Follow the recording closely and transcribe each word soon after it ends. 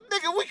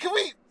nigga, can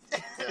we,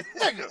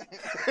 nigga.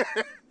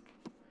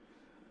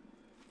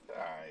 All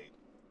right.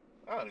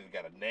 I don't even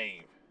got a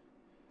name.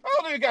 I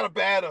don't even got a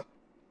batter.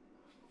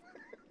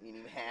 You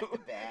didn't even have the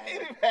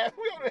batter.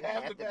 We don't even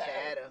have the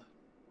batter.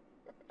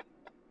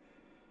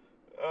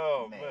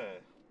 Oh,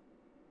 man.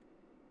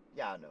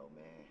 Y'all know,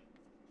 man.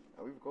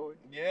 Are we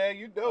recording? Yeah,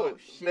 you know it.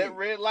 Shit. That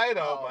red light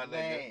on, my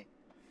man. nigga.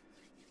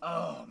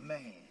 Oh,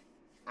 man.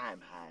 I'm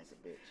high as a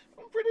bitch.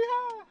 I'm pretty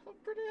high.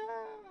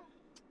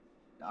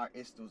 Our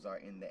istos are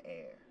in the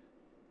air.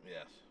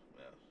 Yes.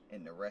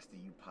 And the rest of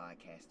you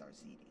podcast are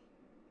ZD.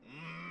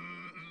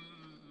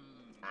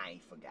 I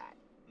ain't forgot.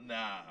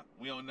 Nah,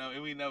 we don't know.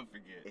 We never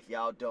forget. If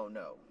y'all don't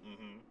know,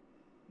 Mm-hmm.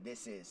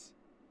 this is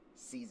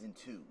season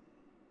 2,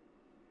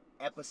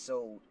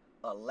 episode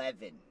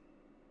 11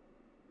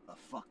 of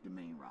Fuck the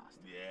Main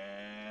Roster.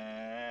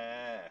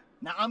 Yeah.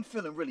 Now I'm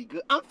feeling really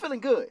good. I'm feeling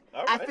good.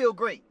 All right. I feel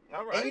great.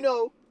 All right. And you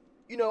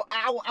know,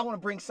 I want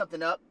to bring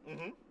something up.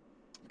 Mm-hmm.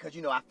 Because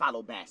I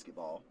follow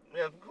basketball.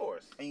 Yeah, of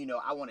course. And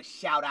I want to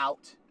shout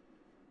out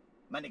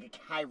my nigga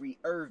Kyrie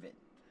Irving.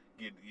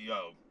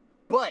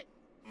 But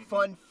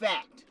fun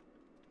fact,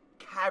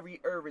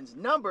 Kyrie Irving's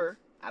number,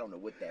 I don't know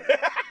what that is.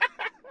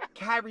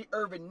 Kyrie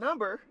Irving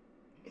number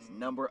is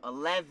number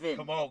 11.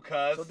 Come on,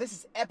 cuz. So this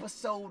is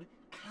episode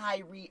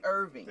Kyrie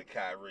Irving. The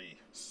Kyrie.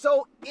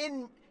 So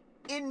in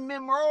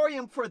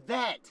memoriam for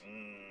that,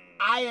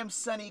 I am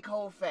Sonny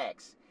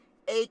Colfax,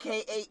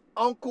 aka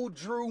Uncle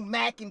Drew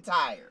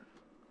McIntyre.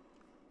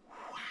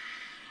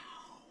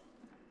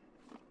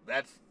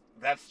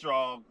 That's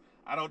strong.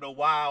 I don't know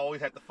why I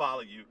always have to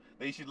follow you.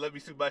 They should let me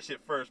see my shit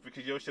first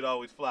because your shit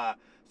always fly.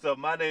 So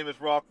my name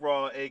is Rock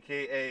Raw,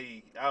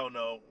 aka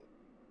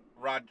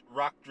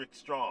Rockdrick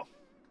Strong.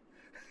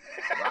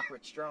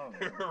 Rockdrick Strong.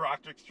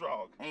 Rockdrick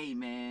Strong. Hey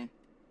man,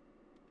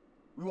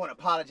 we want to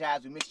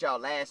apologize. We missed y'all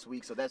last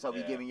week, so that's why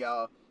we giving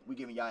y'all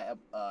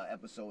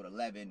episode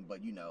 11. But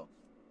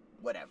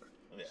whatever.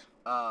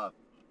 Yeah.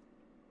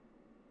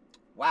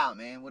 Wow,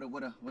 man,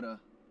 what a.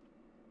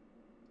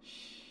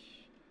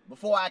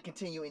 Before I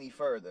continue any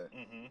further,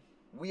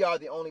 we are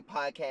the only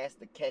podcast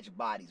to catch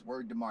bodies.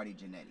 Word to Marty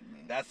Jannetty,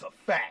 man. That's a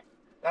fact.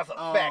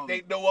 There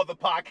ain't no other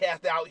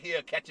podcast out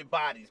here catching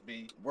bodies,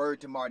 B.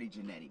 Word to Marty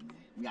Jannetty, man.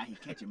 We out here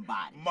catching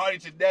bodies. Marty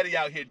Jannetty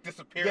out here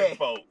disappearing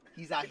folk.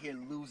 He's out here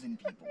losing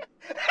people.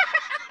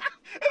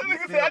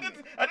 I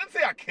didn't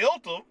say I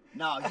killed him.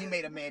 No, he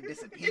made a man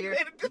disappear. He made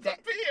him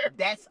disappear.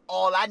 That's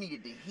all I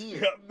needed to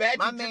hear. Yeah,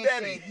 my man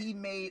said he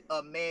made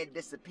a man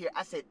disappear.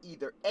 I said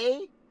either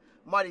A,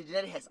 Marty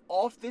Jannetty has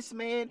off this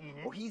man,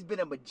 or he's been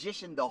a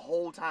magician the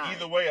whole time.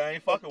 Either way, I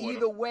ain't fucking with him.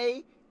 Either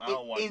way,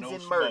 it ends no in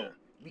smoke. murder.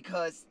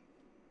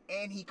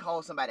 And he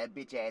called somebody a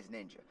bitch ass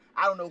ninja.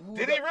 I don't know who.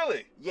 Did he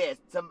really? Yes,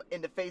 some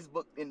in the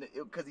Facebook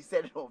because he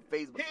said it on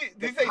Facebook.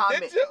 Did he say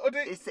ninja or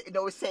did? It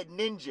said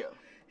ninja.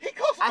 He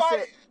called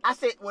somebody. I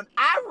said when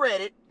I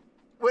read it,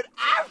 when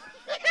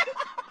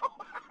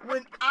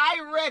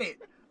I read it,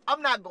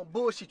 I'm not gonna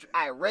bullshit you.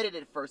 I read it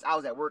at first. I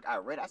was at work. I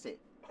read it. I said,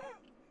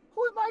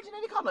 who is Marty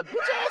Jannetty calling a bitch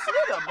ass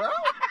nigga, bro?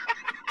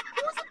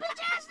 Who's a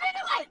bitch ass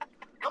nigga? Like,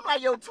 I'm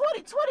like, yo,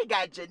 2020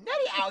 got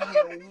Jannetty out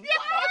here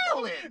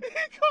wilding. He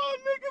called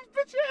niggas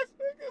bitch ass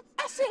niggas.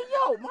 I said,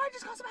 yo, Marty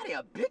just called somebody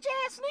a bitch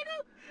ass nigga?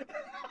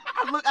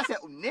 I said,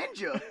 oh,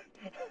 ninja.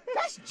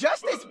 That's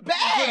just as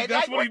bad.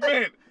 That's what he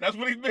meant. That's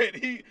what he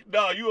meant.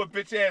 You a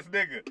bitch ass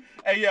nigga.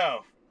 Hey,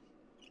 yo.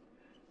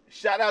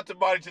 Shout out to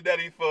Marty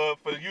Jannetty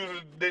for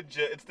using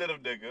ninja instead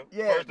of nigga,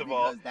 first of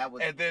all.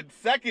 And then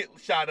second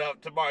shout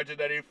out to Marty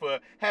Jannetty for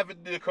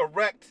having the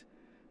correct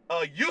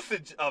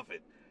usage of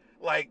it.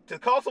 Like, to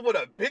call someone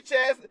a bitch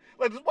ass,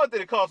 like, there's one thing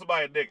to call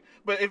somebody a nigga.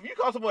 But if you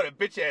call someone a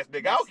bitch ass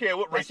nigga, I don't care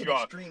what race you are.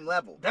 That's an extreme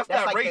level. That's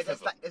not like,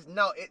 racism.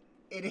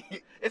 It is.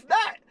 It's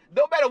not.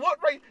 No matter what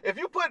race, if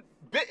you're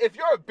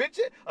a bitch,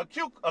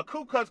 a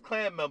Ku Klux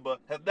Klan member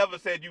has never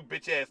said you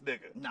bitch ass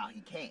nigga. No, he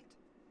can't.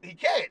 He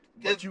can't.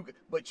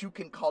 But you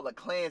can call a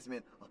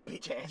Klansman a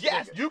bitch ass.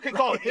 Yes, nigga. you can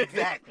call it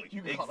exactly.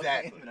 You can call a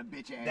Klansman a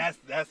bitch ass.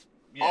 That's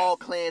yes. All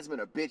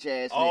Klansmen are bitch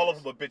ass. All niggas.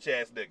 of them are bitch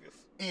ass niggas.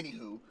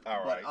 Anywho,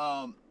 all right.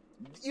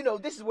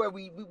 But this is where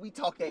we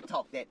talk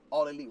that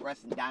All Elite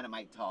Wrestling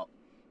Dynamite talk,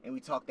 and we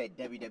talk that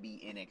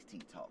WWE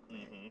NXT talk.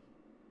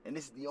 And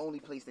this is the only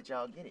place that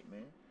y'all get it,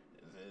 man.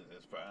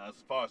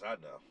 As far as I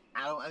know.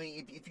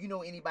 If you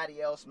know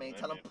anybody else, man,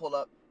 tell them pull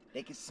up.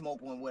 They can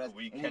smoke one with us.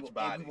 We and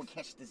we will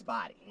catch this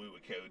body. We will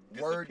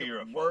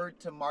disappear. Word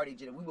to Marty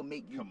Jannetty. We will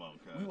make you. Come on,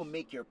 cuz. We will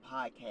make your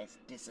podcast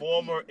disappear.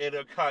 Former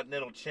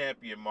Intercontinental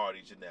Champion Marty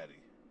Jannetty.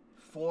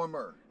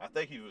 Former. I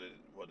think he was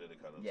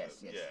Intercontinental.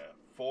 Yes. Yeah.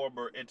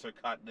 Former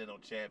Intercontinental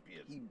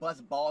Champion. He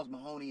bust Balls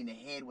Mahoney in the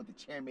head with the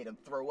chair, made him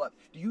throw up.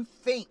 Do you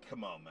think?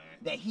 Come on, man.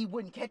 That he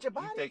wouldn't catch a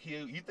body?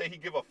 You think he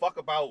give a fuck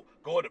about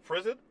going to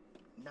prison?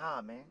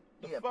 Nah, man.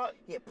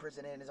 He had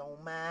prison in his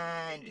own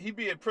mind. He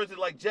be in prison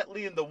like Jet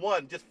Li in The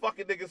One, just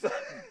fucking niggas up.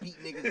 Beat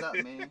niggas up,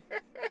 man.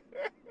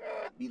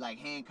 Be like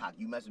Hancock.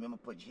 You mess with him,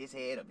 put his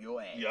head up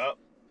your ass. Yup.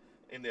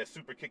 In there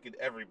super kicking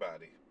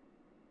everybody.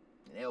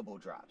 And elbow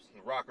drops.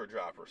 Rocker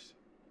droppers.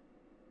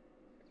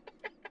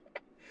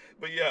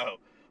 But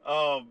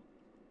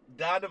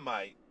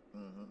Dynamite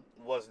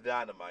was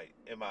Dynamite,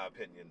 in my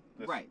opinion.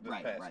 This past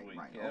week.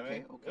 Right. You know what I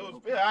mean? It was.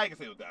 Okay. Yeah, I can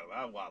say it was Dynamite.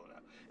 I'm wilding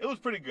out. It was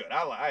pretty good.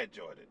 I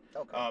enjoyed it.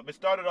 Okay. It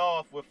started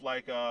off with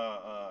like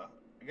I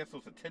guess it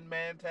was a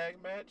 10-man tag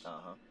match.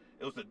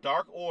 It was the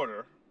Dark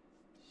Order.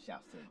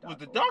 Shouts to the Dark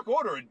Order. The Dark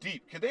Order are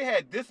deep because they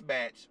had this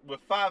match with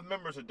 5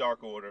 members of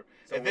Dark Order,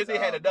 and then they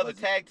had another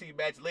tag team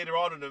match later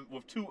on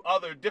with 2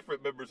 other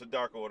different members of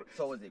Dark Order.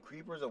 So was it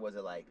Creepers or was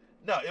it like?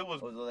 No, it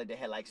was. Was it like they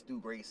had like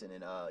Stu Grayson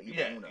and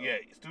Evil Uno? Yeah,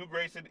 Stu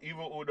Grayson,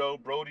 Evil Uno,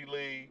 Brody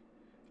Lee,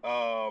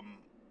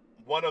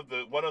 one of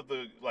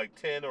the like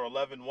 10 or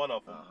 11, one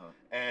of them,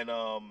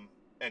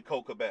 and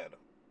Colt Cabana.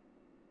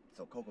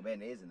 So Colt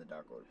Cabana is in the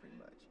Dark Order pretty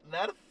much.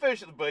 Not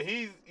official, but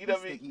he's what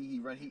I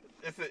mean.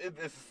 It's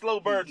a slow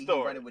burn story.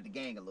 He's running with the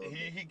gang a little bit.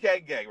 He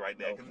gang right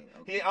now.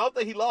 Okay. I don't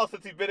think he lost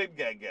since he been in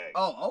gang.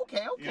 Oh,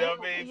 okay. You know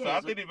what I mean? Yeah, so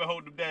I didn't even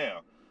hold him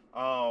down.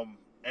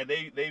 And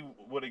they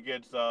went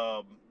against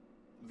the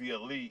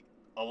Elite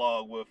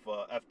along with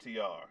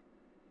FTR.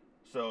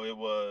 So it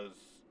was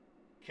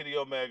Kenny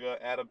Omega,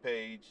 Adam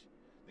Page,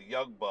 the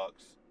Young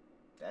Bucks.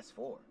 That's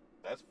 4.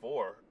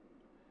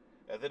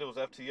 And then it was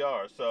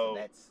FTR. So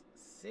that's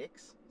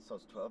 6. So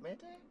it's 12-man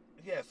tag.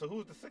 Yeah. So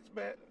who's the 6th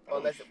man?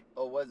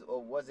 Or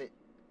was it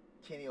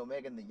Kenny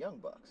Omega and the Young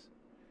Bucks?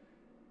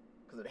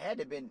 Because it had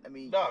to have been. I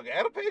mean, no,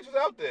 Adam Page was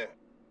out there.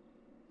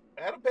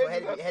 Adam Page.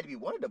 So it had to be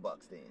one of the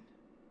Bucks then.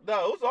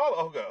 No, it was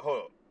all. Okay, hold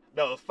on.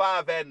 No, it was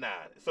 5 and 9.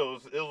 So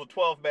it was a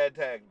 12-man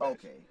tag match.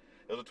 Okay.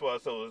 It was a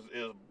 12. So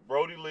it was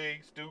Brody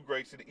Lee, Stu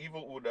Grayson,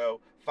 Evil Uno,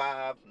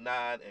 5,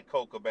 9, and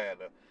Colt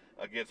Cabana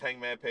against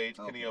Hangman Page,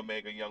 Kenny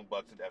Omega, Young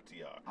Bucks, and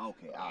FTR.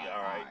 Okay.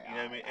 All right. You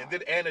know what I mean? And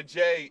then Anna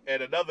Jay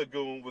and another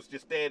goon was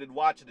just standing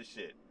watching the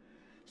shit.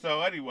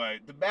 So anyway,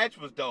 the match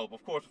was dope.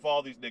 Of course, with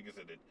all these niggas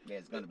in it. Yeah,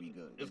 it's gonna be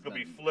good. It's gonna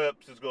be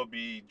flips. It's gonna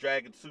be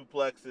dragon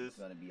suplexes. It's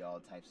gonna be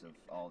all types of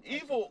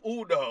Evil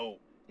Uno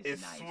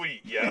is nice.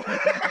 Sweet, yo. Nice.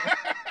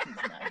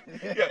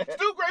 Yeah,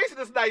 Stu Grayson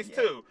is nice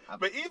too,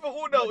 but Evil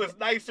Uno is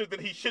nicer than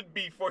he should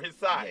be for his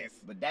size. Yes,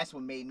 but that's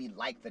what made me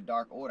like the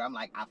Dark Order. I'm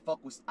like, I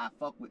fuck with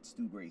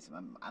Stu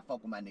Grayson. I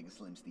fuck with my nigga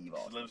Slim Steve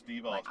Austin.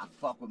 Like, I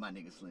fuck with my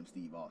nigga Slim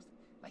Steve Austin.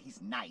 Like, he's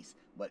nice,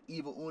 but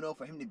Evil Uno,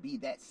 for him to be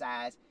that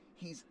size,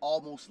 he's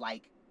almost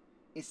like,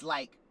 it's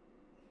like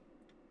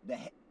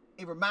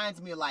it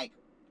reminds me of like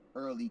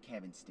early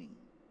Kevin Steen.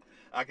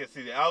 I can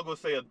see that. I'll go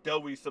say a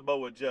doughy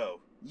Samoa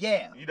Joe.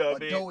 Yeah. You know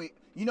what I mean?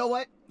 You know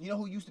what? You know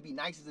who used to be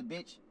nice as a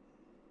bitch?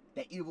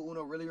 That Evil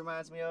Uno really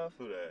reminds me of?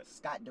 Who that?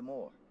 Scott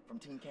D'Amore from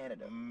Team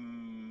Canada.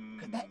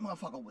 Because that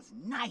motherfucker was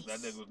nice. That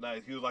nigga was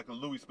nice. He was like a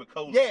Louis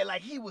Spicolli. Yeah,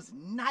 like he was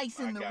nice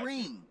in the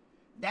ring.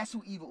 That's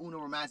who Evil Uno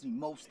reminds me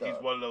most of.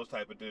 He's one of those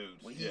type of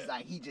dudes. Well, he's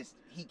like, he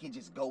can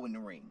just go in the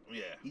ring.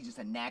 Yeah. He's just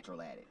a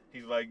natural at it.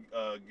 He's like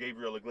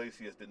Gabriel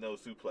Iglesias that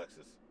knows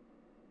suplexes.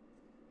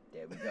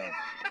 There we go.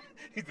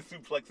 He's the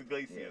suplex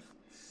Iglesias.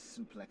 Yeah.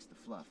 Suplex the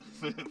fluff.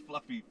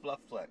 Fluffy fluff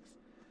flex.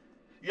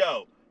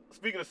 Yo,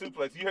 speaking of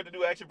suplex, you heard the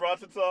new Action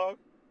Bronson song?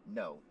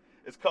 No.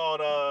 It's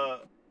called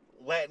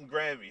Latin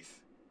Grammys.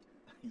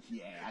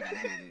 Yeah, I gotta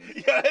hear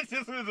this. Yeah, that's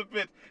just his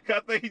bitch.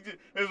 Cause I think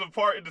there's a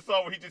part in the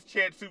song where he just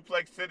chants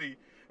Suplex City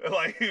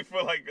like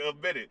for like a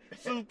minute.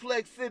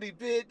 Suplex City,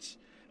 bitch.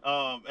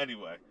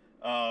 Anyway,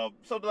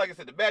 so like I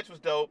said, the match was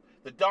dope.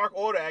 The Dark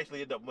Order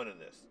actually ended up winning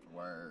this.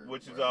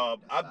 Which is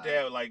I'm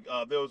down. Like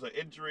there was an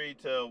injury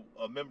to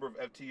a member of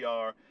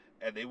FTR,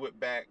 and they went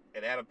back,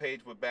 and Adam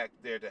Page went back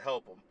there to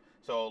help him.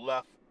 So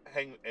left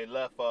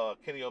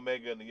Kenny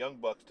Omega and the Young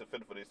Bucks to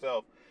fend for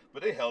themselves.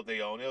 But they held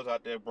their own. They was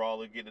out there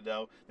brawling, getting it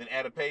out. Then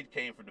Adam Page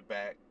came from the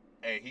back,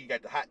 and he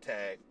got the hot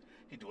tag.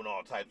 He doing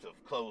all types of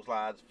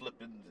clotheslines,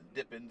 flippings, and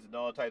dippings, and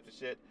all types of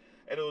shit.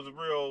 And it was a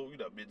real,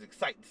 it's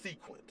exciting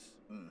sequence.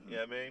 Mm-hmm. You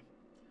know what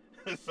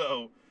I mean?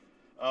 So,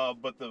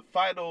 but the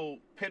final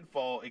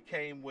pinfall, it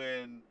came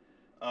when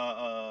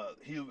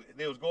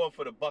they was going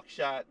for the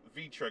buckshot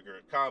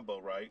V-trigger combo,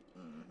 right?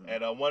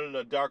 Mm-hmm. And one of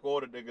the Dark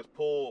Order niggas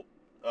pulled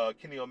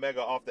Kenny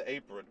Omega off the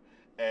apron,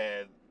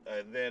 and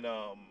then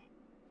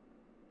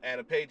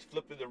Adam Page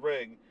flipped in the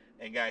ring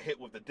and got hit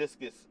with the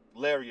discus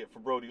lariat for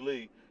Brody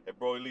Lee, and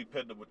Brody Lee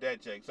pinned him with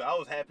that jank. So I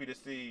was happy to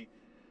see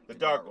the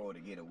Dark Order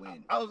get a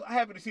win. I was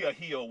happy to see a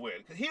heel win,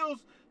 because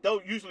heels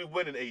don't usually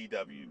win in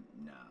AEW.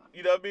 Nah.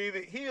 You know what I mean?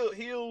 The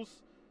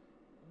heels.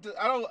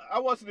 I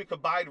want to see the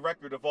combined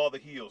record of all the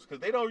heels, because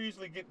they don't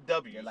usually get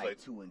W's. They're like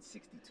 2-62 or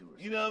something.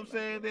 You know what I'm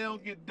saying? They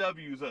don't get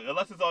W's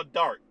unless it's on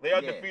Dark. They are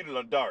defeated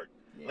on Dark.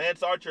 Yeah.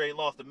 Lance Archer ain't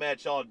lost a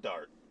match on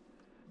Dark.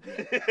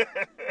 Yeah.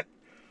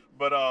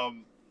 But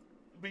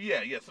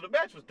yeah. So the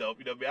match was dope.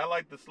 You know what I mean? I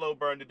like the slow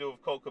burn to do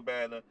with Colt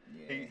Cabana.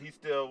 Yeah. He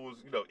still was,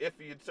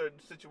 iffy in certain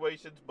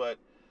situations, but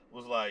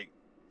was like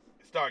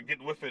started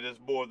getting with it as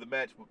more of the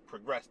match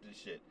progressed and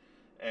shit.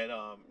 And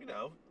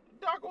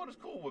Dark Order's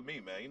cool with me,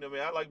 man. You know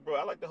what I mean?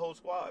 I like the whole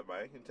squad,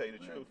 man. I can tell you the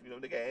truth.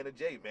 They got Anna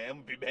Jay, man.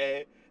 I'm gonna be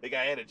mad. They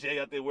got Anna Jay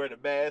out there wearing a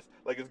mask,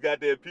 like it's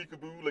goddamn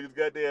peekaboo, like it's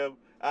goddamn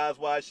eyes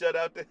wide shut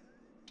out there.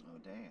 Oh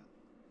damn.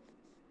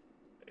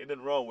 Ain't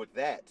nothing wrong with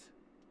that.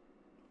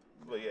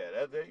 But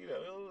yeah, it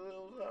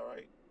was all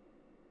right.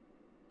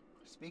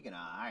 speaking of,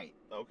 all right.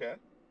 Okay.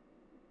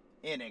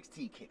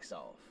 NXT kicks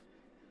off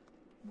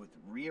with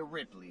Rhea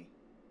Ripley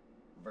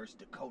versus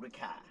Dakota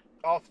Kai.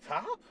 Off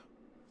top?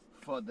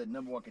 For the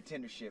number one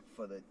contendership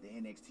for the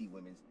NXT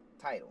women's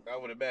title. I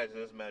would imagine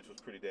this match was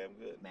pretty damn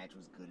good. Match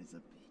was good as a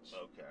bitch.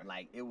 Okay.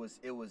 Like it was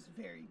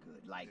very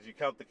good. Like, did you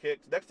count the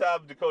kicks? Next time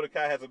Dakota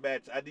Kai has a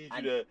match, I need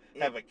you to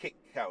have a kick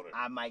counter.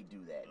 I might do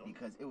that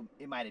because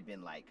it might have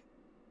been like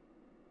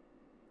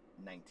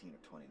 19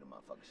 or 20 of the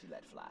motherfuckers she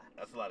let fly.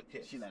 That's a lot of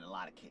kicks. She let a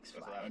lot of kicks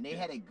fly. And they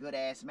had a good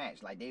ass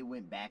match. Like they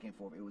went back and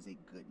forth. It was a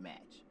good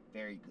match.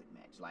 Very good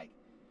match. Like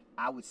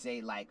I would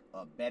say like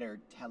a better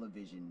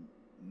television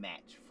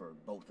match for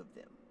both of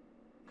them.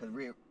 Because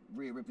Rhea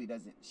Ripley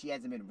she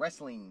hasn't been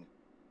wrestling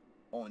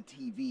on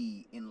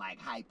TV in like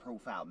high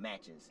profile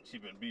matches.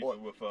 She's been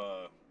beefing with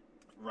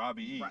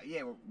Robbie E. Right,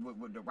 yeah,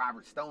 with the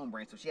Robert Stone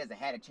brand. So she hasn't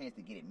had a chance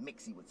to get it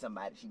mixy with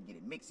somebody she can get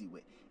it mixy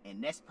with.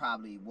 And that's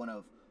probably one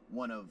of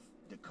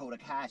Dakota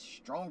Kai's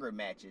stronger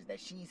matches that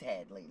she's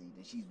had lately,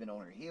 that she's been on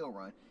her heel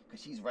run,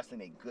 because she's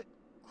wrestling a good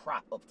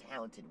crop of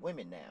talented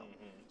women now.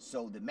 Mm-hmm.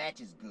 So the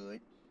match is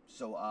good.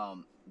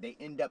 So they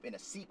end up in a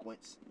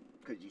sequence,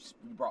 because you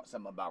brought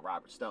something about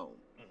Robert Stone.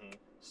 Mm-hmm.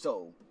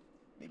 So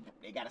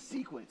they got a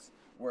sequence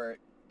where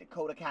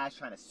Dakota Kai's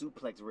trying to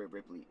suplex Rhea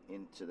Ripley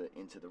into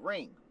the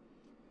ring.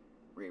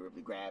 Rhea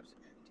Ripley grabs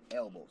her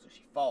elbow, so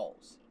she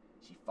falls.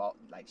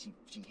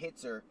 She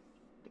hits her.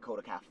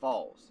 Dakota Kai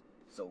falls.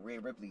 So Rhea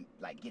Ripley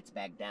like gets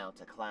back down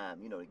to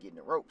climb, to get in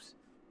the ropes.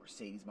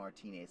 Mercedes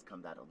Martinez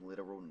comes out of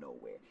literal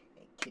nowhere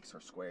and kicks her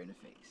square in the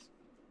face.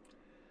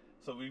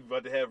 So we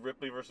about to have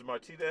Ripley versus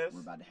Martinez? We're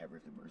about to have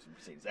Ripley versus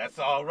Mercedes. That's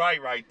all right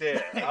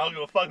there. I don't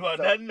give a fuck about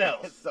nothing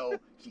else. So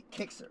she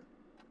kicks her.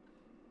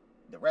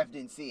 The ref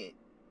didn't see it.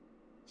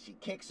 She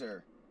kicks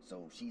her,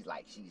 so she's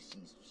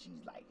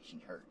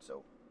she hurt.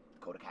 So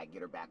Dakota Kai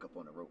get her back up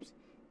on the ropes,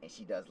 and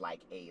she does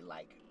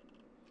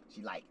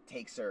she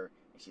takes her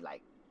and she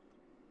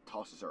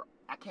tosses her.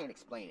 I can't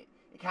explain it.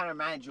 It kind of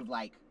reminds you of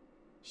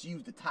she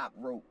used the top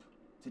rope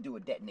to do a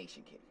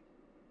detonation kick.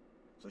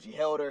 So she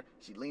held her,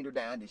 she leaned her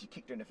down, then she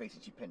kicked her in the face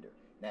and she pinned her.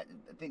 Now,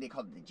 I think they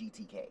called it the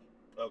GTK.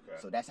 Okay.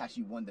 So that's how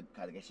she won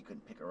because I guess she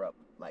couldn't pick her up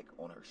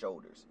on her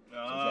shoulders.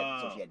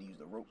 So she had to use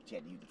the rope. She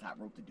had to use the top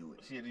rope to do it.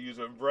 She had to use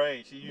her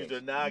brain. She used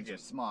her noggin. She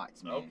used her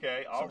smarts, man.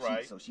 Okay, all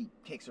right. So she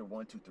kicks her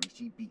 1, 2, 3.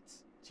 She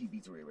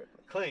beats Rhea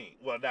Ripley. Clean.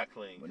 Well, not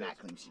clean. Well, not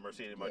clean.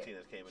 Mercedes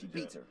Martinez came in. She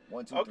beats her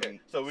 1, 2, 3. Okay.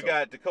 So we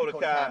got Dakota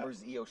Kai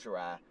versus Io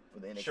Shirai for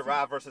the NXT.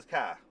 Shirai versus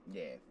Kai.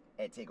 Yeah,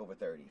 at TakeOver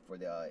 30 for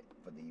the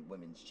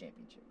women's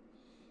championship.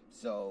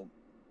 So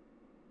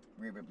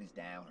Rhea Ripley's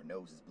down. Her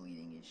nose is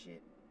bleeding and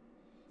shit.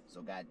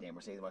 So goddamn,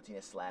 Mercedes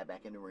Martinez slide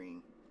back in the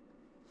ring,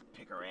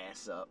 pick her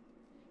ass up,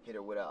 hit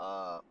her with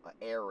a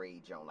air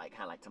raid jump, kind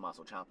of like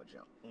Tommaso Ciampa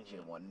jump. Mm-hmm. She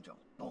didn't want to jump.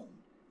 Boom.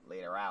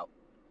 Laid her out.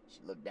 She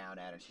looked down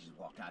at her. She just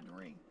walked out the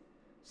ring.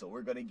 So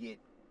we're gonna get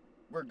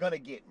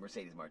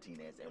Mercedes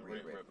Martinez and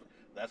Rhea Ripley.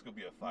 That's gonna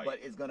be a fight.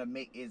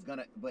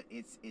 But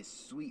it's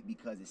sweet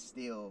because it's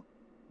still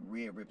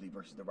Rhea Ripley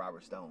versus the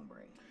Robert Stone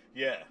brand.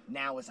 Yeah.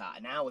 Now it's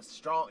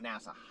strong. Now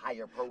it's a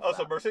higher profile. Oh,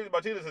 so Mercedes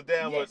Martinez is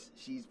down with.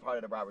 She's part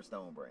of the Robert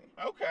Stone brand.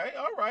 Okay,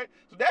 all right.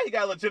 So now he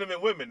got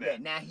legitimate women now. Yeah,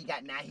 now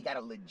he got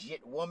a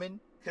legit woman.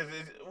 Because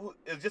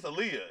it's just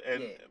Aaliyah.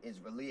 And it's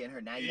Aaliyah and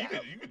her. Now you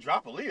could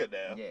drop Aaliyah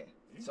now. Yeah.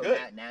 So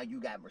now you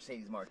got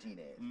Mercedes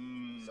Martinez.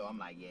 So I'm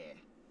like, yeah.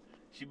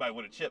 She might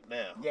win a chip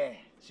now. Yeah.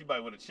 She might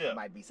win a chip. There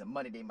might be some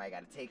money they might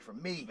got to take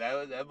from me.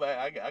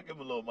 I give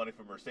them a little money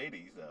for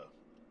Mercedes though.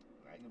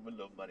 I give them a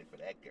little money for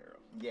that girl.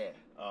 Yeah.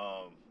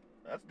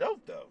 That's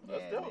dope though.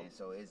 That's dope. Man.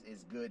 So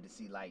it's good to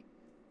see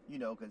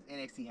because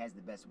NXT has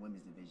the best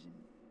women's division,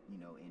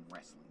 in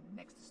wrestling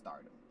next to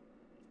Stardom.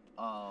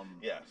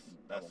 Yes,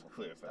 that's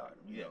clear fact.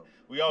 Yeah.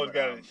 We always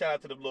got to shout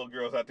out to them little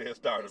girls out there at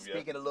Stardom.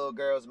 Speaking of little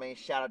girls, man,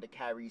 shout out to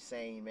Kairi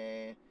Sane,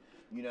 man.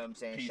 You know what I'm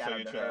saying? Peace shout on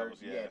out your to travels,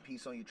 her. Yeah,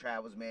 peace on your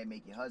travels, man.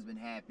 Make your husband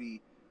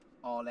happy.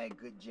 All that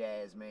good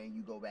jazz, man.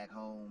 You go back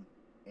home,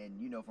 and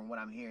from what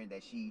I'm hearing,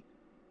 that she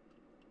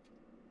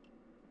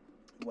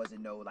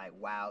wasn't no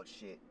wild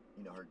shit.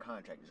 Her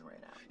contract just ran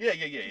out. Yeah.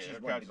 She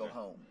just wanted to go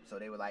home. So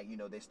they were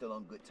they're still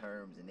on good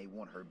terms, and they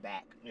want her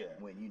back. Yeah.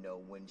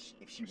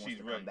 If she wants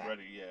to come back.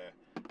 Ready,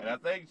 yeah. And I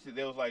think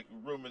there was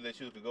rumors that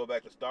she was gonna go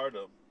back to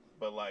Stardom,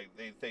 but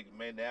they think,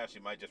 man, now she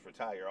might just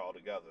retire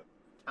altogether.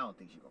 I don't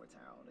think she's gonna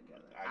retire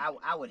altogether.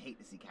 I would hate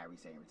to see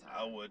Kairi Sane retire.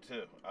 I would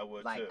too. I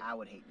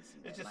would hate to see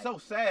that. It's just so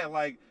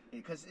sad,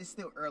 because it's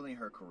still early in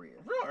her career.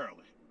 Real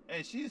early.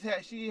 And she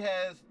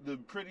has the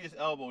prettiest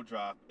elbow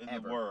drop in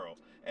the world,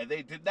 and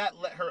they did not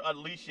let her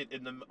unleash it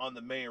on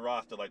the main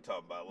roster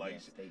talking about.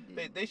 Yes, they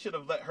did. They should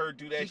have let her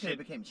do that shit. She should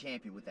have became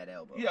champion with that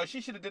elbow. Yeah,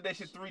 she should have did that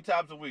shit 3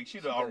 times a week.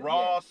 She'd have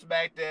Raw,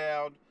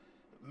 SmackDown,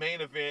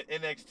 main event,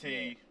 NXT.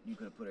 Yeah, you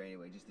could have put her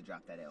anyway just to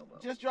drop that elbow.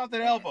 Just drop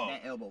that elbow.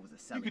 That elbow was a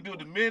selling You could do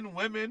point. the men,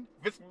 women.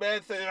 Vince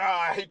McMahon saying,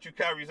 I hate you,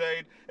 Kairi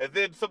Sane. And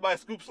then somebody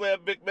scoop slam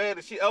McMahon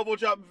and she elbow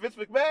dropping Vince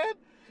McMahon.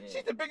 Yeah.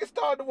 She's the biggest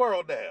star in the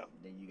world now.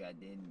 Then you got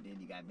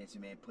got Vince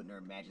McMahon putting her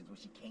in matches where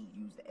she can't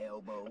use the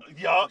elbow.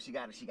 Yeah. So she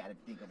gotta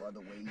think of other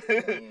ways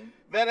to win.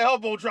 That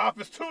elbow drop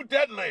is too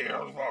deadly.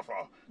 Come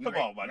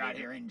on, my nigga. You're out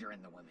here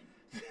injuring the women.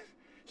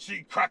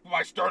 She cracked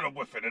my sternum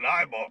with it, and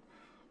I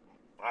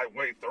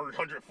weigh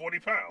 340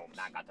 pounds. And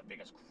I got the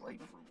biggest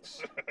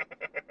grapefruits.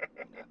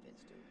 Not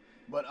Vince, dude.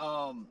 But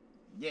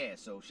yeah.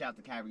 So shout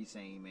out to Kairi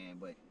Sane, man.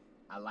 But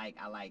I like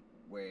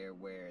where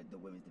the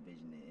women's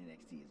division in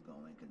NXT is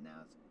going, because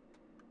now it's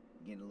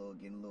getting a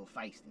little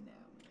feisty now.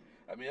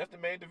 I mean, that's the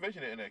main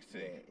division in NXT.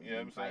 Yeah, you know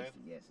what I'm saying?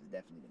 Feisty. Yes, it's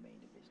definitely the main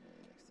division in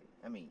NXT.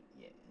 I mean,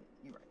 yeah,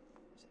 you're right.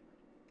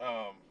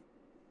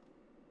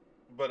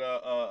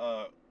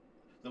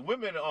 The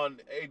women on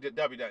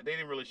AEW, they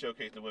didn't really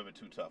showcase the women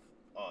too tough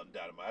on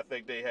Dynamite. I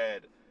think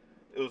it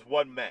was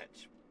one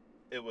match.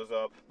 It was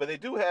but they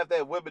do have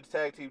that women's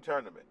tag team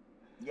tournament.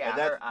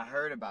 Yeah, I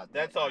heard about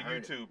that. That's on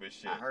YouTube and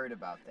shit. I heard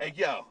about that. And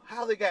yo,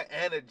 how they got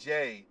Anna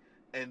Jay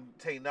and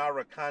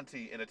Taynara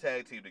Conti in a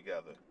tag team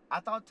together?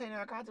 I thought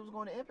Taynara Conti was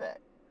going to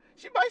Impact.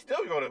 She might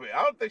still be going to.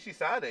 I don't think she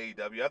signed to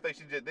AEW. I think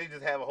they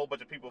just have a whole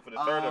bunch of people for the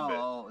tournament.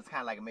 Oh, it's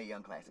kind of like a Mae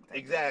Young Classic.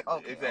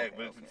 Exactly.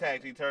 But it's a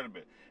tag team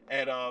tournament.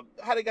 And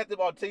how they got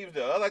them on teams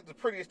though? That's like the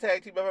prettiest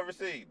tag team I've ever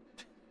seen.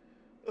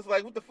 It's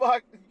like, what the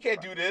fuck? You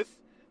can't do this.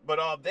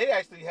 But they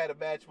actually had a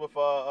match with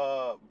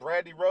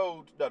Brandy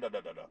Rhodes. No.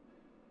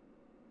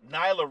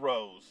 Nyla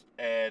Rose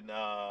and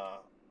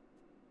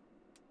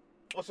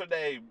what's her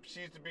name?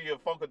 She used to be a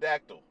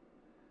Funkadactyl.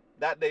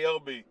 Not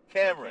Naomi.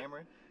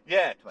 Cameron.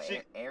 Yeah.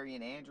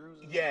 Arian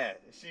Andrews? Yeah.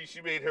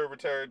 She made her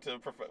return to,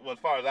 as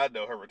far as I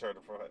know, her return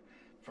to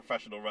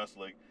professional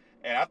wrestling.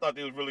 And I thought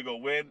they was really going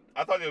to win.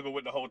 I thought they were going to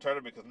win the whole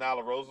tournament because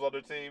Nyla Rose was on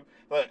their team.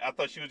 But I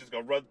thought she was just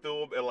going to run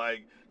through them and,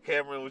 like,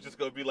 Cameron was just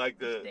going to be like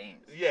the...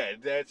 Dance. Yeah,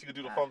 dance. She could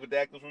do the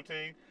Funkadactyls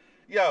routine.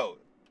 Yo,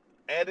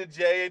 Anna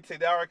Jay and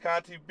Taynara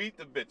Conti beat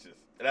the bitches.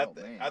 And I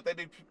think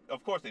they...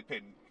 Of course they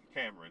pinned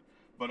Cameron.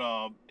 But,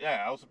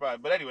 yeah, I was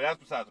surprised. But anyway, that's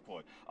besides the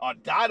point. On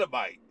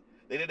Dynamite,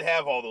 they didn't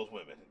have all those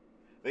women.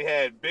 They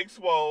had Big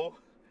Swole,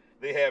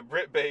 they had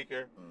Britt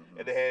Baker,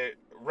 and they had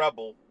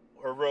Rebel.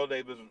 Her real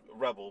name is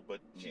Rebel,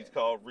 but she's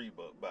called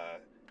Reba by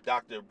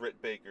Dr.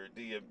 Britt Baker,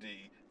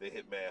 DMD, the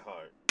Hitman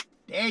Hart.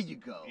 There you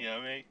go. You know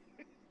what I mean?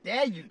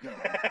 There you go.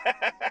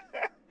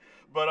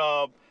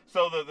 But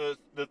so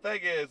the thing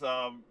is,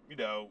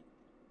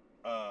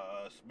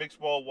 Big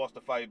Swole wants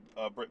to fight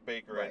Britt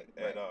Baker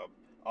at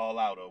All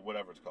Out or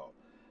whatever it's called.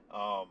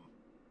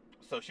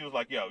 So she was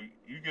like, yo,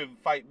 you can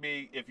fight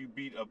me if you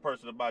beat a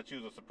person of my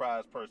choose, a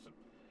surprise person.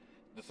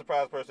 The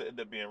surprise person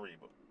ended up being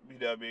Reba. You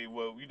know what I mean?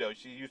 Well,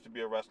 she used to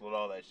be a wrestler and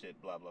all that shit,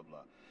 blah, blah, blah.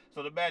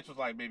 So the match was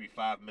like maybe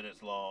 5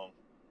 minutes long,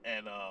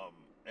 and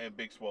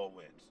Big Swole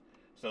wins.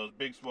 So it's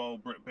Big Swole,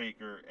 Britt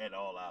Baker, and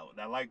All Out.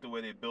 And I like the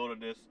way they built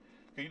this.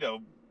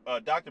 Because,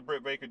 Dr.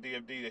 Britt Baker,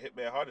 DMD, the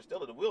Hitman Hart, is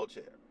still in a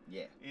wheelchair.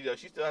 Yeah.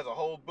 She still has a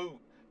whole boot,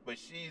 but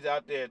she's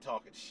out there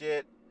talking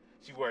shit.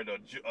 She's wearing a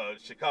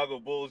Chicago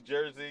Bulls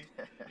jersey.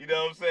 You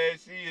know what I'm saying?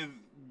 She is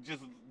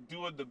just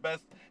doing the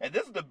best. And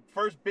this is the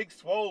first Big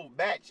Swole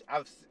match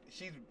I've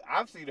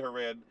seen her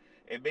in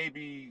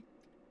maybe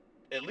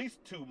at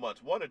least 2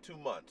 months, 1 or 2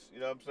 months.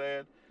 You know what I'm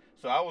saying?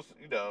 So I was,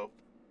 it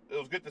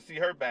was good to see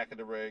her back in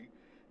the ring.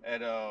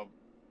 And,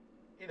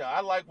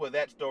 I like where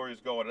that story is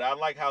going. And I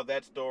like how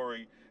that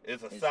story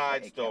is a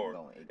side story.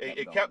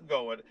 It kept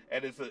going.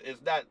 And it's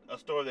not a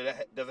story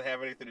that doesn't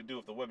have anything to do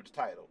with the women's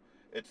title.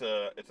 It's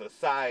a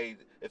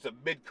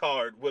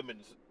mid-card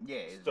women's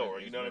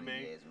story. You know what I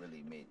mean? Yeah, it's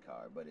really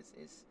mid-card, but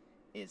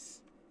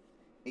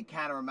it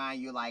kind of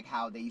reminds you like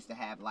how they used to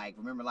have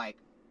remember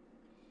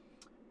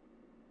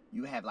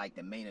you have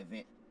the main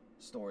event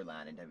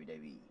storyline in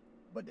WWE,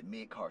 but the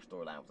mid-card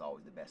storyline was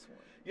always the best one.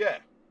 Yeah.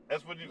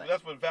 That's when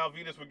Val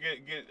Venis would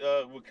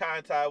get with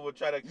Kai would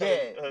try to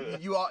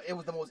it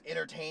was the most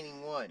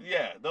entertaining one.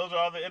 Yeah, those are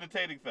all the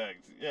entertaining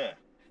things. Yeah.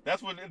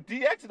 That's when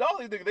DX and all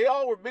these niggas, they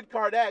all were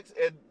mid-card acts,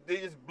 and they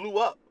just blew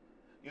up.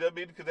 You know what I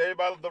mean? Because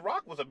everybody, The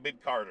Rock was a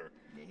mid-carder.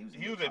 Yeah,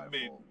 he was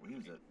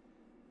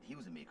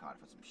a mid-carder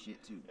for some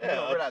shit, too.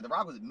 Yeah, The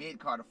Rock was a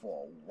mid-carder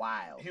for a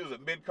while. He was a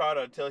mid-carder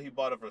until he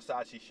bought a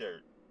Versace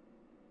shirt.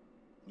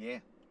 Yeah.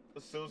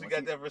 As soon as he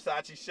got that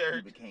Versace shirt,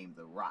 he became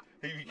The Rock.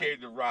 He became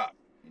The Rock.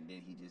 And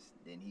then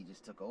he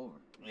just took over.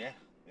 Yeah,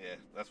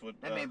 that's what...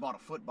 That man bought a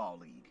football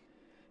league.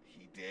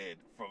 He did.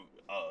 From...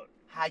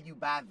 how you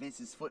buy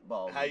Vince's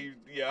football league. How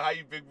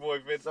you big boy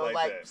Vince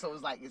that. So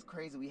it's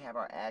crazy we have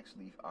our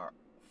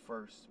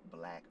first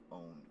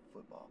black-owned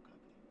football company.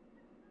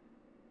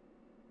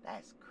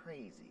 That's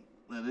crazy.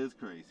 That is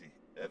crazy.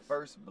 The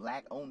first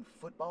black-owned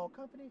football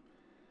company?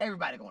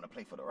 Everybody going to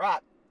play for The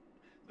Rock.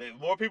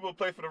 More people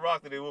play for The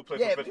Rock than they will play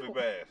for Vince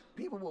McMahon.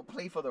 People will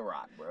play for The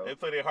Rock, bro. They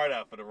play their heart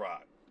out for The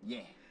Rock.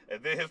 Yeah.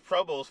 And then his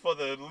promos for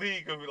the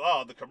league,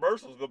 the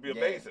commercials going to be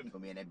amazing. He's going to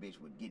be in that bitch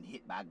with getting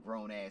hit by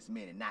grown-ass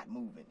men and not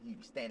moving. He'd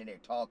be standing there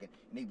talking,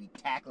 and they'd be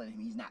tackling him.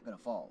 He's not going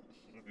to fall.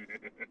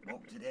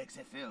 Welcome to the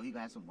XFL. He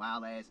got some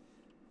wild-ass,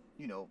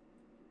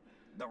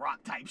 The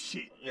Rock type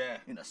shit. Yeah.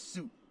 In a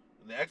suit.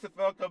 When the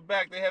XFL come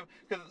back, they have,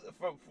 because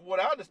from what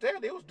I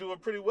understand, they was doing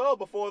pretty well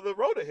before the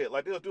Rona hit.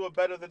 Like they was doing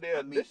better than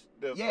their.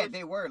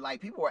 They were.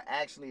 Like people were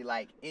actually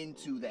like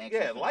into the XFL.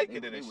 Yeah, liking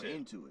it and they shit. Were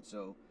into it.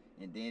 So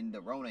and then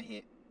the Rona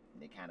hit,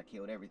 they kind of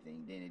killed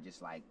everything. Then it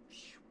just like,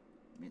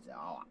 means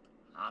oh,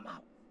 I'm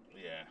out.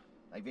 Yeah.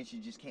 Like Vince,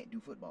 you just can't do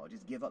football.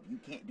 Just give up. You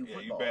can't do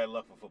football. Yeah, you bad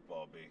luck for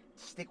football, B.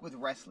 Stick with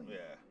wrestling.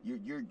 Yeah.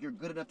 You're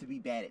good enough to be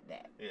bad at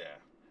that. Yeah.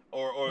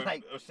 Or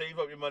save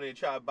up your money and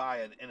try to buy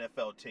an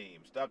NFL team.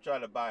 Stop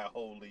trying to buy a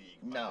whole league.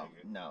 No,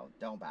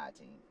 don't buy a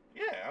team.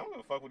 Yeah, I don't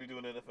give a fuck what you do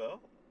in the NFL.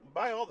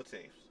 Buy all the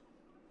teams.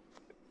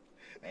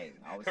 Hey,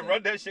 I always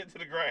run that shit to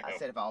the ground. I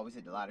said if I always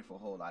hit the lottery for a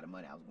whole lot of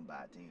money, I was gonna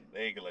buy a team.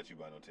 They ain't gonna let you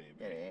buy no team.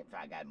 Yeah, if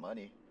I got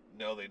money.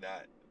 No, they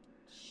not.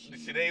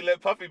 Shit, they ain't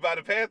let Puffy buy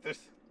the Panthers.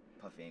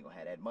 Puffy ain't gonna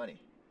have that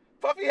money.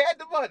 Puffy had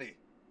the money.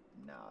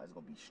 Nah, it's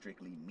gonna be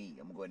strictly me.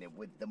 I'm going there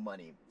with the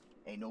money.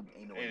 Ain't no.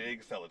 They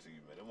can sell it to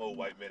you, man. Them old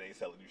white men ain't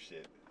selling you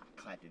shit.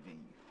 Clap the venue.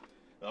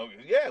 Oh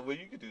yeah, well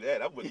you can do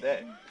that. I'm with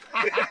that.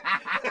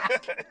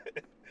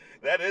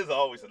 That is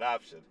always an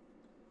option.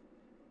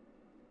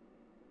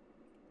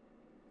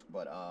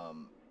 But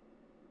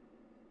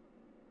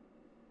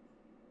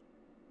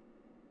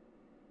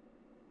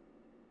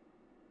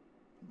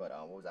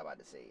what was I about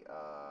to say?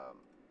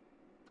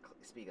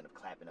 Speaking of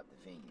clapping up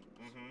the venues.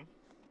 Mm-hmm.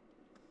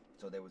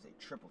 So there was a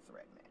triple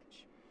threat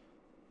match.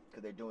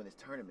 Because they're doing this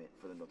tournament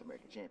for the North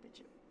American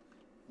Championship.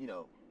 You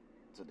know,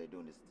 so they're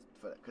doing this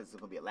because it's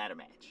going to be a ladder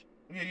match.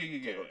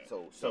 Yeah.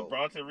 So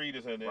Bronson Reed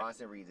is in it.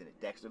 Bronson Reed's in it.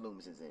 Dexter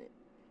Lumis is in it.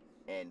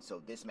 And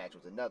so this match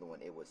was another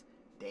one. It was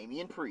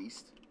Damian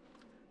Priest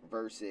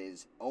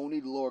versus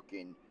Oney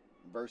Lorcan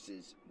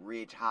versus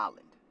Ridge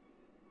Holland.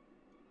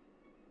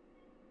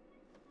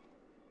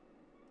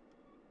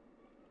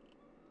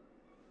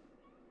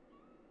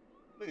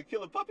 Nigga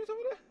killing puppies over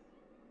there?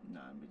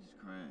 Nah, I'm just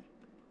crying.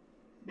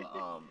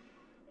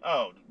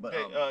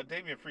 But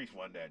Damian Priest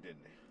won that, didn't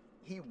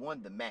he? He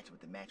won the match,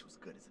 but the match was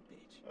good as a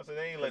bitch. I said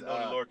they ain't letting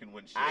Oney Lorcan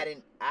win shit.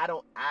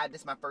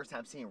 This is my first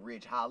time seeing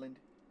Ridge Holland.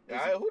 Who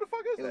the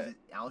fuck is that?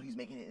 I don't know, he's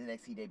making his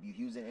NXT debut.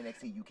 He was in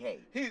NXT UK.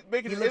 He's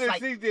making his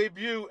NXT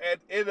debut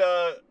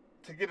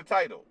to get a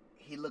title.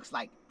 He looks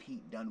like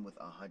Pete Dunne with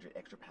 100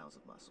 extra pounds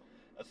of muscle.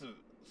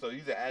 So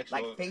he's an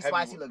actual like face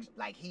wise, he looks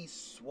like he's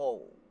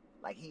swole.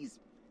 Like he's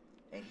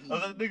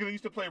that nigga that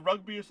used to play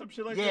rugby or some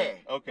shit like that?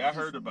 Yeah. Okay, I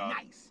heard about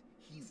it.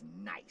 He's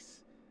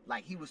nice.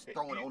 Like he was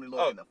throwing Oney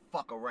Lorcan the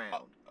fuck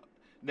around.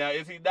 Now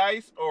is he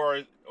nice or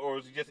is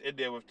he just in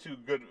there with two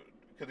good?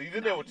 Because he's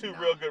in there with two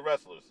real good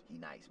wrestlers. He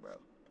nice, bro.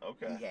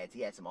 Okay.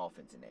 He had some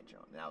offense in that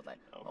joint, and I was like,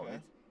 okay.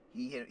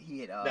 He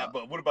hit. Now,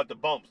 but what about the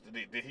bumps?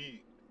 Did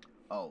he?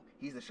 Oh,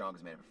 he's the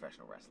strongest man in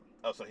professional wrestling.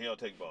 Oh, so he don't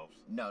take bumps?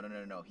 No.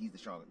 He's the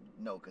strongest.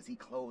 No, because he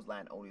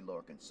clotheslined Oney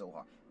Lorcan so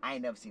hard. I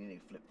ain't never seen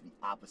anything flip the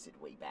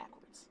opposite way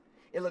backwards.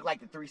 It looked like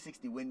the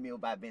 360 windmill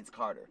by Vince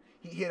Carter.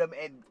 He hit him,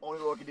 and Oney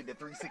Lorcan did the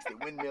 360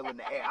 windmill in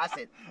the air. I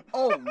said,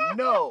 "Oh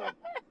no!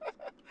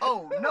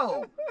 Oh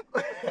no!"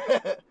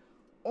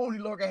 Oney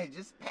Lorcan had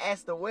just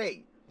passed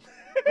away.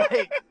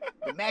 Like,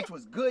 the match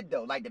was good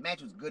though. Like the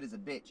match was good as a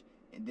bitch.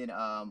 And then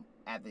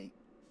after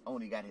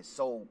Oney got his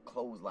soul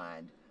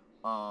clotheslined,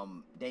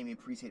 Damian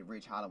Priest hit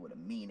Ridge Holland with a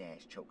mean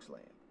ass choke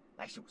slam.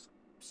 That shit was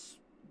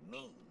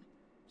mean.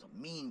 It's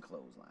a mean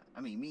clothesline. I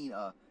mean mean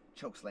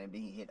choke slam.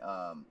 Then he hit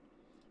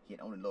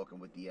Oney Lorcan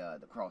with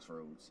the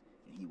Crossroads,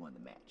 and he won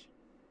the match.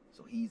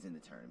 So he's in the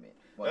tournament.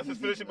 Well, that's his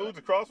finishing move,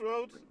 the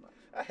Crossroads?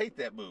 I hate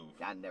that move.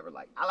 I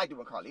liked it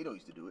when Carlito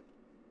used to do it.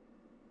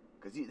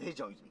 Because his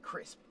joint used to be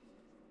crisp.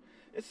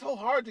 It's so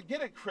hard to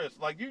get it crisp.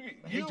 Like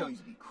his joint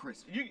used to be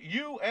crisp.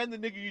 You and the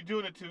nigga you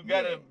doing it to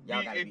y'all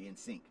gotta be in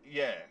sync.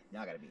 Yeah.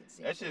 Y'all gotta be in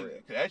sync.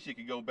 That shit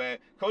can go bad.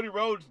 Cody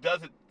Rhodes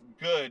does it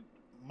good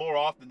more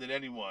often than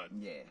anyone.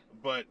 Yeah.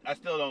 But I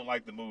still don't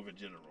like the move in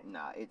general.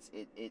 Nah, it's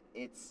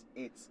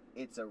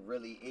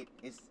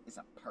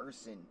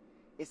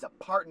a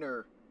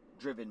partner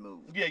driven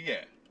move.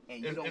 Yeah.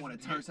 And you don't want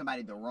to turn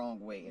somebody the wrong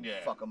way and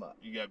fuck them up.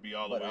 You gotta be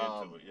all the way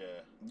into it,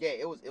 Yeah,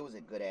 it was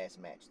a good ass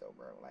match though,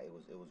 bro. Like it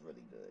was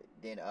really good.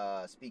 Then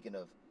speaking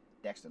of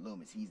Dexter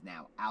Lumis, he's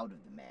now out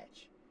of the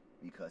match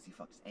because he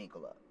fucked his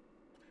ankle up.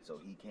 So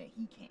he can't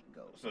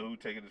go. So who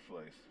taking his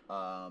place?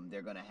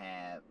 They're gonna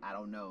have, I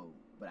don't know,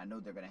 but I know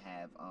they're gonna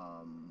have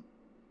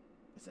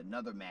it's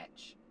another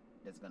match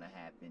that's gonna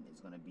happen.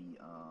 It's gonna be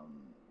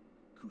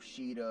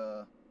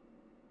Kushida,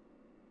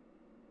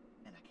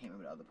 and I can't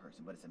remember the other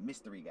person, but it's a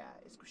mystery guy.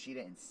 It's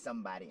Kushida and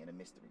somebody and a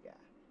mystery guy.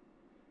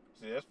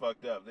 See, that's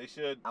fucked up. They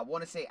should. I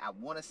wanna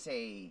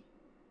say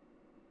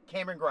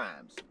Cameron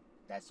Grimes.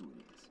 That's who it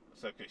is.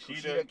 So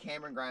Kushida,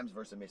 Cameron Grimes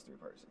versus a mystery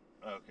person.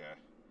 Okay.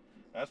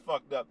 That's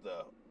fucked up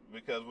though.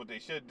 Because what they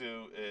should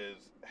do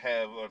is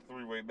have a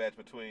three-way match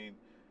between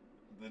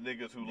the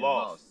niggas who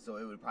lost. So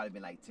it would probably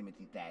been like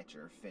Timothy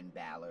Thatcher, Finn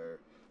Balor,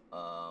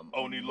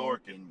 Oney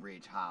Lorcan,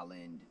 Ridge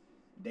Holland.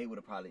 They would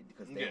have probably,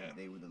 because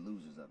they were the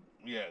losers of it.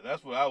 Yeah,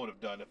 that's what I would have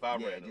done if I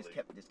ran the league.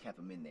 Just kept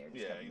them in there.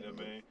 You know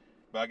what I mean?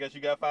 But I guess you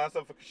gotta find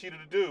something for Kushida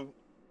to do.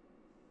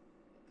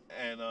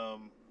 And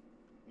well,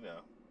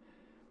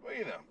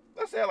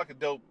 let's say like a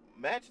dope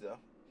match, though.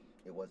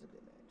 It was a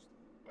good match.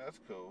 That's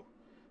cool.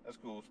 That's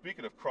cool.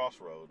 Speaking of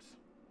Crossroads.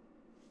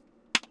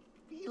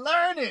 He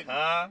learning.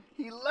 Huh?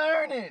 He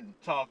learning.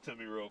 Talk to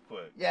me real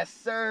quick. Yes,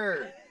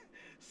 sir.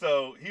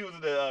 So, he was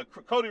in the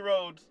Cody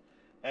Rhodes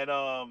and,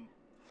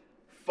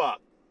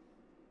 fuck.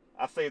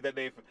 I saved that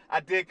name. I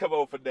did come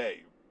over for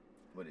name.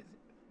 What is it?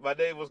 My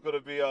name was going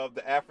to be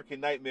the African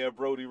Nightmare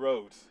Brody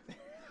Rhodes.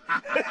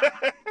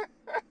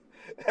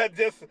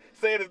 Just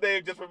saying his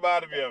name just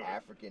reminded me of it.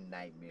 African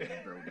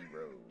Nightmare Brody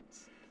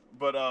Rhodes.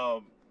 But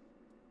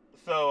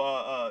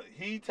so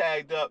he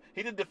tagged up.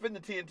 He didn't defend the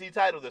TNT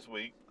title this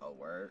week. Oh,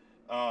 word.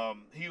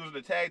 He was in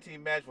a tag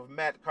team match with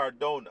Matt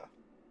Cardona.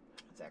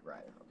 Zack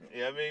Ryder. Okay.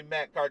 Yeah, I mean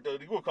Matt Cardona.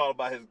 You will call him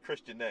by his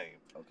Christian name.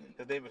 Okay.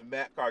 His name is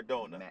Matt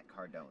Cardona. Matt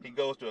Cardona. He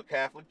goes to a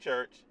Catholic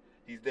church.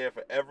 He's there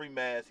for every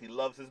mass. He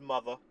loves his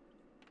mother.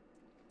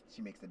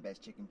 She makes the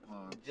best chicken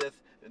parm.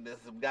 And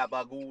there's some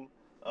gabagool.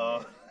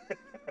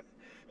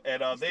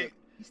 And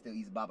he still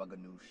eats baba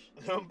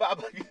ganoush.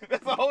 Baba,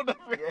 that's a whole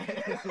different.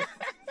 Yeah.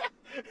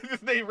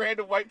 Just name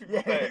random white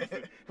people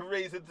things.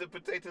 Raisins and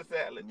potato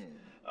salad.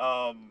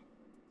 Yeah.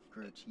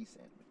 Grilled cheese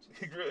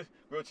sandwiches.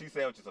 Grilled cheese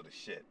sandwiches are the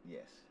shit.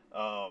 Yes.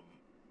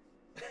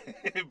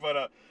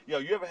 But yo,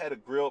 you ever had a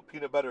grilled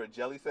peanut butter and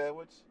jelly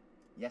sandwich?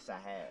 Yes, I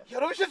have. Yo,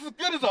 those shit's as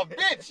good as a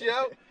bitch,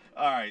 yo.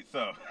 All right,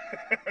 so.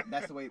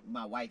 That's the way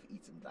my wife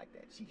eats them like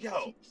that.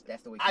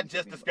 That's the way. I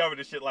just discovered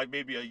this shit like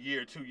maybe a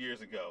year, 2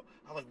 years ago.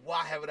 I'm like,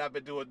 why haven't I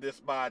been doing this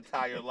my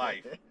entire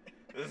life?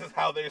 This is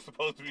how they're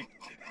supposed to be.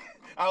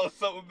 I was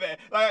so mad.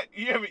 Like,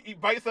 you ever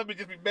bite something and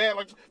just be mad?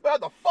 Like, man,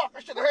 the fuck? I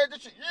should have heard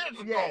this shit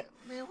years ago. Yeah.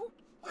 Man,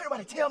 why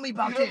nobody tell me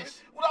about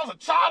this? When I was a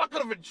child, I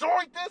could have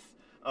enjoyed this.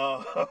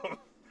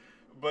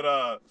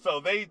 But so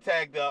they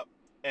tagged up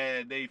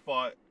and they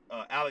fought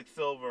Alex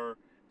Silver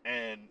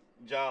and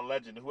John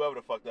Legend, whoever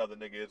the fuck the other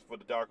nigga is, for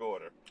the Dark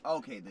Order.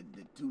 Okay, the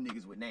two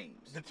niggas with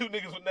names. The two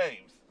niggas with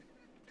names.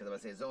 Because I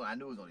said I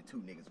knew it was only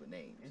two niggas with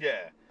names.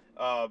 Yeah.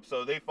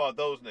 So they fought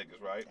those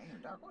niggas, right?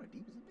 Damn, Dark Order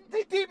deep as a bitch.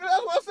 They deep.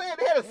 That's what I'm saying.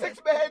 They had a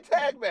 6-man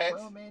tag match.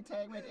 12-man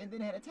tag match, and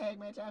then had a tag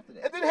match after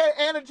that. And then had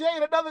Anna Jay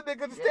and another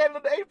nigga standing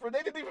on the apron.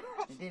 They didn't even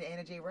wrestle. And then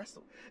Anna Jay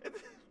wrestled.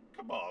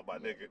 Come on, my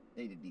nigga.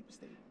 They the deepest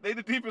stable. They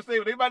the deepest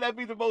stable. They might not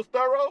be the most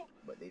thorough,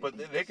 but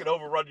they can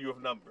overrun you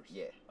with numbers.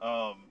 Yeah.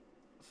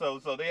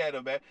 So they had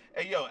a match.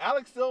 And yo,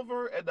 Alex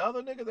Silver and the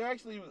other nigga, they're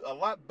actually a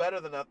lot better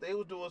than that. They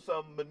were doing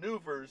some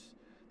maneuvers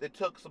that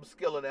took some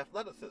skill and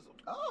athleticism.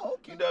 Oh,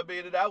 okay. You know what I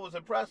mean? And I was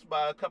impressed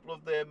by a couple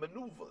of their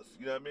maneuvers.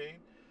 You know what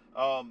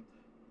I mean?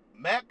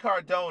 Matt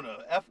Cardona,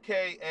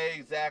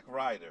 FKA Zack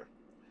Ryder,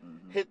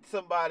 hit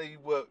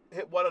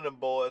one of them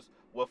boys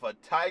with a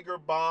Tiger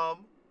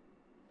Bomb,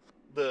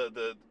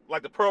 the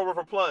Pearl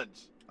River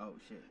Plunge. Oh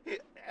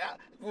shit.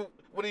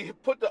 When he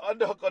put the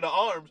underhook on the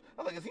arms,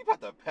 I was like, is he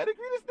about to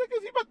pedigree this nigga?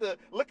 Is he about to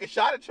lick a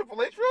shot at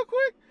Triple H real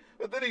quick?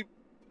 And then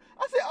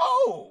I said,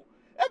 oh,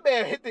 that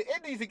man hit the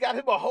Indies. He got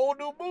him a whole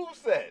new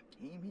moveset.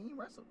 He ain't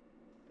wrestled.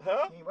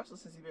 Huh? He ain't wrestled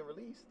since he been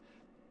released.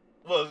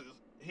 Well,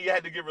 he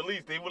had to get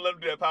released. They wouldn't let him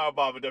do that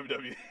powerbomb in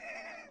WWE.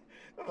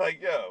 I'm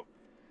like, yo,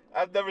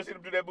 I've never seen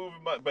him do that move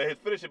in but his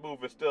finishing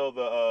move is still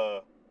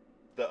the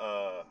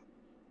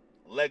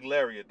leg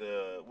lariat.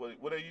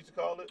 What they used to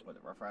call it? What,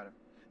 the Rough Rider?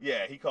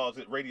 Yeah, he calls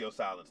it radio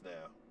silence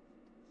now.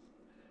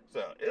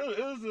 So it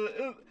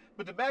was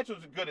but the match was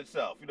good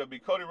itself. You know,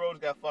 Cody Rhodes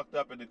got fucked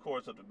up in the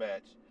course of the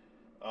match.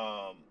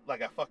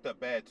 Got fucked up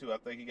bad too. I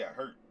think he got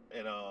hurt,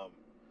 and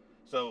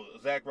so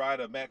Zack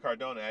Ryder, Matt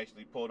Cardona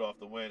actually pulled off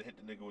the win, hit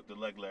the nigga with the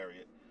leg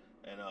lariat,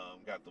 and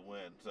got the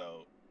win.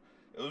 So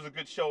it was a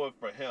good showing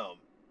for him.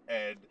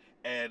 And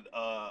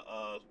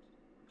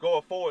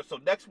going forward, so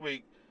next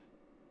week,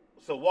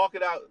 so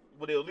walking out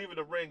when they were leaving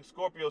the ring,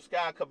 Scorpio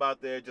Sky come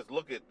out there, just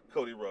look at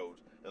Cody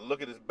Rhodes and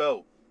look at his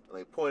belt, and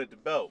they pointed the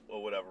belt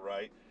or whatever,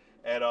 right?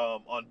 And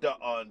on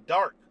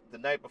Dark the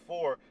night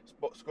before,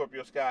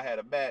 Scorpio Sky had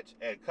a match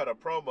and cut a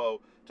promo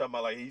talking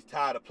about like he's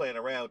tired of playing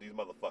around with these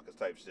motherfuckers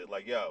type shit.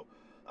 Like, yo,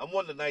 I'm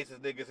one of the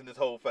nicest niggas in this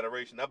whole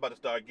federation. I'm about to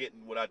start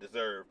getting what I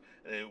deserve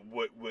and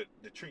what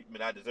the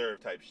treatment I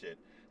deserve type shit.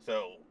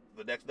 So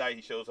the next night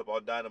he shows up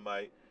on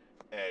Dynamite,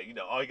 and you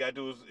know all you gotta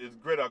do is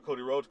grit on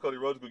Cody Rhodes. Cody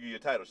Rhodes gonna give you a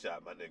title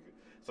shot, my nigga.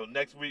 So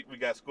next week we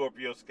got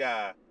Scorpio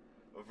Sky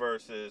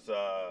versus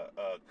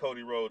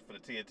Cody Rhodes for the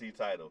TNT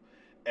title,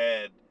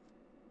 and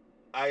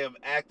I am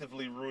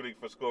actively rooting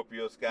for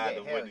Scorpio Sky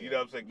to win. You know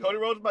what I'm saying? Yeah. Cody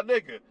Rhodes is my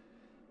nigga,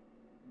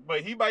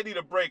 but he might need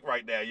a break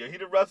right now. Yo, he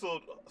done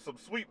wrestled some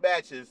sweet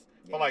matches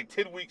for like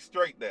 10 weeks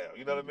straight now.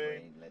 You know what I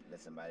mean?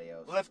 Let somebody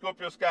else. Let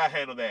Scorpio Sky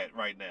handle that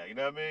right now. You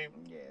know what I mean?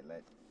 Yeah,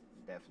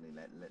 definitely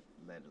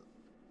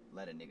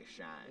let a nigga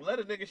shine. Let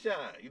a nigga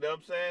shine. You know what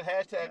I'm saying?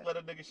 Hashtag let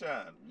a nigga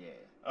shine.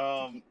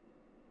 Yeah.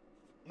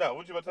 No,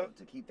 what you about to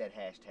say? To keep that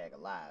hashtag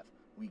alive,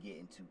 we get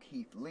into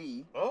Keith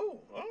Lee.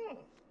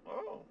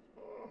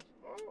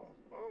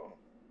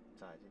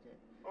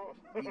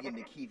 We get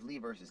into Keith Lee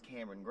versus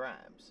Cameron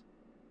Grimes.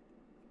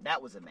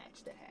 That was a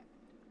match that happened.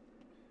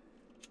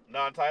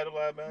 Non-title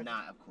match?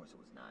 Nah, of course it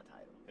was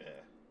non-title.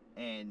 Yeah.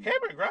 And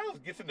Cameron Grimes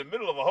gets in the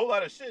middle of a whole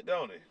lot of shit,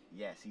 don't he?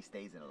 Yes, he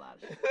stays in a lot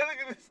of shit.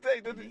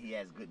 He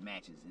has good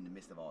matches in the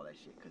midst of all that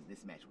shit, because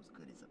this match was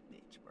good as a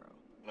bitch, bro.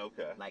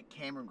 Okay. Like,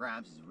 Cameron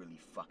Grimes is really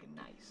fucking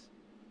nice.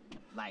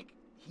 Like,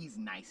 he's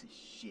nice as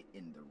shit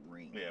in the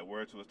ring. Yeah,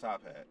 word to his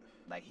top hat.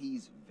 Like,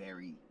 he's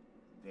very,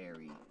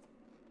 very...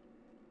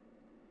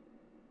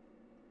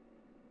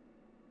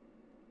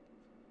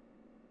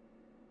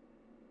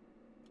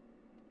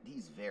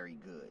 He's very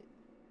good.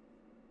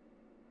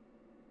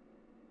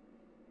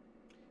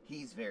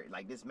 He's very,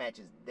 like, this match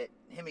is, that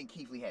him and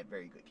Keith Lee had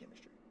very good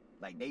chemistry.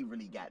 Like, they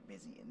really got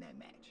busy in that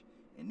match.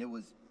 And it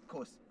was, of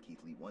course, Keith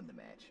Lee won the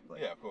match. But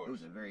yeah, of course. It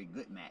was a very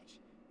good match.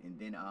 And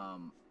then,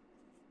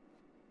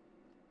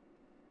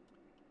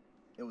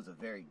 it was a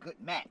very good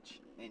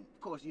match. And,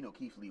 of course, you know,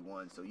 Keith Lee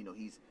won, so, you know,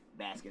 he's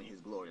basking in his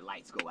glory.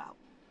 Lights go out.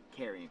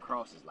 Karrion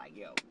Kross is like,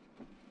 yo,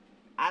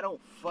 I don't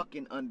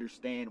fucking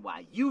understand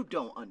why you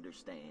don't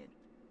understand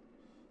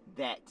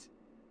that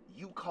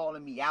you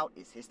calling me out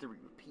is history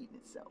repeating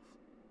itself.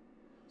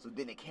 So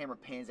then the camera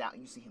pans out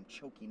and you see him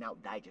choking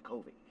out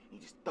Dijakovic. He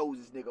just throws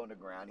this nigga on the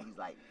ground and he's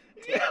like,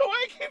 yo,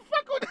 I can't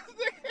fuck with this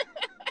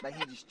nigga. Like,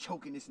 he just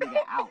choking this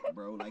nigga out,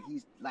 bro. Like,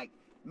 he's like,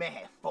 man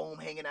had foam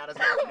hanging out his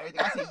mouth and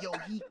everything. I said, yo,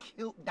 he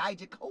killed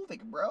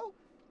Dijakovic, bro.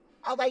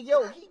 I was like,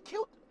 yo, he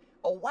killed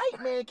a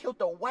white man, killed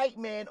a white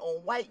man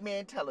on white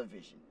man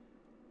television.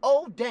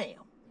 Oh, damn.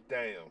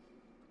 Damn.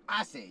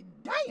 I said,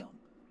 damn.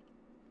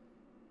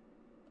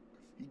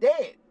 He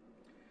dead.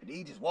 And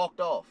he just walked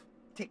off.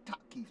 TikTok,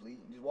 Keith Lee.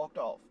 He just walked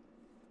off.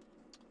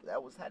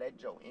 That was how that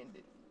joke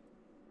ended.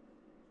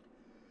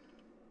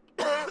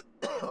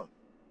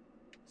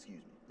 Excuse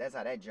me. That's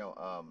how that joke,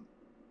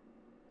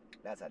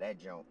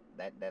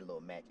 that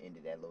little match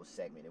ended, that little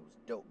segment. It was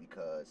dope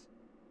because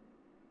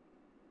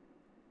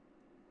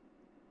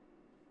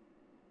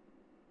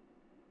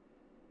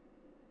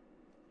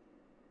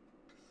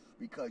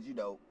you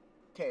know,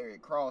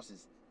 Karrion Kross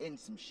is in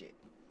some shit.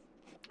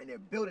 And they're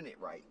building it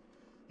right.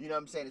 You know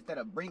what I'm saying? Instead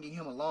of bringing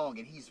him along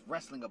and he's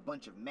wrestling a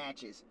bunch of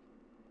matches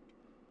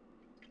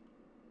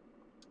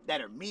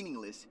that are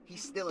meaningless,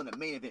 he's still in the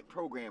main event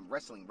program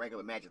wrestling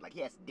regular matches. Like, he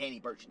has Danny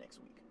Burch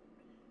next week.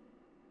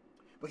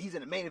 But he's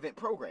in the main event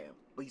program,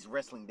 but he's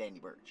wrestling Danny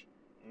Burch.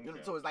 Okay. You know,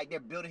 so it's like they're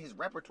building his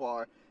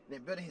repertoire, they're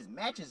building his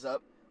matches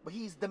up, but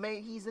he's in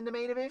the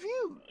main event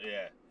feud.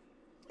 Yeah.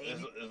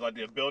 It's like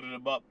they're building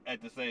him up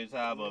at the same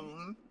time.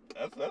 Mm-hmm.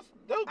 That's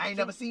dope. I ain't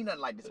never seen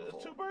nothing like this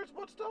before. Two birds,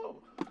 one stone.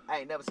 I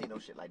ain't never seen no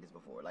shit like this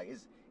before. Like,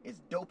 it's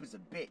dope as a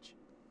bitch.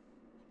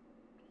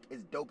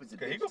 It's dope as a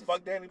bitch. He gonna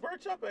fuck Danny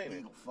Burch up, ain't he?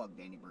 He gonna fuck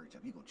Danny Burch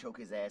up. He gonna choke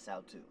his ass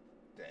out too.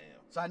 Damn.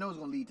 So I know it's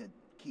gonna lead to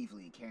Keith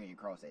Lee and Karrion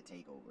Kross at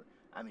TakeOver.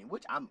 I mean,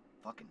 which I'm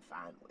fucking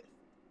fine with.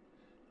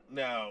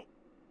 Now,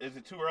 is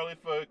it too early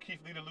for Keith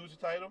Lee to lose the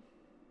title?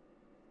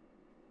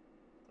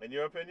 In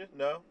your opinion?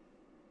 No?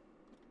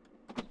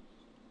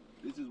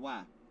 This is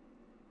why.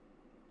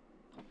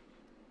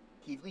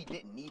 Keith Lee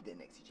didn't need the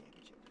NXT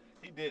Championship.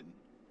 He didn't.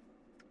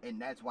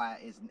 And that's why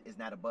it's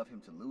not above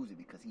him to lose it,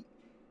 because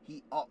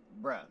he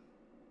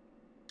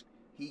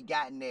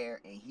got in there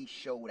and he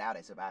showed out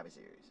at Survivor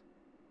Series.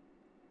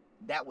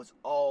 That was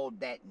all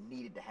that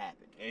needed to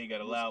happen. And he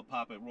got a loud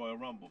pop at Royal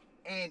Rumble.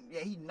 And yeah,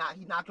 he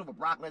knocked over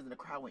Brock Lesnar. The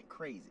crowd went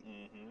crazy.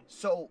 Mm-hmm.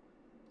 So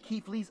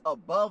Keith Lee's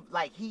above,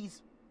 like,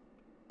 he's,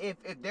 if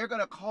they're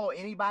gonna call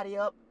anybody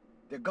up,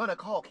 they're gonna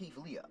call Keith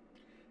Lee up,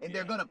 and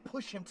they're gonna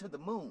push him to the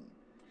moon.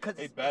 Cause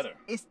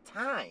it's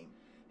time.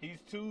 He's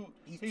too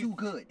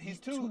good. He's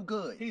too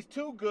good. He's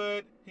too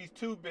good. He's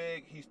too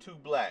big. He's too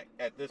black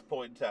at this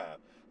point in time.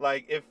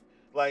 If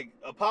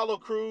Apollo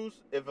Crews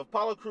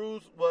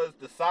was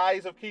the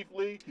size of Keith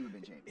Lee, he would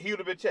have been champion. He would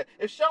have been champion.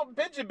 If Shelton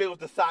Benjamin was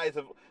the size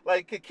of,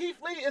 Keith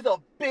Lee is a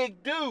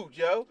big dude,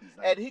 yo,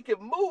 and he can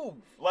move.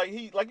 Like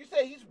you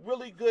say, he's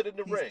really good in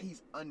the ring.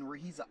 He's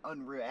unreal. He's an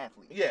unreal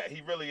athlete. Yeah,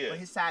 he really is. For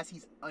his size,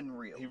 he's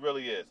unreal. He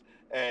really is.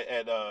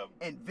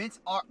 And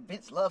Vince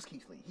loves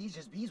Keith Lee.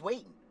 He's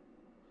waiting.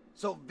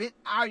 So Vince,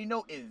 I already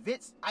know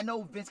I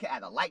know Vince can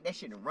either like that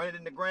shit and run it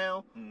in the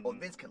ground, mm-hmm. or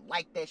Vince can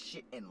like that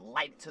shit and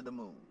light it to the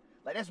moon.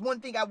 Like, that's one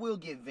thing I will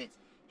give Vince.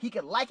 He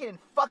can like it and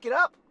fuck it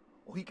up,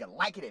 or he can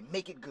like it and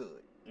make it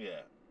good.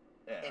 Yeah.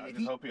 And I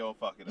just hope he don't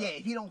fuck it up. Yeah,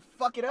 if he don't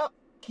fuck it up,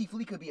 Keith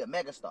Lee could be a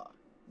megastar,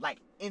 like,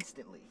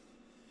 instantly.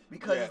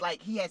 Because it's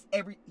like he has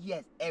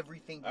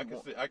everything. I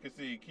can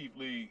see Keith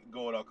Lee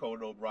going on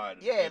Conan O'Brien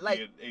and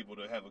being able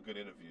to have a good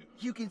interview.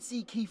 You can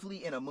see Keith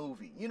Lee in a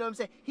movie. You know what I'm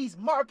saying? He's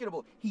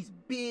marketable. He's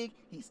big.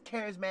 He's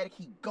charismatic.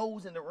 He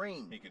goes in the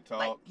ring. He can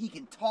talk. He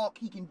can talk.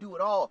 He can do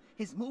it all.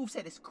 His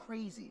moveset is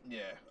crazy.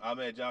 Yeah,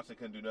 Ahmed Johnson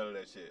couldn't do none of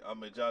that shit.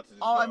 Ahmed Johnson.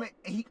 All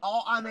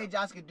Ahmed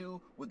Johnson could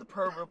do was the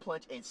pervert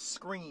punch and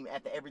scream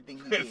after everything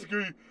he did.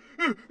 Scream.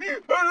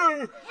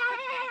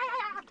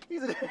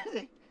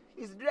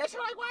 He's do that shit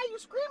like, why are you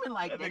screaming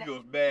like that? That nigga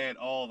was mad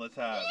all the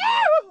time.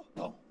 Yeah.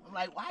 Boom. I'm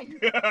like, why are you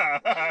doing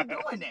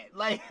that?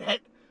 Like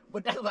that.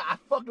 But that's why I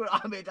fucked with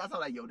Ahmed Johnson.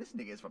 I'm like, yo, this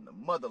nigga is from the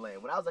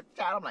motherland. When I was a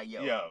child, I'm like,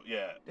 yo.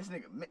 Yeah. This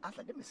nigga, I was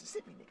like, the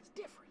Mississippi nigga's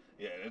different.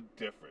 Yeah, it's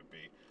different,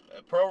 B.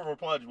 Pearl River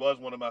Plunge was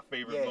one of my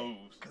favorite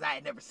moves. Because I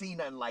had never seen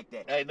nothing like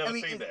that. I had never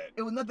seen that.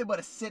 It was nothing but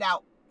a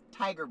sit-out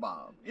Tiger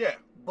Bomb. Yeah.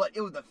 But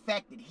it was the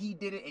fact that he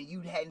did it and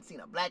you hadn't seen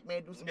a black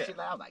man do some shit like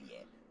that. I was like,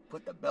 yeah,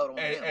 put the belt on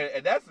him.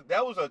 And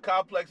that was a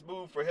complex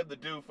move for him to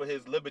do for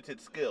his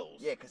limited skills.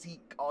 Yeah, because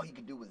all he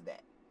could do was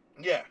that.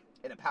 Yeah.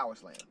 In a power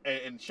slam.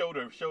 And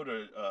shoulder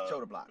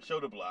block.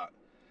 Shoulder block.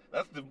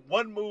 That's the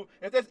one move.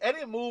 If there's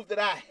any move that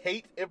I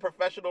hate in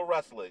professional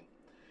wrestling,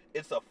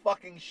 it's a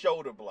fucking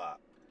shoulder block.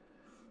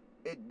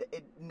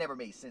 It never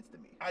made sense to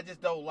me. I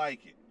just don't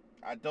like it.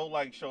 I don't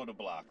like shoulder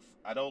blocks.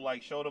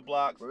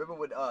 Remember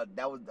when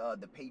that was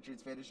the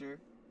Patriots finisher?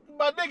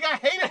 My nigga, I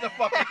hated the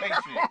fucking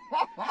Patriots.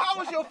 How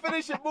is your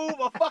finishing move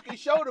a fucking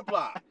shoulder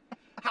block?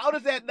 How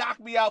does that knock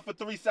me out for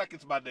 3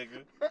 seconds, my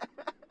nigga?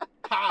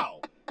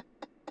 How?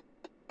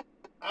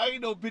 I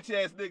ain't no bitch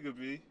ass nigga,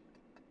 B.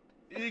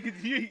 You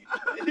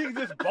can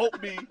just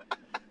bolt me.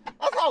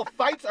 That's how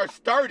fights are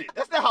started.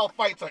 That's not how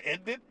fights are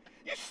ended.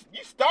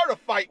 You start a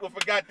fight with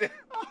a goddamn...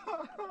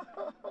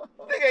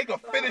 Nigga ain't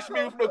gonna finish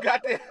me with no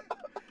goddamn...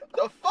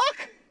 The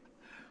fuck?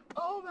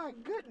 Oh my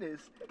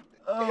goodness.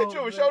 He hit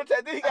you with a shoulder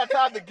tap, then he got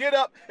time to get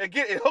up and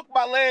hook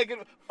my leg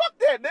and... Fuck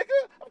that,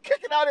 nigga. I'm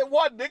kicking out at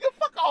one, nigga.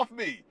 Fuck off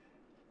me.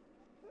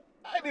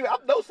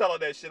 I'm no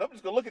selling that shit. I'm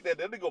just gonna look at that,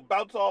 then they gonna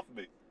bounce off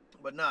me.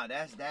 But nah,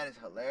 that is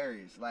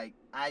hilarious. Like,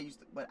 I used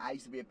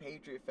to be a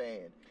Patriot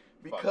fan.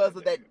 Because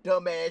of that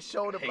dumbass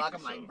shoulder block,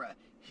 I'm like, bruh,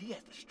 he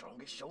has the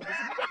strongest shoulders.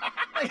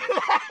 He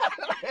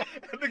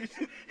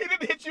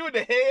didn't hit you in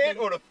the head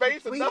or the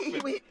face or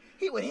nothing.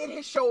 He would hit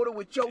his shoulder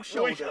with your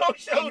shoulder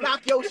and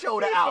knock your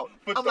shoulder out.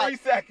 For 3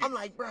 seconds. I'm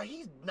like, bruh,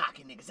 he's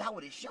knocking niggas out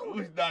with his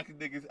shoulder. He's knocking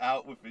niggas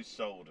out with his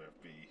shoulder,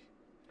 B.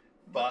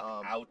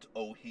 Fuck out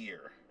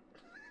here.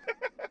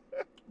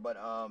 But,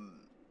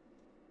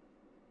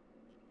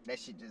 that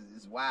shit just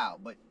is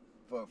wild. But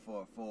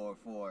for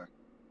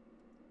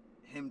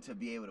him to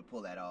be able to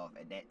pull that off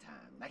at that time,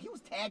 like he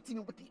was tag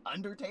teaming with the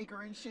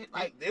Undertaker and shit,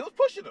 like they was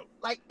pushing him,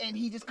 like, and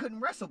he just couldn't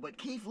wrestle. But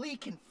Keith Lee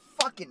can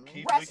fucking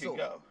wrestle.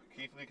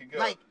 Keith Lee can go.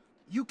 Like,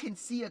 you can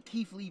see a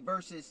Keith Lee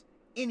versus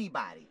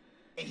anybody,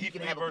 and Keith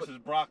Lee versus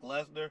Brock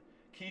Lesnar,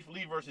 Keith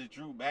Lee versus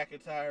Drew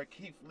McIntyre,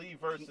 Keith Lee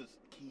versus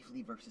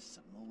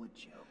Samoa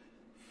Joe,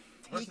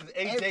 versus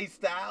AJ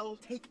Styles,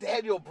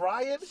 Daniel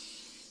Bryan,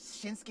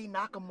 Shinsuke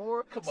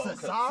Nakamura, come on,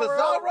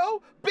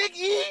 Cesaro, Big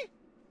E,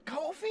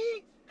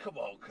 Kofi. Come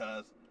on,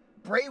 cuz.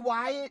 Bray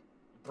Wyatt,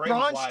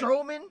 Braun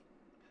Strowman.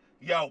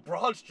 Yo,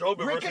 Braun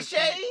Strowman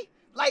Ricochet.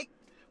 Like,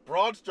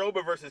 Braun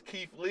Strowman versus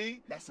Keith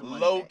Lee. That's a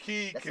low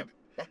key.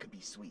 That could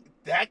be sweet.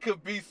 That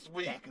could be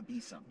sweet. That could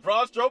be something.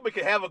 Braun Strowman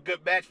can have a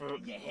good match for.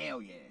 Yeah,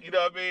 hell yeah. You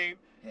know what I mean?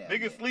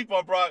 Niggas sleep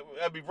on Braun.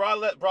 I mean,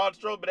 Braun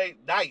Strowman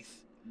ain't nice.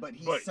 But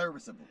he's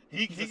serviceable.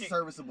 He's a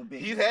serviceable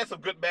big. He's had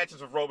some good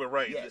matches with Roman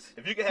Reigns. Yes.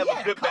 If you can have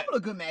a couple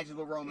of good matches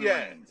with Roman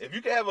Reigns. If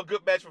you can have a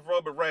good match with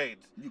Roman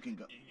Reigns, you can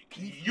go.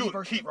 Keith Lee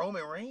versus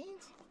Roman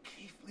Reigns?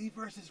 Keith Lee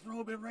versus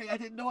Roman Reigns. I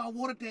didn't know I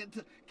wanted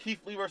that.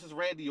 Keith Lee versus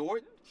Randy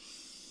Orton?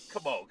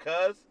 Come on,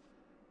 cuz.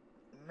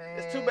 Man.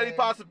 There's too many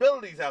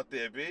possibilities out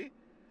there, B.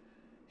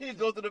 He'd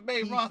go to the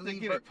main roster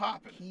and get it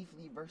popping. Keith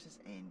Lee versus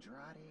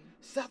Andrade?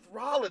 Seth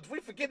Rollins. We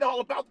forgetting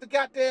all about the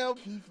goddamn...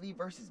 Keith Lee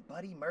versus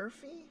Buddy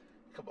Murphy?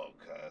 Come on,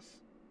 cuz.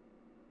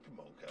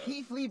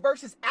 Keith Lee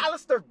versus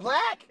Aleister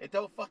Black? It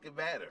don't fucking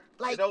matter.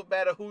 Like, it don't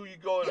matter who you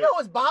going to. You know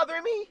what's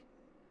bothering me?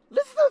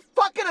 Listen to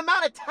the fucking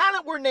amount of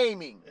talent we're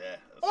naming.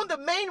 Yeah. On the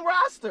main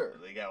roster.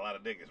 They got a lot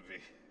of niggas, B.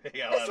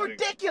 It's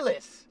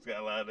ridiculous. It's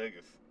got a lot of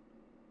niggas.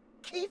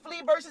 Keith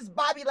Lee versus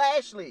Bobby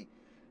Lashley.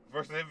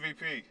 Versus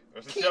MVP.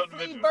 Versus Keith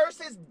Lee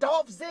versus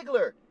Dolph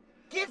Ziggler.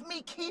 Give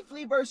me Keith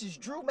Lee versus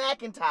Drew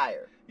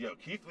McIntyre. Yo,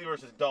 Keith Lee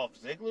versus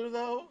Dolph Ziggler,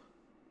 though?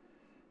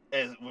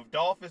 And with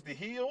Dolph as the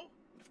heel?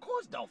 Of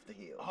course, Dolph the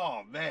heel.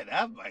 Oh man,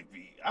 that might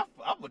be.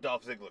 I'm a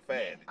Dolph Ziggler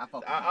fan. Yeah,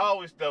 I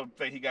always don't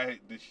think he got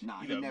the. Nah,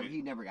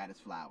 he never got his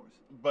flowers.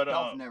 But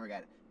Dolph never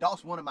got it.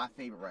 Dolph's one of my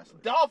favorite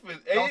wrestlers. Dolph's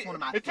one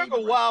of my. It took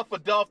a while for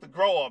Dolph to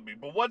grow on me,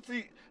 but once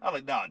I'm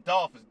like, nah,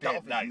 Dolph is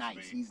nice. Man.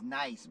 He's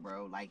nice,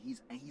 bro. Like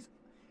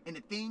and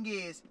the thing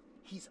is,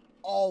 he's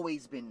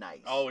always been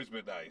nice. Always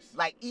been nice.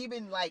 Like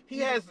even like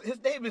his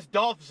name is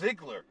Dolph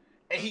Ziggler,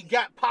 and he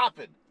got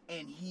popping.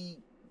 And he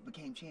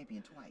became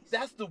champion twice.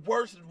 That's the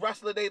worst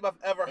wrestler name I've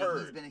ever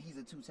heard. He's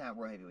a 2-time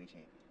World Heavyweight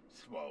champion.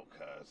 Smoke,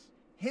 cuz.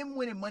 Him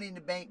winning Money in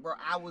the Bank, bro,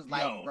 I was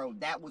like, bro,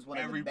 that was one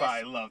of the best.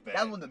 Everybody loved that.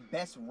 That was one of the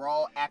best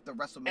Raw after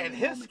WrestleMania and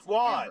his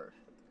squad, ever.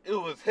 It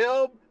was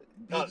him,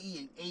 Big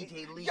E and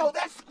AJ Lee. Yo,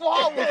 that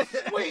squad was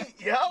sweet,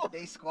 yo.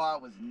 They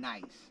squad was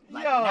nice.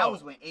 Like, and that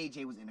was when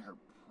AJ was in her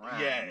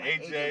prime. Yeah,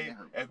 like, AJ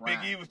and Big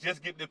E was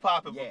just getting it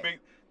popping. Yeah. But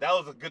that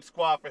was a good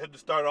squad for him to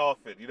start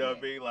off in. You know what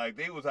I mean? Like,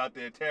 they was out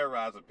there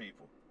terrorizing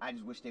people. I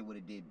just wish they would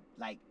have did,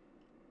 like...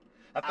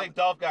 I think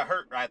Dolph got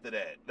hurt right after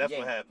that. That's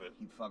what happened.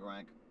 He fuck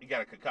around. He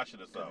got a concussion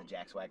or something.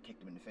 Jack Swagger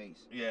kicked him in the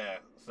face. Yeah,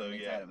 so in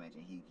the title match,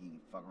 and he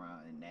fuck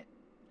around and that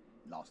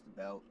lost the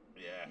belt.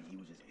 Yeah. And he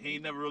was just... He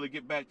never really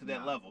get back to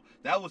that level.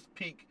 That was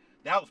peak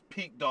Dolph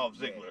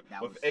Ziggler.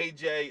 With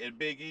AJ and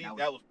Big E,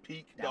 that was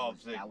peak Dolph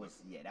Ziggler.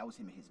 That was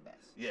him at his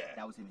best. Yeah.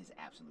 That was him at his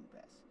absolute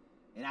best.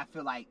 And I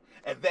feel like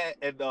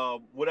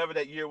whatever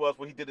that year was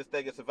when he did this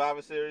thing at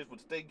Survivor Series when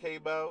Sting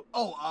came out.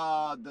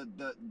 Oh,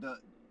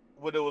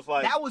 when it was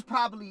like that was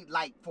probably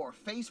like for a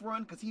face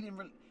run because he didn't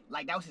really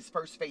like that was his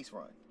first face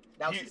run.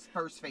 That was his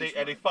first face run.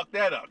 And they fucked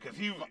that up because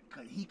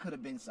he could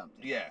have been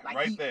something. Yeah,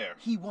 like there.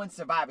 He won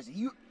Survivor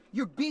Series.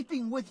 You're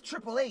beefing with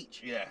Triple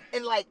H. Yeah.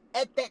 And like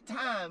at that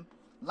time,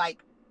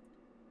 like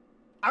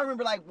I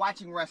remember like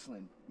watching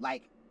wrestling,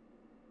 like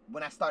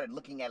when I started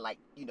looking at like,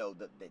 you know,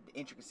 the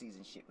intricacies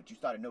and shit, but you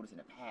started noticing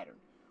a pattern.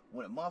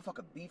 When a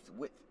motherfucker beefed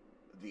with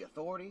the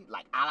Authority,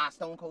 like a la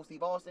Stone Cold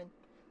Steve Austin,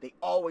 they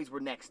always were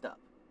next up.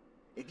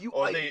 If you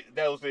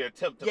that was the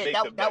attempt to make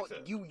them next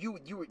up. You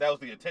were that was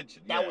the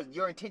intention. That was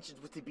your intention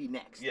was to be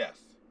next. Yes.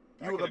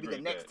 You were gonna be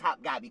the next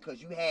top guy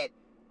because you had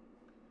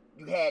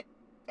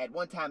at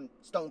one time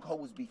Stone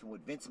Cold was beefing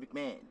with Vince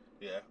McMahon.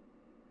 Yeah.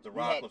 The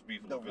Rock was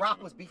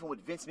beefing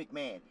with Vince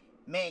McMahon.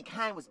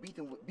 Mankind was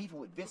beefing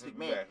with Vince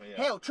McMahon. Yeah.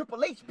 Hell,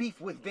 Triple H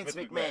beefed with Vince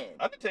McMahon.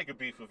 Undertaker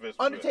beefed with Vince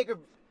McMahon. Undertaker,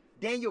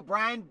 Daniel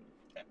Bryan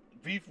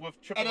beef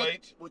with Triple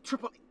H. With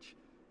Triple H.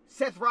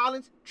 Seth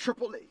Rollins,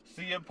 Triple H.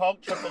 CM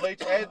Punk, Triple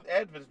H,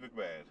 and Vince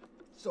McMahon.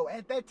 So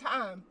at that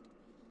time,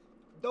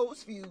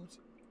 those feuds.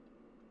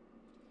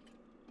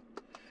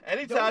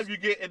 Anytime you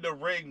get in the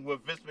ring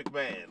with Vince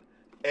McMahon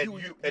and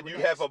you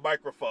have a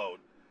microphone,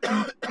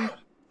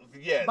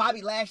 yeah.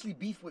 Bobby Lashley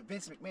beefed with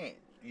Vince McMahon.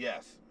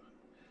 Yes.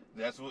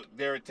 That's what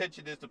their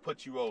intention is, to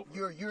put you over.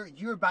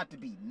 You're about to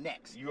be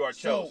next. You are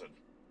chosen.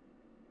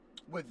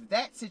 With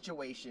that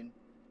situation,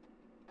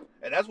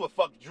 and that's what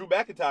fucked Drew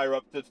McIntyre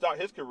up to start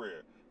his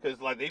career,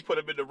 because like they put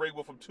him in the ring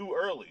with him too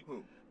early.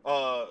 Who?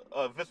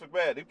 Vince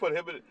McMahon. They put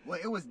him in. Well,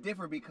 it was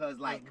different because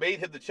like made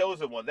him the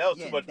chosen one. That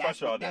was too much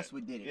pressure on that. That's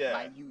what did it. Yeah.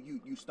 Like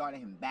you started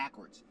him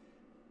backwards,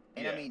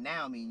 and I mean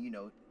now you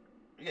know.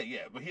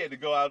 Yeah, but he had to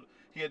go out.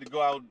 He had to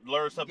go out and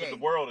learn something in the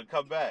world and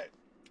come back.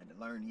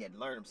 He had to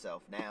learn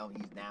himself. Now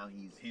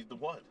he's the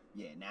one.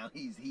 Yeah, now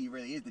he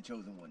really is the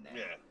chosen one now.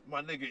 Yeah,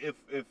 my nigga,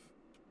 if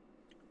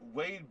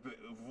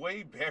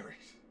Wade Barrett,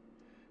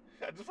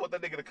 I just want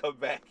that nigga to come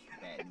back.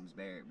 Bad news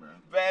Barrett, bro.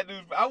 Bad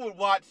news. I would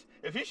watch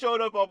if he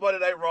showed up on Monday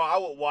Night Raw. I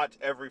would watch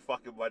every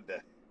fucking Monday.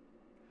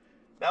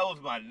 That was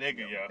my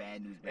nigga, yo.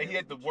 Bad news Barrett. And he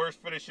had the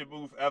worst finishing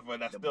move ever,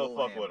 and I still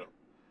fuck with him.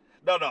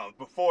 No,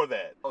 before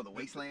that. Oh, the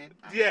wasteland.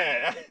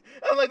 Yeah,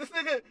 I was like, this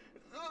nigga,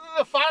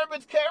 the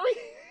fireman's carry.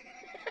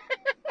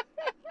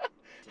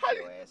 Tip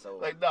your ass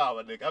over. Like, nah,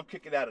 my nigga, I'm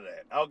kicking out of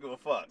that. I don't give a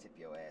fuck. Tip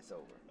your ass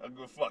over. I don't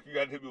give a fuck. You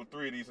gotta hit me with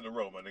 3 of these in a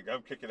row, my nigga.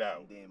 I'm kicking out.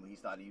 And then when he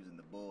started using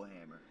the bull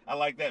hammer. I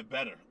like that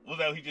better. Was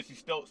that he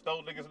stole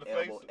niggas in the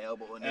face?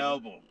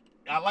 Elbow.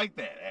 I like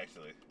that,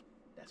 actually.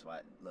 That's why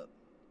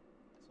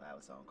I have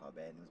a song called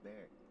Bad News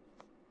Barrett.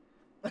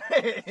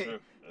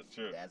 That's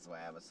true. That's why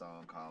I have a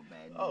song called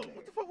Bad News Barrett.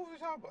 What the fuck were we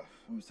talking about?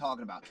 We was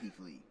talking about Keith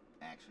Lee,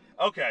 actually.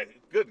 Okay,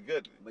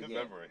 good But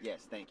memory.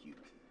 Yes, thank you.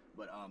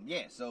 But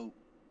so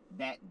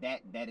that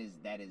is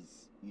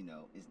you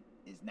know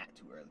is not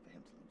too early for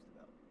him to lose the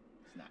belt.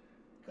 It's not.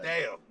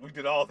 Damn, we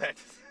did all that.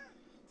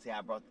 See,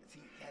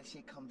 that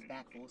shit comes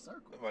back full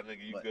circle. My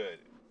nigga, you good.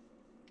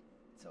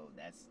 So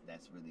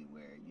that's really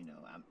where, you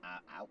know,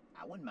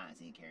 I wouldn't mind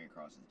seeing Karrion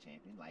Kross as a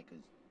champion, like,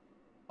 cause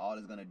all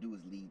it's gonna do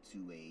is lead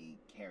to a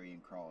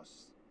Karrion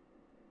Kross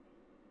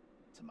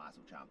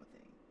Tommaso Ciampa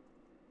thing.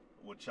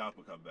 When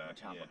Ciampa come back.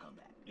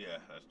 Yeah,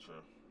 that's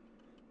true.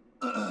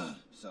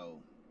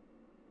 So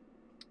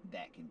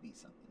that can be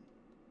something.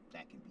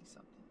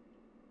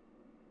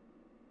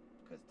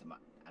 Because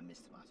I miss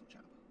Tommaso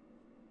Ciampa.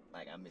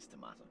 Like, I miss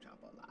Tommaso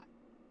Ciampa a lot.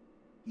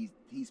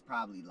 He's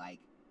probably, like,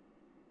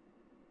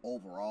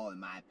 overall, in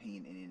my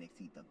opinion, in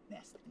NXT, the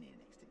best in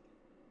NXT.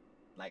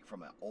 Like,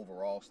 from an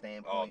overall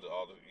standpoint.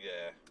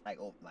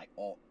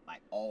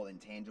 All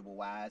intangible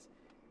wise,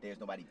 there's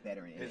nobody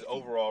better in NXT. His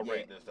overall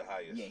rating is the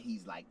highest. Yeah,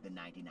 he's like the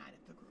 99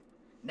 of the group.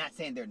 Not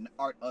saying there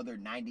aren't other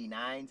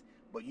 99s,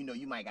 but you know,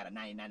 you might got a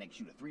 99 that can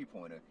shoot a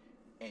 3-pointer,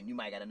 and you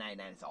might got a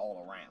 99 that's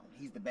all around.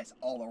 He's the best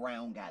all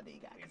around guy they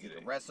got. Because he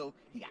can wrestle,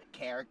 he got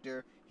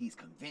character, he's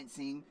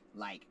convincing,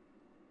 like.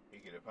 He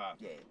get it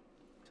popping. Yeah,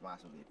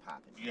 Tommaso get it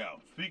popping. Yo,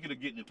 speaking of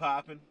getting it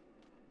popping,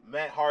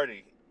 Matt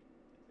Hardy.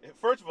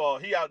 First of all,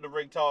 he out in the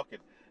ring talking,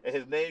 and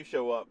his name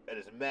show up, and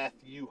it's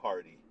Matthew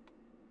Hardy.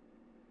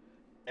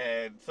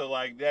 And so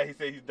like that, he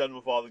said he's done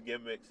with all the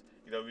gimmicks.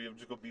 You know, I'm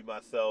just gonna be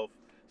myself.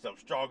 So I'm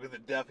stronger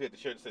than death. He had the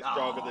shirt that said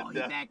stronger than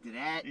death. Back to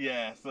that.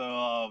 Yeah,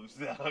 so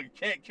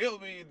can't kill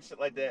me and shit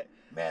like that.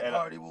 Matt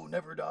Hardy will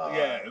never die.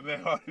 Yeah,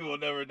 Matt Hardy will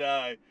never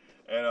die.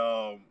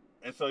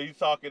 And so he's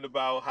talking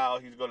about how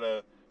he's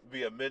gonna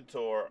be a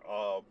mentor.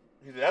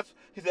 He said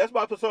that's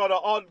my persona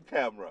on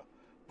camera,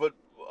 but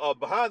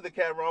behind the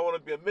camera, I want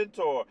to be a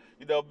mentor.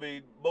 You know,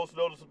 most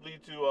noticeably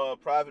to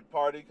Private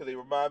Party, because they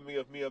remind me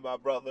of me and my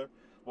brother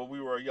when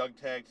we were a young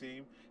tag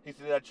team. He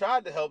said I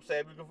tried to help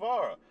Sammy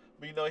Guevara.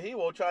 But, you know, he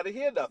won't try to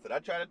hear nothing. I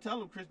try to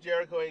tell him Chris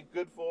Jericho ain't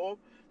good for him.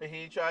 And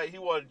he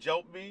want to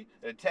jump me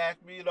and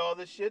attack me and all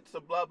this shit. So,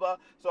 blah, blah.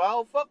 So, I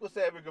don't fuck with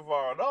Sammy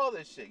Guevara and all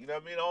this shit. You know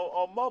what I mean?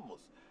 On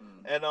mamas.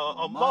 And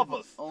on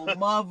mothers. On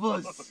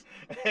mothers.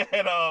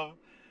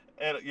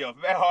 And if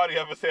Matt Hardy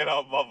ever said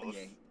all bubbles.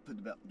 Yeah, put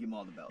the belt. Give him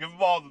all the belts. Give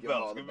him all the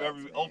belts. Give him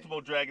every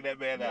Ultimo Dragon that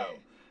man out.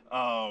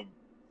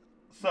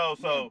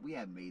 So we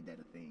have made that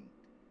a thing.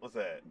 What's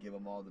that? Give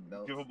him all the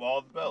belts. Give him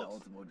all the belts. The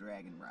Ultimo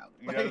Dragon route.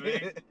 You know what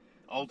I mean?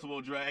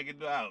 Ultimo Dragon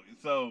out.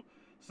 So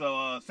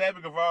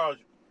Sammy Guevara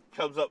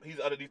comes up. He's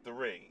underneath the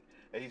ring,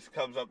 and he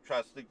comes up,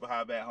 tries to sneak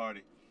behind Matt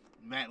Hardy.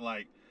 Matt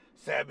like,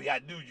 Sammy, I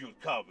knew you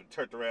would come. And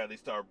turned around. They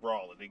start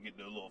brawling. They get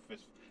in a little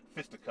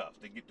fisticuffs.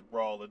 They get to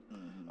brawling.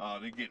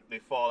 Mm-hmm. They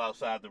fall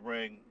outside the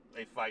ring.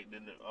 They fighting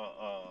in the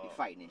they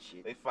fighting and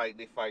shit. They fight.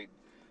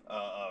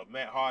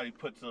 Matt Hardy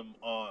puts them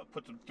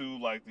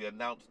through like the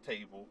announce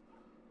table,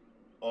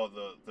 or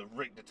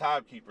the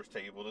timekeeper's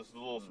table. This is a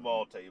little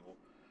small table.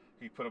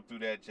 He put them through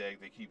that jag.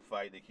 They keep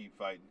fighting.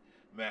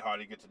 Matt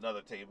Hardy gets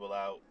another table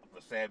out,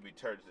 but Sammy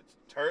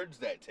turns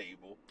that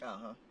table.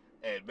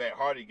 And Matt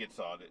Hardy gets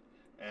on it,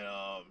 and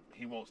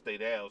he won't stay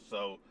down.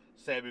 So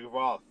Sammy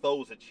Guevara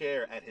throws a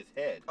chair at his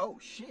head. Oh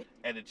shit!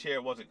 And the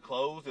chair wasn't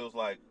closed; it was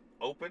like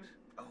open.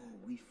 Oh,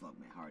 we fucked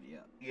Matt Hardy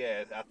up.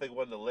 Yeah, I think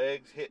one of the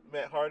legs hit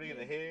Matt Hardy in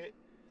the head.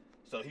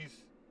 So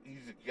he's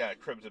got a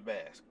crimson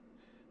mask.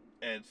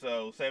 And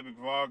so Sammy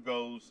Guevara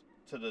goes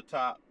to the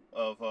top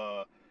of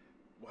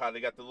how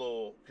they got the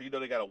little, cause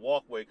they got a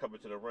walkway coming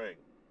to the ring,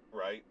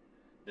 right?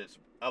 That's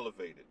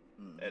elevated,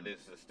 and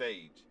it's a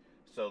stage.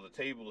 So the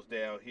table is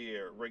down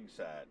here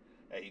ringside,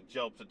 and he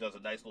jumps and does a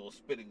nice little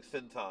spinning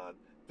senton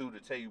through the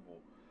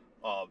table,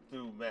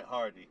 through Matt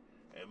Hardy,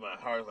 and Matt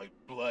Hardy's like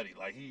bloody,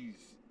 like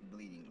he's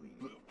bleeding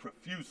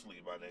profusely,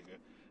 my nigga.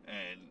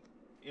 And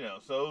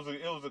so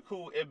it was a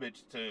cool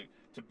image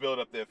to build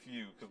up their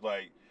feud, because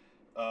like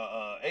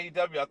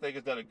AEW I think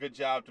has done a good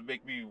job to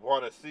make me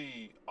want to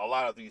see a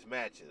lot of these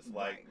matches.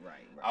 Like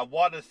right. I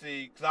want to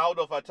see, because I don't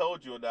know if I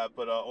told you or not,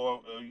 but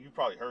or you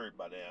probably heard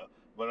by now,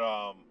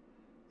 but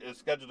it's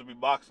scheduled to be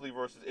Moxley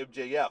versus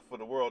MJF for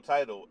the world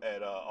title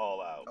at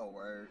All Out. Oh,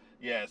 word.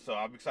 Yeah, so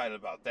I'm excited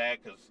about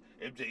that, because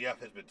MJF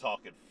has been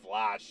talking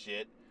fly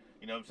shit.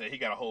 You know what I'm saying? He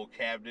got a whole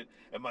cabinet.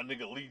 And my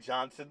nigga Lee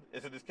Johnson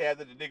is in his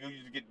cabinet. The nigga who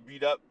used to get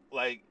beat up,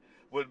 like,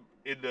 when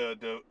in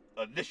the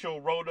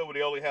initial Rona, when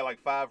they only had, like,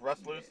 5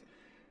 wrestlers.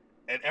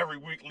 Yeah. And every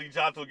week Lee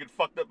Johnson would get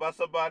fucked up by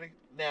somebody.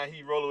 Now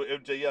he rolling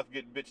with MJF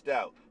getting bitched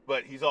out.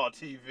 But he's on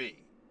TV.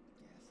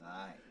 Yes,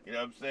 alright. You know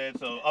what I'm saying?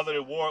 So other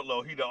than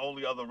Wardlow, he the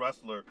only other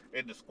wrestler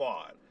in the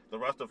squad. The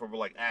rest of them were,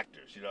 like,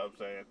 actors. You know what I'm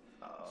saying?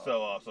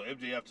 So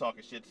MJF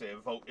talking shit, saying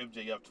vote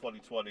MJF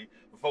 2020,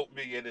 vote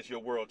me in as your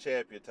world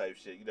champion type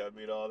shit. You know what I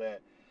mean? All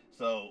that.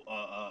 So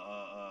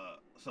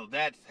so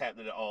that's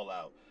happening All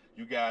Out.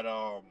 You got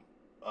what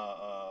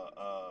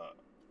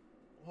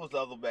was the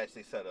other match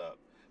they set up?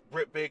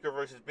 Britt Baker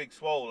versus Big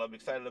Swole. I'm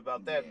excited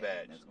about that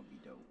match. That's gonna be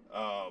dope.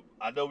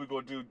 I know we're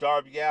gonna do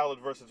Darby Allin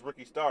versus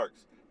Ricky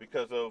Starks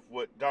because of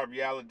what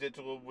Darby Allin did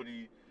to him when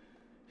he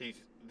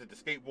did the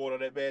skateboard on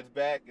that man's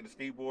back, and the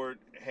skateboard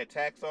had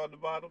tacks on the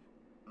bottom.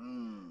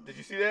 Did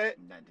you see that?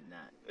 I did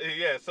not.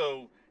 Yeah,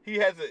 so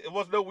it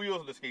was no wheels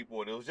on the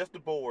skateboard. It was just a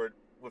board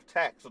with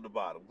tacks on the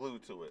bottom,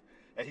 glued to it.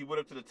 And he went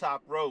up to the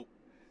top rope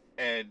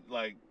and,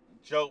 like,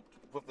 jumped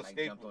with the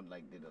skateboard. Jumped on,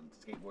 like, did a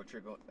skateboard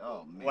trick on,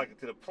 oh, man. Like,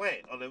 to the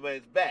plant on the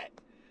man's back.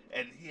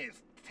 And he has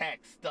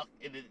tacks stuck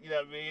in it, you know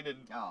what I mean? And,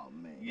 oh,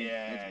 man.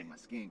 Yeah. That made my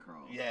skin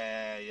crawl.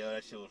 Yeah,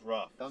 that shit was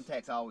rough.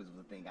 Thumbtacks always was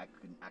a thing I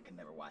could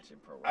never watch in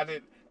pro wrestling. I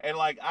did, and,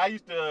 like, I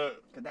used to...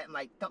 Cause that,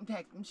 like,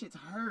 thumbtacks, them shits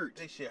hurt.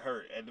 They shit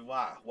hurt, and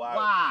why?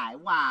 Why?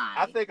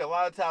 I think a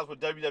lot of times when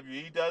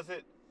WWE does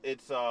it,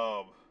 it's,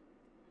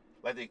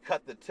 like they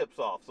cut the tips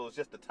off, so it's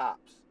just the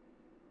tops.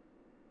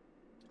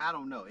 I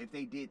don't know if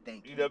they did.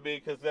 Thank you. You know what I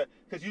mean?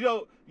 Because you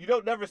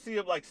don't never see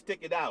him like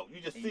sticking out.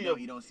 You just see him.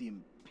 You don't see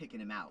him picking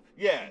him out.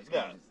 Yeah.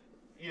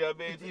 You know what I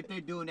mean? If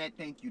they're doing that,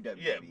 thank you, WWE.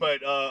 Yeah,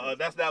 but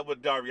that's not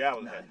what Darby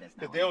Allin had.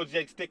 Because there was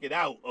Jake sticking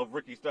out of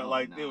Ricky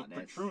Starks, they was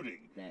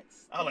protruding.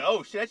 I was like,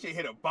 oh shit, that shit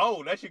hit a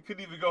bone. That shit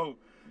couldn't even go.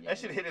 Yeah, that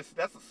shit hit his.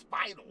 That's a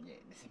spinal. Yeah,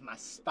 this is my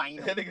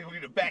spinal. That nigga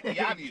need a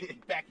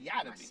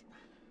bacchiotomy.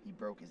 He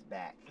broke his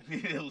back.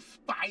 It was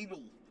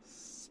spinal.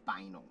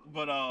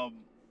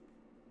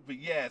 But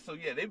yeah, so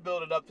yeah, they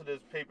build it up to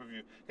this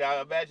pay-per-view.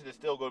 I imagine it's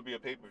still going to be a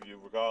pay-per-view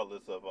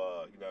regardless of,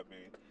 you know what I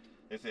mean?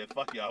 They said,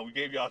 fuck y'all, we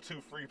gave y'all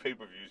 2 free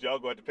pay-per-views. Y'all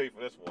going to have to pay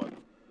for this one.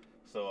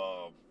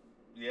 So,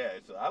 yeah,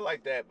 so I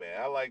like that,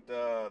 man. I like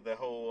the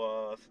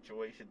whole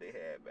situation they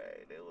had,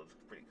 man. It was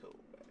pretty cool,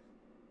 man.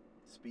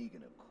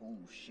 Speaking of cool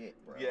shit,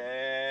 bro.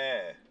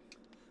 Yeah.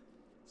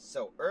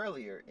 So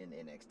earlier in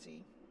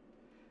NXT,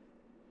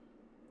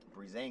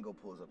 Breezango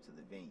pulls up to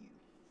the venue.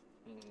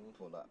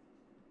 Pull up.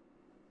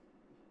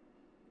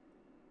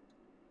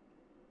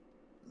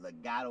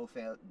 Legado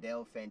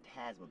del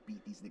Fantasma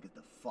beat these niggas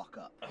the fuck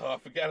up. Oh, I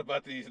forgot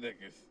about these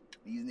niggas.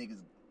 These niggas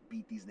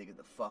beat these niggas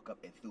the fuck up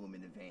and threw them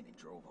in the van and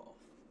drove off.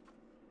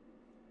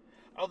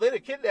 Oh, they done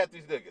kidnapped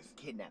these niggas.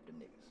 Kidnapped them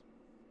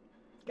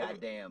niggas.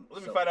 Goddamn.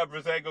 Let me find out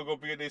Breezango gonna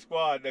be in their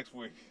squad next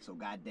week. So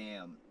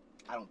goddamn,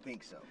 I don't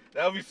think so.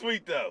 That would be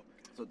sweet though.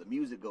 So the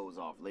music goes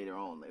off later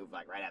on. It was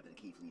like right after the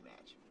Keith Lee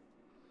match.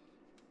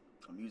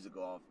 The music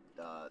go off.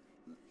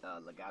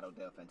 Legado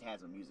del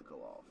Fantasma music go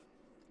off.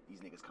 These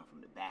niggas come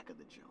from the back of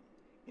the gym,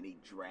 and they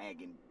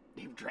dragging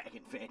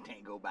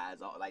Fandango by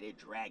his arm. Like, they're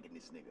dragging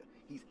this nigga.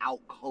 He's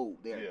out cold.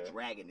 They're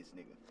dragging this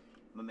nigga.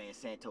 My man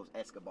Santos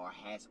Escobar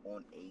has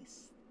on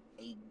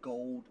a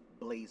gold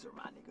blazer,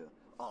 my nigga.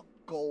 A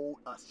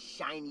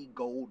shiny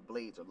gold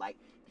blazer. Like,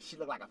 the shit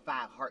looked like a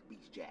 5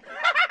 Heartbeats jacket.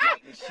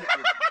 Like, the shit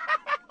was,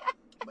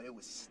 but it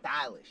was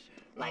stylish.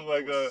 Like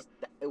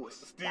it was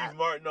Steve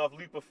Martin off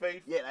Leap of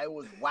Faith. Yeah, like, it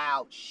was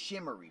wild,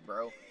 shimmery,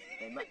 bro.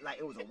 And like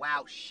it was a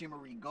wild,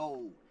 shimmery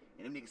gold.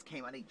 And them niggas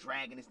came out, they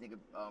dragging this nigga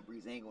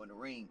Breezango in the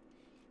ring.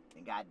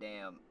 And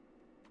goddamn,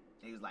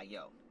 he was like,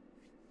 yo,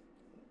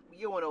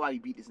 you wanna know why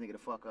you beat this nigga the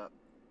fuck up?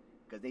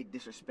 Because they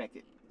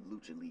disrespected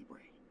Lucha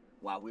Libre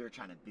while we were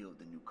trying to build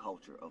the new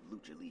culture of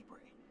Lucha Libre.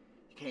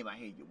 You came out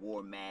here, you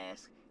wore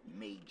masks, you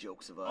made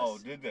jokes of us. Oh,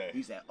 did they?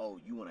 He said, oh,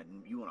 you wanna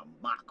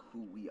mock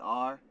who we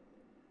are?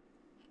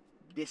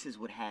 This is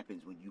what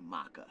happens when you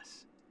mock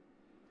us.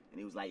 And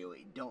he was like,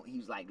 yo, he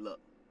was like, look,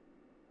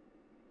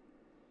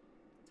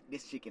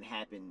 this shit can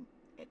happen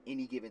at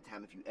any given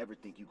time if you ever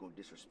think you're gonna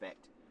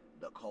disrespect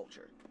the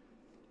culture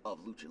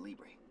of Lucha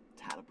Libre.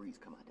 Tyler Breeze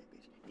come out that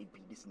bitch. They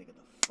beat this nigga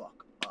the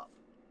fuck up.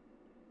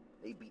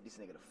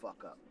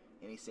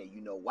 And they say,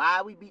 you know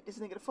why we beat this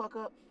nigga the fuck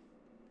up?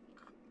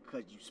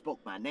 Because you spoke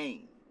my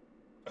name.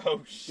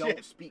 Oh, shit.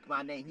 Don't speak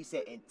my name. He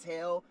said, and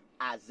tell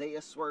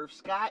Isaiah Swerve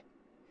Scott,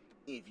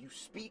 if you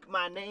speak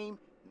my name,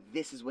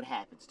 this is what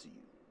happens to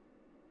you.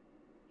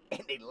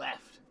 And they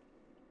left.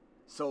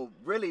 So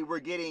really, we're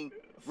getting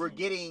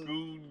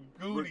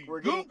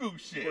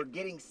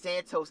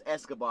Santos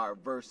Escobar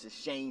versus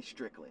Shane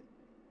Strickland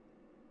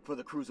for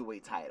the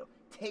Cruiserweight title.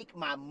 Take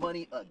my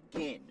money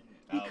again,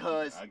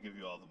 because I'll give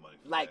you all the money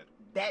for like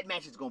that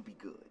match is gonna be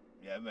good.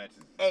 Yeah, that match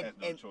has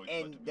no choice.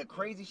 And the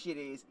crazy shit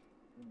is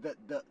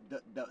the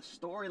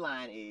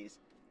storyline is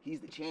he's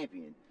the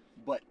champion,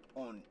 but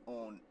on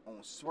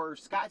Swerve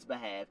Scott's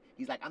behalf,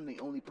 he's like, I'm the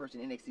only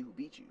person in NXT who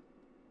beat you.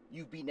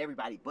 You've beaten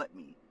everybody but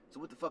me. So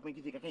what the fuck makes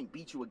you think I can't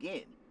beat you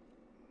again?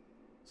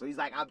 So he's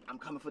like, I'm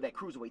coming for that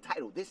Cruiserweight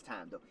title this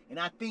time, though. And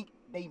I think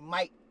they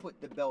might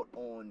put the belt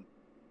on.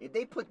 If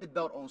they put the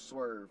belt on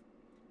Swerve,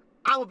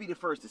 I will be the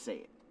first to say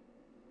it.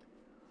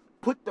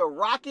 Put the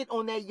rocket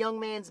on that young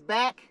man's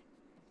back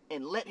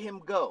and let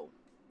him go.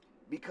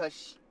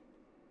 Because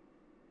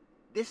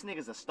this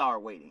nigga's a star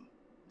waiting.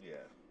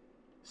 Yeah.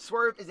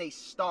 Swerve is a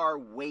star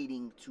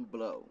waiting to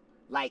blow.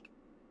 Like,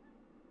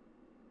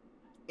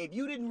 if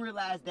you didn't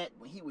realize that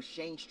when he was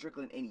Shane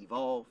Strickland in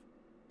Evolve,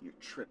 you're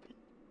tripping.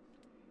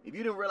 If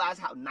you didn't realize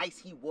how nice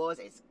he was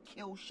as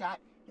Killshot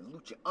in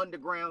Lucha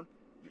Underground,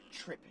 you're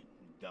tripping.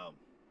 Dumb.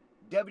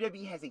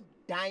 WWE has a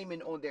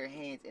diamond on their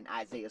hands in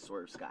Isaiah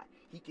Swerve Scott.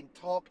 He can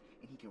talk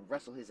and he can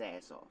wrestle his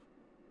ass off.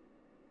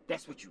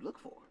 That's what you look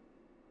for.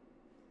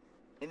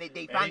 And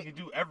they finally he can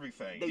do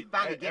everything. They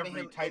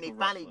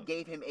finally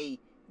gave him a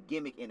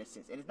gimmick in a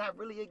sense, and it's not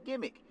really a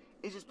gimmick.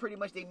 It's just pretty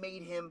much they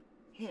made him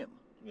him.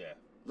 Yeah.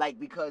 Like,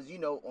 because, you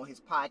know, on his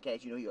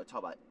podcast, you know, he'll talk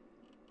about,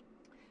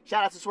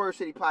 shout out to Swerve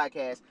City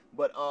Podcast,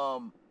 but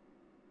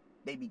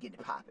they be getting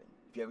it popping.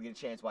 If you ever get a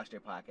chance to watch their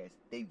podcast,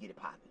 they get it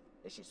popping.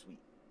 That shit's sweet.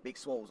 Big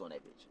Swole's on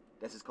that bitch.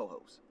 That's his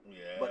co-host.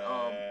 Yeah. But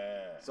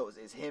so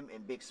it's him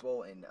and Big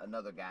Swole and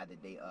another guy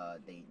that they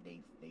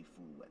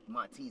fool with.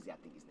 Montez, I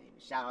think his name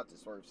is. Shout out to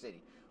Swerve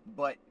City.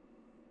 But,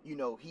 you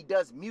know, he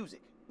does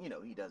music. You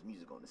know, he does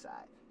music on the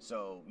side.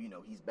 So, you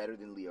know, he's better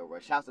than Leo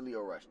Rush. Shout out to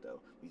Leo Rush,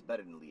 though. He's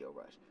better than Leo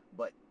Rush.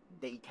 But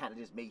they kind of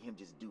just made him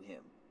just do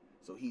him.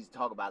 So he's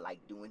talking about, like,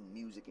 doing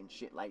music and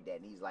shit like that.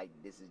 And he's like,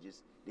 this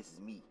is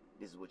me.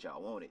 This is what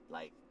y'all wanted.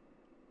 Like,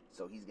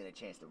 so he's getting a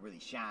chance to really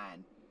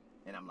shine.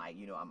 And I'm like,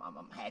 you know, I'm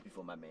happy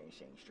for my man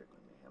Shane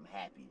Strickland, man. I'm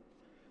happy.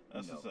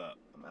 That's what's up.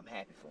 I'm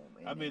happy for him.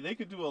 And I mean, they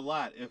could do a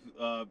lot. If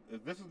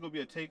this is gonna be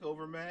a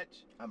takeover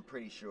match, I'm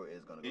pretty sure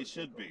it's gonna. It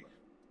should be.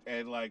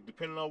 And like,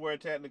 depending on where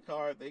it's at in the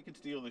card, they can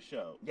steal the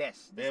show.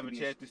 Yes, they have a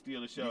chance to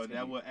steal the show, and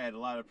that will add a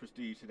lot of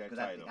prestige to that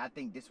title. I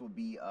think this will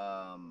be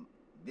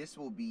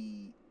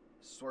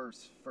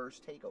Swerve's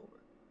first takeover.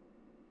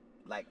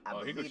 Like, I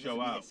believe this will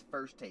be his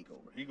first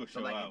takeover. He gonna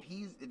show out.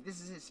 If this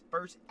is his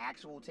first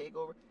actual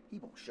takeover, he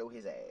gonna show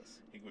his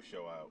ass. He gonna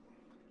show out.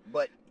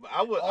 But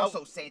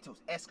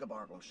Santos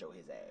Escobar gonna show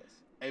his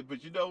ass. Hey,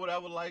 but you know what I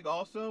would like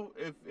also?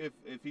 If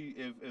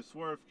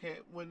Swerve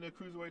can't win the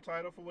Cruiserweight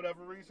title for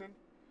whatever reason,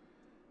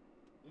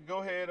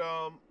 go ahead,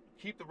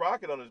 keep the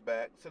rocket on his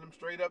back, send him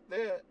straight up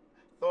there,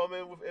 throw him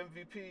in with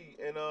MVP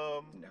and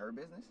in the Hurt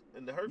Business.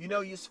 You know,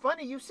 it's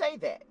funny you say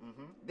that.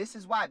 Mm-hmm. This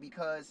is why,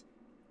 because,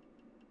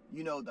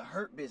 you know, the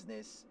Hurt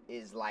Business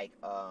is like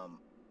the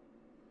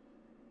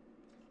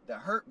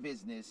Hurt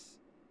Business.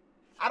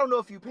 I don't know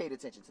if you paid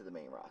attention to the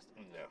main roster.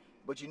 No.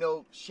 But you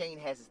know, Shane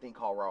has this thing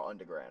called Raw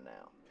Underground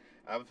now.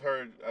 I've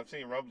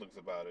seen rumblings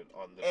about it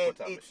on the Foot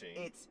Time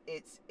Machine.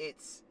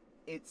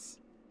 It's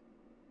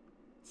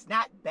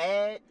not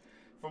bad.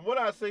 From what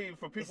I see,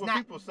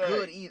 people say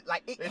good either.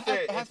 Like it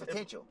has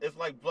potential. It's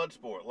like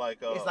Bloodsport,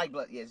 like it's like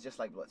blood. Yeah, it's just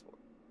like Bloodsport.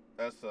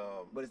 That's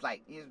But it's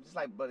like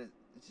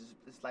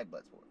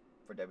Bloodsport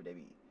for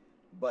WWE.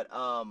 But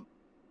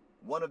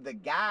one of the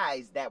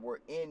guys that was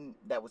in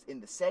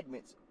the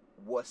segments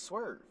was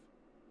Swerve.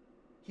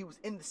 He was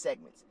in the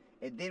segments.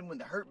 And then when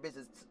the Hurt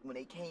Business, when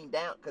they came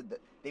down, because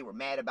they were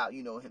mad about,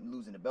 you know, him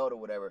losing the belt or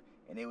whatever,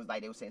 and they were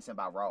saying something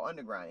about Raw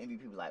Underground.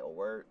 MVP was like, oh,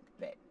 word,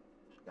 bet.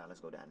 Now let's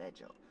go down that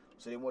jump.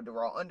 So they went to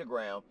Raw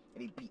Underground,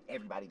 and he beat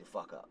everybody the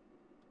fuck up.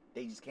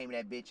 They just came in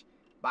that bitch.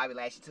 Bobby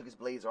Lashley took his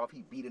blazer off.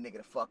 He beat a nigga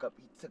the fuck up.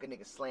 He took a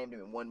nigga, slammed him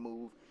in one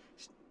move.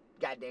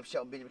 Goddamn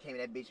Shelton Benjamin came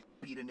in that bitch,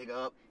 beat a nigga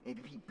up.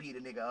 MVP beat a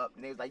nigga up.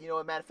 And they was like, you know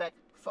what, matter of fact,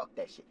 fuck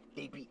that shit.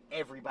 They beat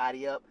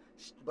everybody up.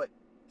 But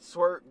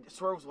Swerve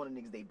was one of the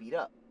niggas they beat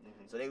up.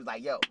 Mm-hmm. So they was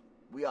like, yo,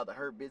 we are the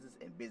Hurt Business,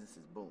 and business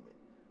is booming.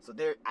 So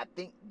I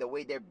think the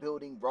way they're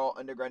building Raw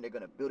Underground, they're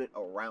going to build it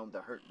around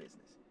the Hurt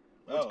Business.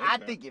 Which I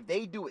think if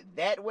they do it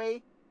that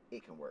way,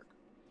 it can work.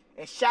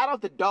 And shout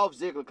out to Dolph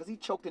Ziggler, because he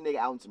choked a nigga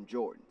out in some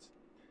Jordans.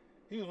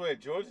 He was wearing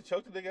Jordans and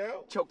choked the nigga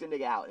out? Choked the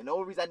nigga out. And the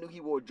only reason I knew he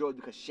wore Jordans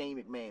because Shane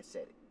McMahon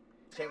said it.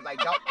 Shane was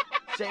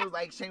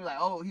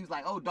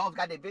like, Dolph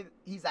got the advantage.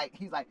 He's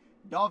like,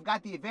 Dolph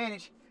got the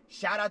advantage.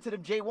 Shout out to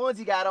them J1s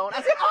he got on.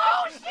 I said,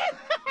 oh shit,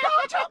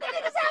 Dolph choking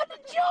niggas out the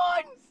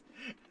Jordans.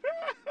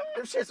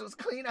 Them shits was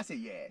clean. I said,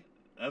 yeah.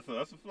 That's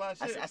a fly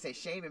shit. I said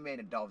Shane McMahon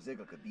and Dolph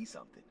Ziggler could be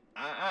something.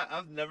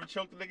 I've never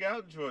choked a nigga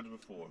out in Jordans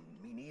before.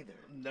 Me neither.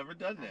 Never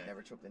done that. I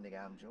never choked a nigga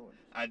out in Jordans.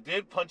 I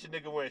did punch a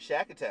nigga wearing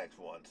Shaq Attacks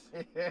once.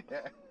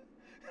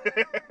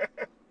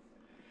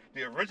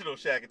 The original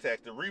Shaq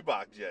Attacks, the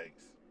Reebok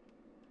Jakes.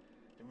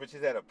 Which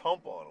had a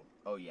pump on them.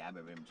 Oh yeah, I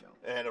remember him, Joe.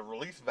 And had a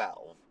release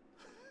valve.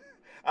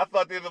 I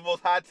thought they were the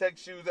most high-tech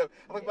shoes ever.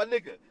 I'm like, my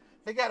nigga,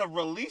 they got a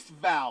release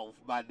valve,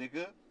 my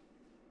nigga.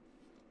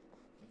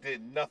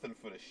 Did nothing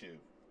for the shoe.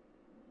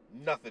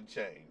 Nothing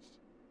changed.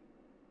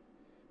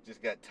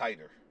 Just got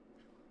tighter.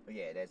 But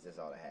yeah, that's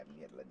all that happened.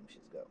 You had to let them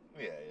shits go.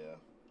 Yeah.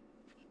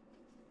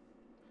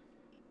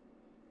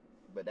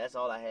 But that's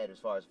all I had as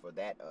far as for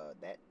that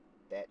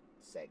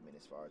segment,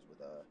 as far as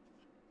with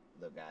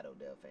Legado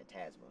del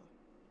Fantasma.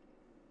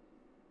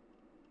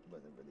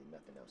 Wasn't really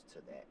nothing else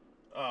to that.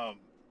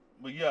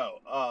 But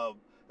yo,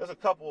 there's a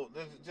couple.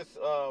 There's just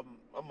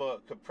I'm gonna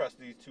compress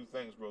these two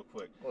things real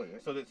quick. Oh yeah.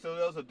 So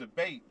there was a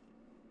debate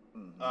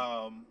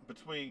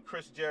between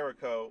Chris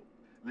Jericho,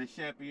 Le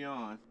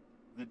Champion,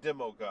 the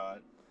Demo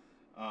God.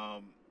 I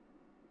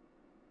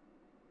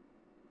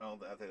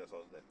think that's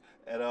all his name.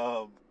 And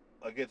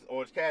against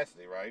Orange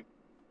Cassidy, right?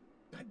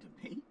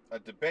 A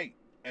debate,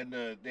 and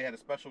they had a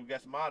special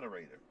guest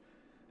moderator,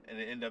 and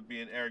it ended up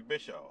being Eric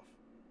Bischoff.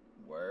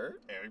 Word?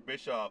 Eric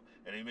Bischoff,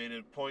 and he made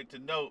a point to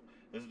note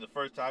this is the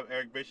first time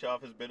Eric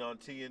Bischoff has been on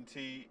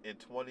TNT in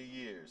 20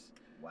 years.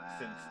 Wow.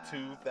 Since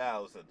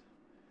 2000.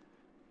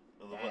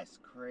 That's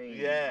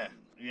crazy.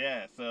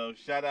 Yeah. So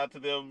shout out to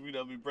them,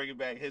 be bringing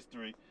back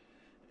history.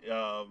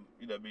 Shout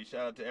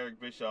out to Eric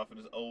Bischoff and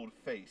his old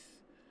face.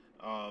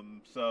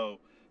 So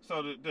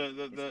the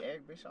is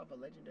Eric Bischoff a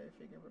legendary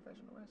figure in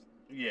professional wrestling?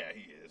 Yeah,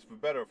 he is. For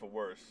better or for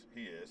worse,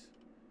 he is.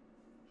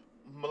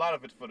 A lot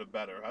of it's for the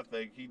better. I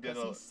think he did.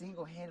 He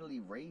single-handedly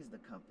raised the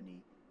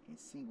company and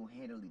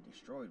single-handedly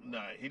destroyed one.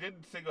 Nah, he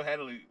didn't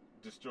single-handedly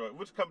destroy.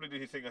 Which company did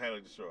he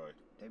single-handedly destroy?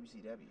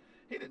 WCW.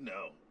 He didn't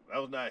know.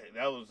 That was not.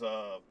 That was.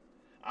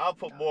 I'll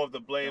put more of the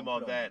blame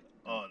on that.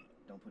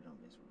 Don't put it on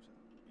Vince Russo.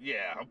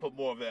 Yeah, I'll put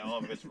more of that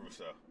on Vince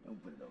Russo.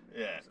 Don't put it on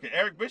Vince Russo. Yeah,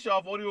 Eric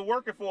Bischoff wasn't even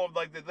working for him.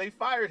 Like they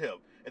fired him,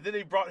 and then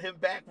they brought him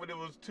back when it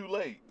was too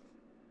late.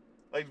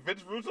 Like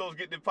Vince Russo was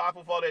getting popped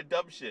with all that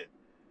dumb shit.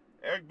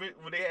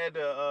 When they had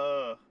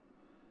the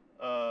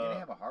did they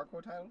have a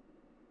hardcore title?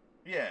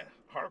 Yeah,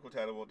 hardcore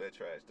title wasn't that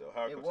trash though.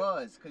 It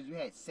was, because you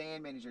had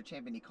Sandman as your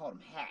champion. He called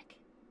him Hack.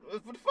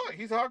 What the fuck?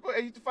 He's hardcore.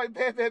 He used to fight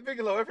Bam Bam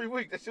Bigelow every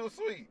week. That shit was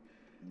sweet.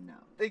 No.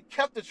 They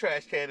kept the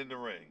trash can in the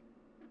ring.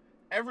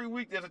 Every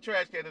week there's a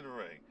trash can in the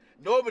ring.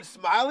 Norman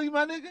Smiley,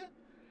 my nigga?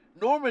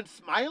 Norman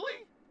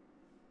Smiley?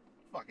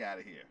 Fuck out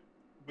of here.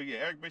 But yeah,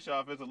 Eric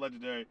Bischoff is a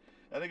legendary.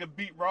 That nigga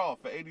beat Raw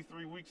for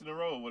 83 weeks in a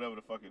row, whatever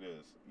the fuck it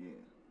is. Yeah.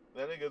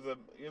 That nigga's a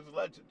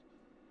legend.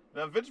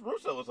 Now, Vince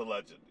Russo is a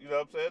legend. You know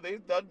what I'm saying?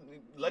 They've done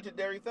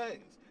legendary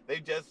things.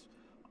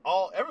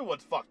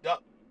 Everyone's fucked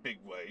up big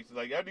ways.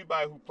 Like,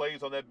 anybody who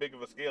plays on that big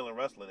of a scale in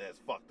wrestling has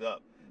fucked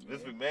up. Yeah.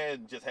 Vince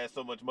McMahon just has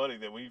so much money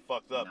that when he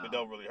fucks up, it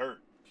don't really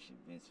hurt. Shit,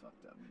 Vince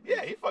fucked up.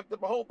 Yeah, he fucked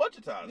up a whole bunch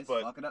of times.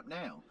 Vince fucking up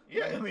now.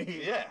 Yeah,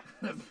 yeah,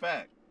 that's a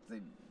fact.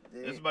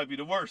 This might be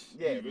the worst.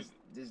 Yeah,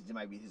 this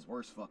might be his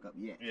worst fuck up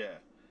yet. Yeah.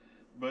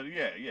 But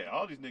yeah,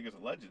 all these niggas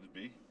are legends,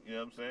 B. You know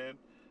what I'm saying?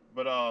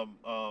 But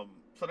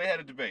so they had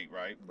a debate,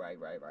 right? Right.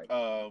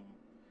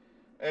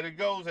 And it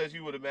goes as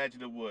you would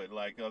imagine it would.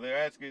 Like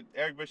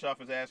Eric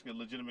Bischoff is asking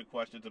legitimate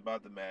questions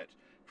about the match.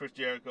 Chris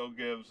Jericho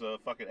gives a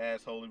fucking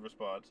assholey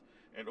response,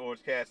 and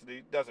Orange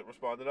Cassidy doesn't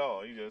respond at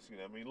all. He just,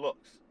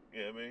 looks.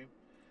 You know what I mean?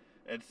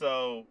 And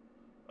so,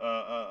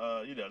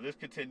 this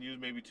continues,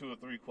 maybe 2 or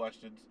 3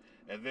 questions,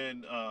 and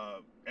then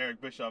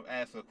Eric Bischoff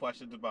asks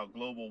questions about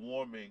global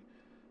warming,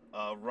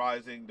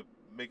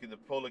 making the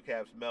polar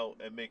caps melt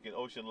and making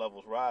ocean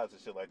levels rise and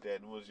shit like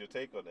that. And what's your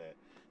take on that?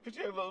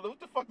 Because what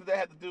the fuck did that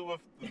have to do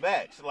with the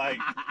match? Like,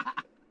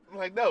 I'm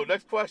like, no,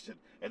 next question.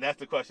 And that's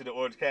the question that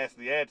Orange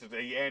Cassidy answers.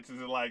 And he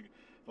answers it like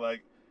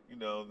you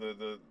know,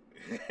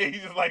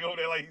 he's just like over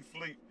there like he's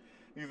asleep.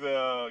 He's,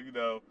 you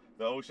know,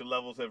 the ocean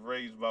levels have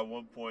raised by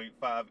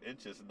 1.5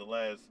 inches in the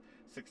last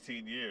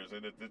 16 years.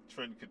 And if the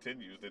trend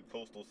continues in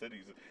coastal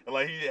cities. And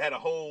like he had a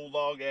whole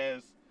long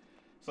ass.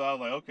 So I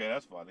was like, okay,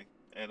 that's funny.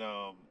 And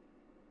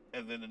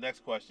then the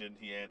next question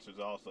he answers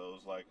also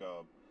is like,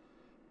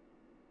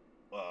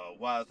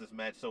 why is this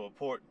match so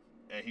important?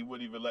 And he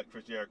wouldn't even let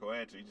Chris Jericho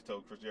answer. He just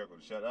told Chris Jericho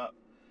to shut up.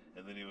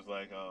 And then he was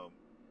like,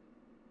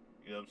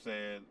 you know what I'm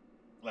saying?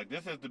 Like,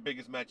 this is the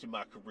biggest match in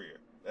my career.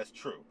 That's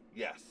true.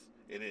 Yes,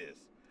 it is.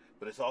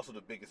 But it's also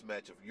the biggest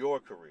match of your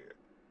career.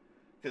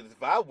 Because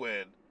if I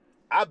win,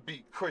 I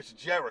beat Chris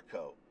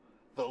Jericho,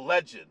 the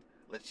legend,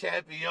 the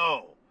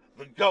champion,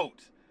 the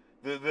GOAT,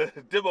 the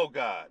demo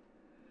god.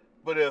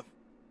 But if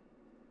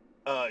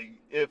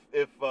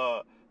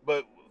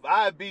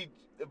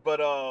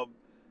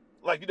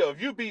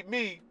you beat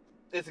me,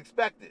 it's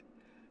expected.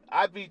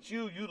 I beat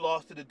you, you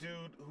lost to the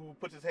dude who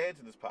puts his hands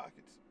in his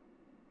pockets.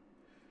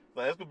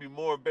 Like, that's gonna be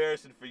more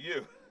embarrassing for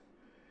you.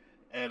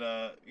 And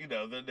you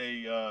know, then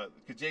they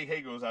cause Jake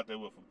Hager was out there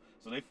with him,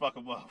 so they fuck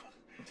him up.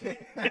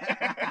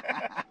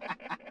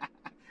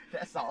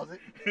 That solves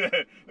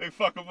it. They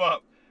fuck him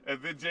up,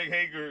 and then Jake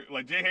Hager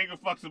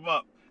fucks him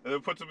up, and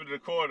then puts him in the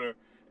corner,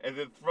 and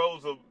then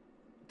throws him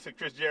to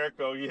Chris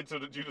Jericho. He hits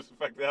him with the Judas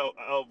Effect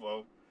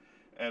elbow,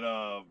 and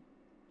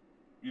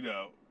you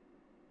know,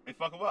 they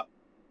fuck him up.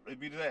 They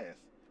beat his ass.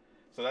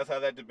 So that's how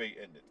that debate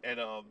ended. And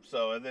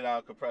and then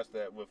I'll compress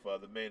that with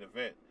the main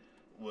event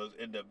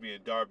ended up being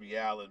Darby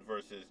Allin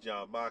versus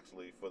Jon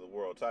Moxley for the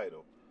world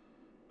title.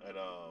 And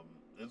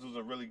this was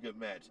a really good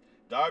match.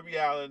 Darby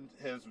Allin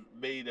has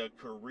made a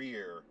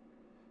career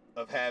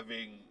of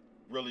having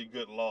really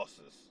good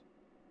losses.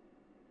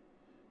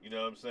 You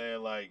know what I'm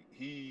saying? Like,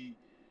 his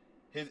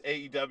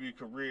AEW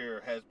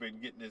career has been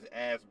getting his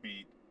ass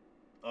beat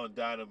on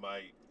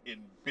Dynamite in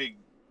big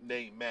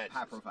name matches.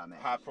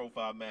 High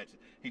profile matches.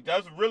 He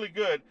does really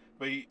good,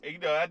 but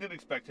I didn't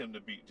expect him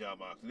to beat Jon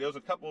Moxley. There was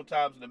a couple of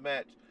times in the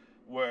match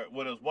where it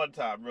was one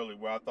time really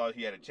where I thought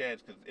he had a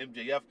chance because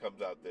MJF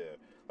comes out there.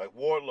 Like,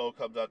 Wardlow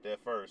comes out there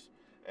first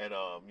and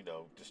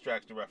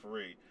distracts the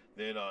referee.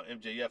 Then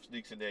MJF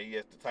sneaks in there. He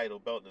has the title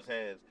belt in his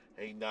hands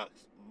and he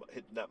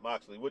hit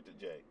Moxley with the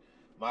J.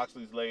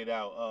 Moxley's laid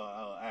out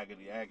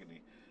agony,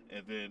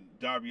 and then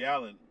Darby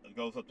Allin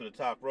goes up to the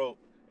top rope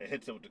and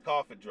hits him with the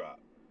coffin drop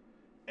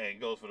and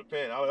goes for the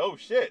pin. I was like, oh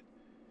shit.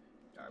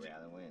 Darby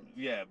Allin wins.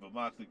 Yeah, but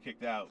Moxley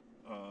kicked out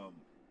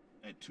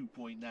at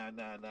 2.9999,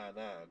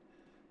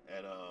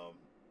 and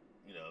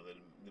then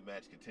the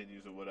match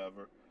continues or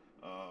whatever.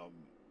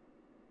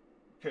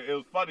 It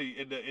was funny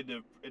in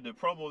the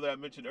promo that I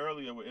mentioned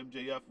earlier where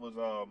MJF was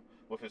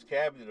with his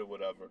cabinet or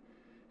whatever.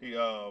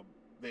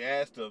 They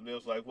asked him. They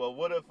was like, well,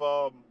 what if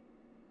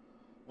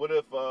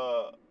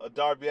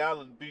Darby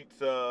Allin beats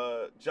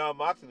Jon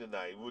Moxley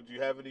tonight? Would you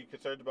have any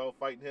concerns about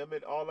fighting him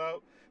at All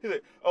Out? He's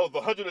like, oh,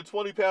 the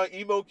 120-pound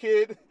emo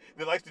kid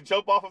that likes to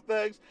jump off of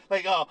things?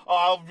 Like,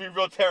 I'll be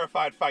real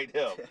terrified fighting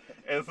him.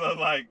 And so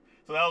that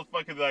was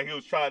fucking like he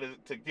was trying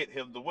to get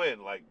him to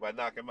win, like by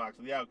knocking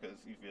Moxley out because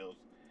he feels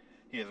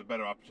he has a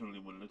better opportunity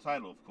of winning the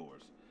title, of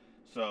course.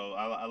 So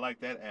I like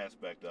that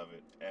aspect of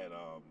it. And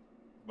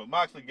but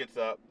Moxley gets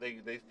up, they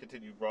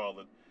continue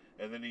brawling,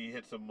 and then he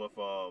hits him with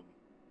the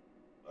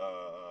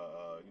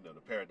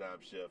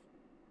paradigm shift,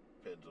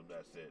 pins him,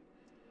 that's it.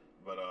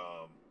 But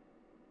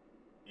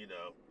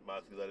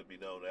Moxley let it be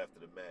known after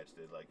the match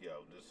that like,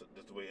 yo, this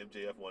the way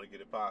MJF want to get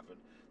it popping,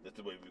 this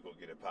the way we gonna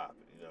get it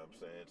popping. You know what I'm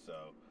saying?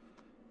 So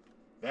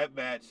that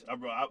match,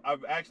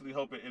 I'm actually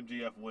hoping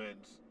MJF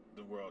wins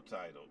the world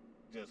title,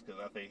 just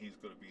because I think he's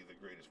gonna be the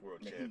greatest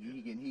world champion.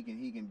 He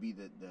can be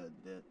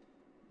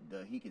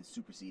he can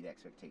supersede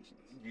expectations.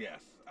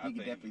 Yes, he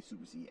can definitely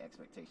supersede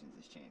expectations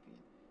as champion,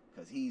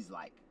 because he's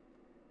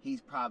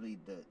probably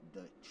the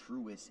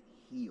truest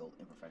heel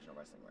in professional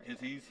wrestling right now.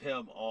 He's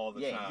him all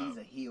the time. Yeah, he's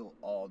a heel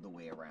all the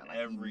way around.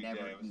 Like,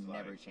 he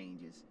never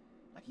changes.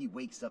 Like, he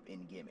wakes up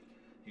in gimmick.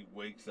 He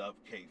wakes up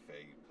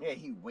kayfabe. Yeah,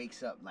 he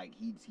wakes up like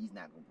he's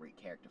not gonna break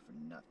character for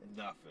nothing.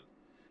 Nothing.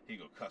 He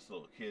gonna cuss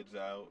little kids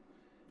out.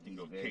 He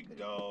gonna kick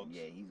dogs.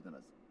 Yeah, he's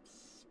gonna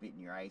spit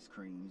in your ice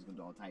cream. He's gonna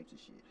do all types of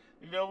shit.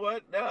 You know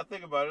what? Now I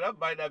think about it, that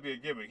might not be a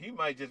gimmick. He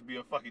might just be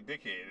a fucking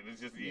dickhead, and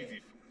it's just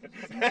easy. It's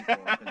just easy for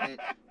him, 'cause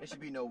there should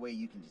be no way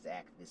you can just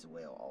act this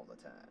well all the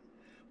time.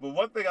 But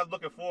one thing I'm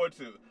looking forward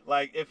to,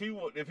 like if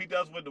he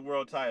does win the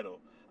world title,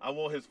 I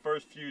want his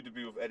first feud to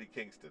be with Eddie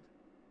Kingston.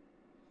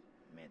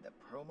 Man, the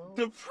promos.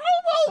 The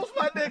promos,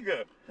 my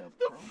nigga. the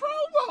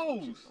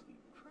promos. It's gonna be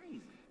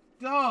crazy.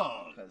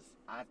 Dog.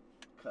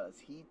 Cause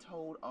he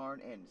told Arn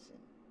Anderson,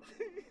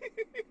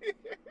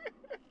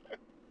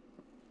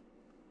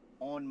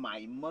 on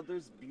my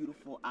mother's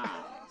beautiful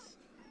eyes,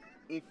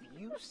 if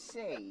you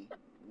say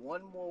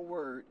one more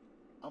word,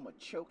 I'm gonna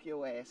choke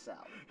your ass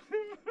out.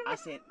 I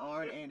said,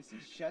 Arn Anderson,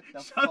 shut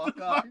the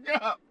fuck up.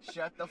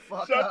 Shut the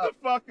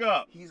fuck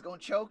up. He's gonna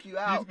choke you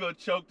out. He's gonna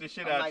choke the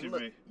shit out of you.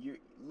 Me.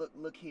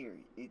 Look here.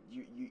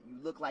 You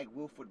look like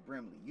Wilford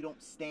Brimley. You don't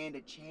stand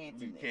a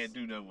chance in this. You can't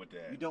do nothing with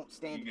that. You don't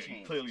stand a chance.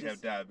 You clearly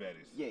have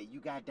diabetes. Yeah,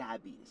 you got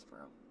diabetes, bro.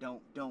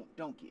 Don't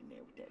get in there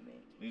with that man.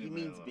 He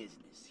means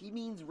business. He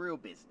means real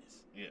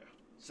business. Yeah.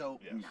 So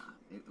nah,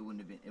 it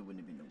wouldn't have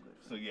been no good.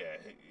 So yeah,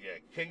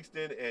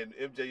 Kingston and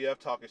MJF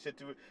talking shit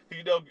to it.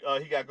 You know,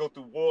 he got to go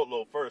through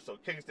Wardlow first. So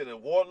Kingston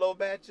and Wardlow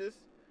matches.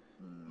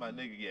 My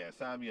nigga,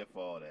 sign me up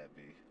for all that,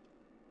 B.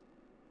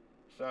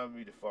 Sign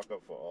me the fuck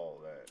up for all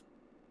that.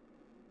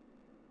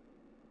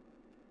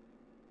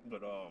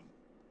 But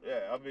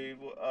I mean,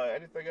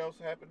 anything else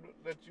happened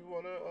that you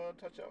want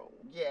to touch on?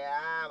 Yeah,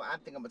 I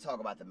think I'm gonna talk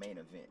about the main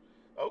event.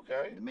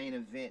 Okay. The main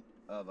event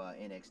of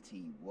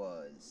NXT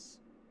was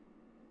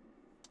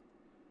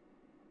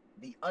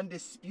the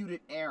Undisputed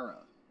Era,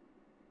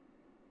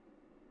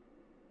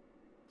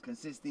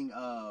 consisting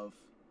of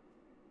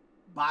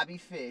Bobby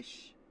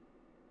Fish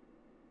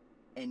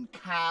and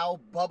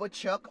Kyle Bubba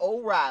Chuck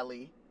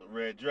O'Reilly,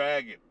 Red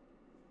Dragon,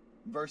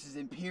 versus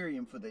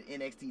Imperium for the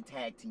NXT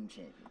Tag Team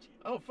Championship.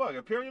 Oh fuck,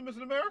 Imperium is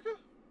in America?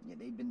 Yeah,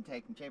 they've been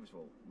tag team champions for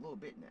a little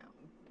bit now.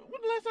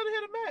 When the last time they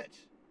had a match?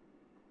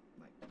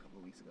 Like a couple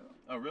of weeks ago.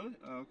 Oh really?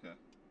 Oh, okay.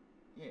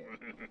 Yeah.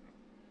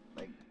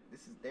 Like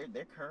this is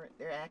they're current,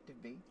 they're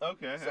active, B.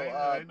 Okay. So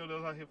I didn't know they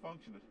was out here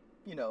functioning.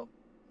 You know,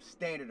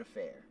 standard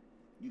affair.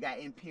 You got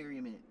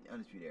Imperium and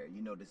Undisputed Era.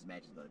 You know this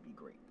match is gonna be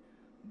great.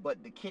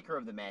 But the kicker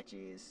of the match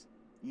is,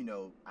 you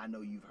know, I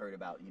know you've heard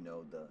about, you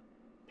know, the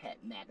Pat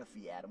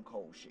McAfee, Adam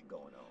Cole shit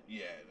going on.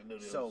 Yeah, I know.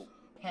 So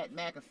Pat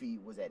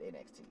McAfee was at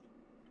NXT.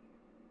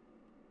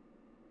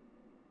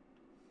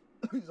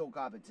 His own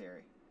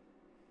commentary.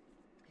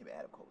 Him and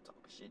Adam Cole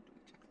talking shit to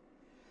each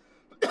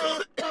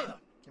other.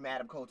 Him and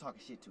Adam Cole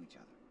talking shit to each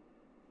other.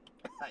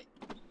 Like,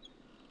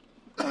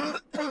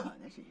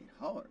 that shit hit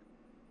hard.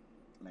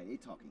 Like they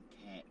talking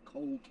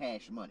cold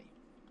cash money.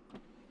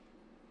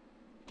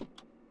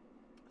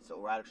 So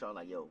Ryder Shaw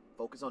like, yo,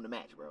 focus on the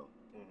match, bro.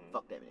 Mm-hmm.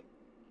 Fuck that nigga.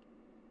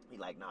 He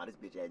like, nah, this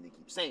bitch ass nigga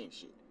keep saying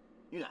shit.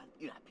 You're not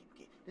people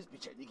kid. This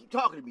bitch ass nigga keep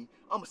talking to me.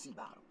 I'ma see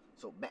about him.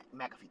 So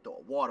McAfee throw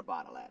a water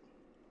bottle at him.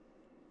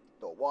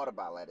 Throw a water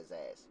bottle at his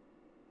ass.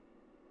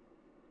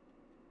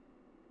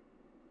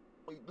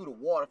 Well, he threw the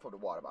water from the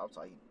water bottle. I'm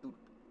sorry, he threw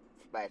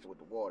the splash with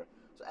the water.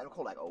 So Adam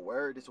Cole like, oh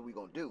word, this is what we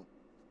gonna do.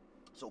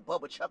 So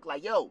Bubba Chuck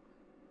like, yo,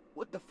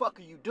 what the fuck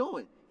are you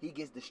doing? He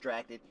gets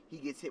distracted. He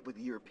gets hit with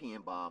the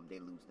European bomb. They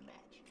lose the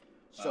match.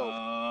 So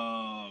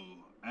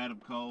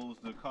Adam Cole's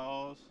the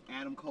cause?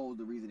 Adam Cole's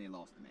the reason they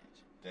lost the match.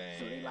 Damn.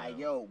 So they like,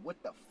 yo,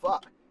 what the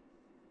fuck?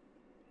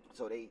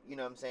 So they, you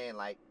know what I'm saying,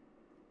 like,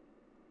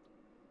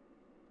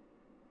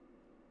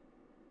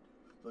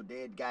 so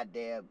dead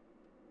goddamn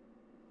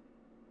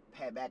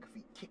Pat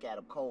McAfee kick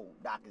Adam Cole,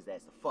 knocked his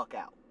ass the fuck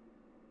out.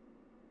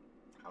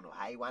 I don't know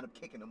how he wound up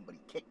kicking him, but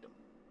he kicked him.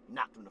 He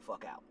knocked him the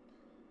fuck out.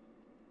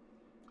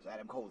 So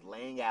Adam Cole's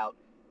laying out.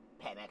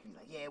 Pat McAfee's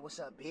like, yeah, what's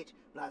up, bitch?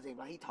 Blah, blah,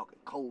 blah. He talking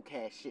cold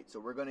cash shit. So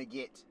we're going to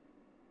get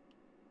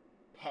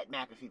Pat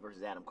McAfee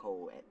versus Adam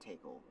Cole at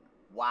TakeOver.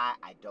 Why?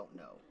 I don't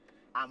know.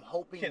 I'm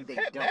hoping Can they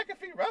Pat don't.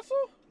 McAfee wrestle?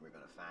 We're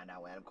going to find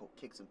out when Adam Cole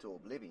kicks him to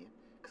oblivion.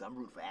 Because I'm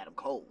rooting for Adam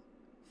Cole.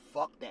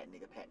 Fuck that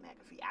nigga, Pat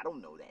McAfee. I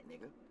don't know that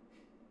nigga.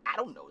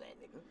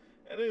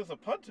 That is a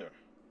punter.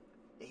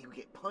 He would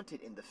get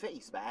punted in the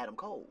face by Adam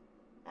Cole.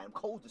 Adam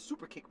Cole's the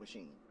super kick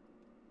machine.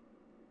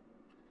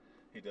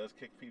 He does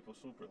kick people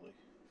superly.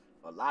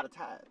 A lot of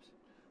times.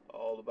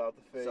 All about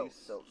the face.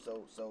 So,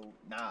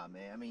 nah,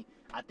 man. I mean,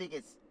 I think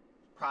it's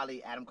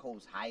probably Adam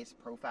Cole's highest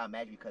profile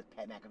match because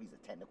Pat McAfee's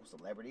a technical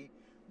celebrity.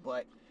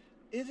 But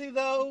is he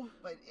though?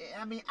 But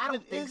I mean, I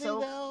don't think so.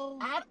 Is he though?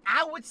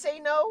 I would say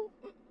no.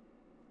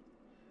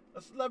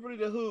 A celebrity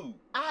to who?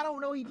 I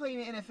don't know. He played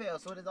in the NFL,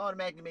 so it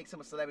automatically makes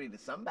him a celebrity to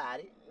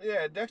somebody.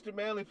 Yeah, Dexter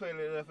Manley played in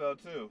the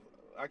NFL too.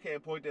 I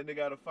can't point that nigga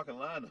out of fucking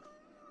lineup.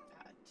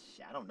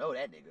 I don't know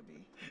that nigga,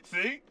 B.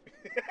 See?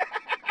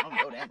 I don't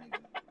know that nigga.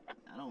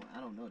 I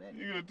don't know that nigga.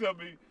 You gonna tell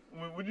me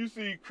when you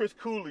see Chris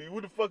Cooley,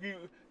 what the fuck you?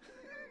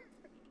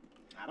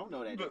 I don't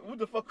know that nigga. What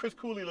the fuck Chris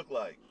Cooley look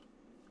like?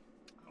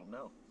 I don't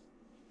know.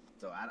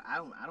 So I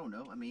don't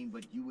know. I mean,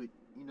 but you would,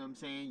 you know what I'm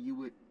saying? You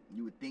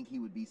would think he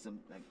would be some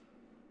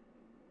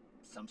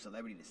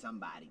celebrity to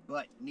somebody.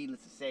 But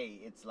needless to say,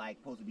 it's like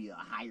supposed to be a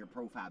higher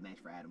profile match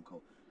for Adam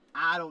Cole.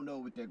 I don't know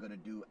what they're gonna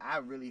do. I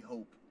really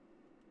hope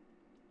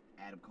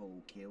Adam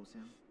Cole kills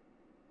him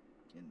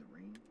in the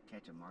ring.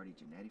 Catch a Marty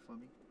Jannetty for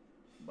me.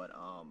 But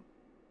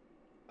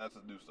that's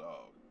a new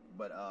song.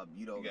 But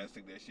you know, you gotta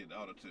sing that shit in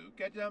auto tune.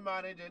 Catch a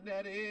Marty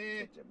Jannetty.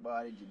 Catch a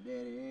Marty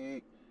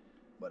Jannetty.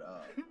 But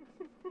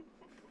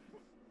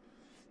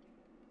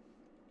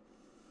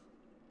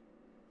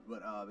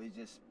it's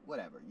just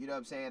whatever. You know what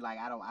I'm saying? Like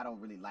I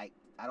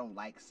don't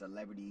like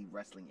celebrity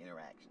wrestling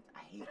interactions.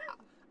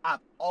 I've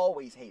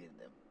always hated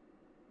them.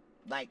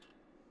 Like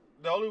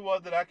the only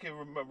one that I can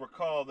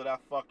recall that I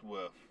fucked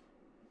with.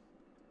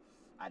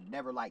 I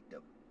never liked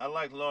them. I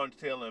like Lawrence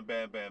Taylor and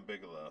Bam Bam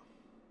Bigelow.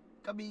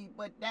 I mean,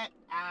 but that's.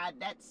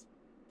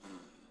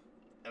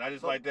 And I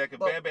just like that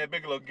because Bam Bam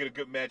Bigelow can get a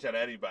good match out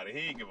of anybody. He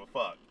ain't give a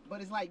fuck.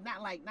 But it's like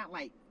not like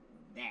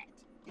that.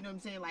 You know what I'm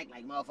saying? Like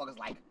motherfuckers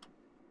like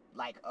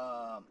like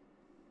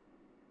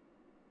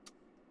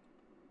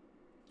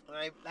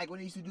when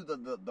they used to do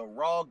the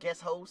Raw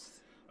guest hosts.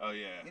 Oh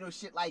yeah. You know,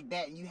 shit like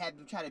that, and you had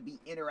them try to be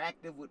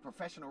interactive with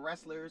professional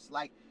wrestlers.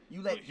 Like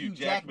you let Hugh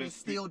Jackman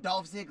steal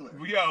Dolph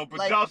Ziggler. Yo, but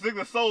like, Dolph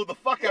Ziggler sold the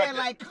fuck out of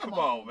like come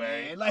on,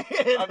 man. Like,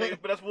 I mean,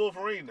 but that's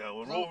Wolverine though.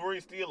 When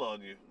Wolverine steal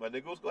on you, my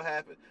nigga, what's gonna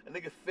happen? A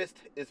nigga fist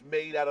is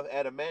made out of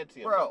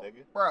adamantium, my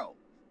nigga. Bro.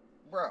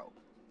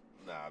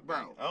 Nah,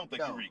 bro. I don't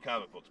think you read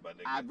comic books, my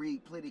nigga. I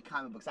read plenty of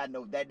comic books. I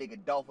know that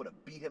nigga Dolph would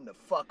have beat him the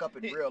fuck up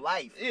in real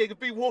life. Yeah, he could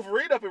beat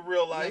Wolverine up in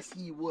real life.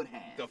 Yes, he would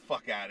have. The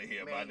fuck out of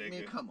here, my nigga.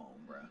 Man, come on,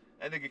 bro.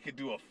 That nigga could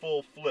do a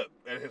full flip,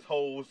 and his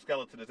whole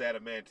skeleton is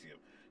adamantium.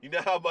 You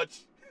know how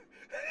much...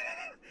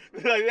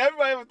 like,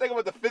 everybody ever think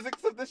about the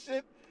physics of this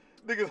shit?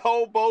 Nigga's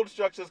whole bone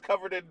structure is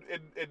covered in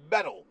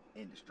metal.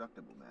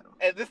 Indestructible metal.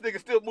 And this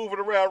nigga's still moving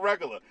around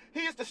regular.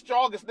 He is the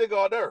strongest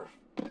nigga on earth.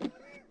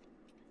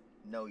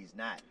 No, he's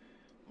not.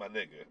 My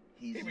nigga.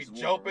 He be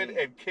jumping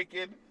and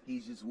kicking.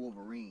 He's just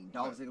Wolverine.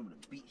 Dolph Ziggler would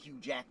have beat Hugh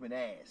Jackman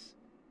ass.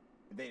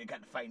 If they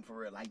got to fighting for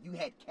real. Like, you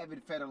had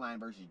Kevin Federline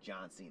versus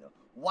John Cena.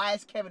 Why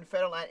is Kevin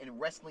Federline in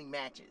wrestling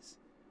matches?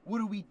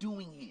 What are we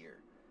doing here?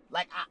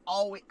 Like,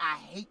 I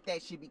hate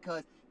that shit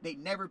because they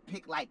never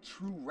pick, like,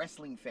 true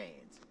wrestling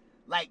fans.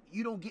 Like,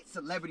 you don't get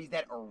celebrities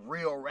that are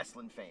real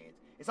wrestling fans.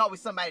 It's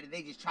always somebody that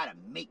they just try to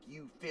make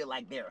you feel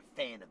like they're a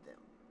fan of them.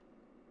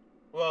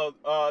 Well,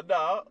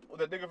 nah,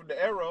 the nigga from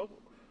the Arrow.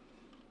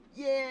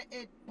 Yeah,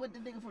 but the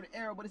nigga from the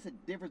Arrow, but it's a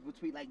difference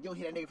between, like, you'll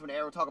hear that nigga from the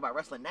Arrow talk about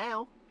wrestling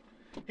now.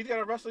 He's got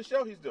a wrestling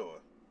show he's doing.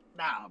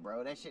 Nah,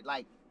 bro, that shit,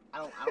 like, I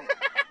don't.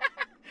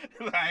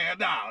 Like,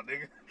 nah,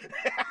 nigga.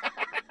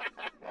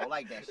 I don't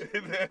like that shit.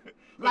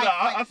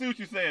 I see what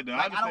you're saying, though.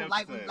 Like, I don't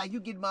like you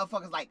get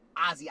motherfuckers like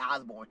Ozzy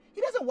Osbourne.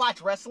 He doesn't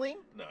watch wrestling.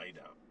 No, he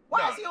don't.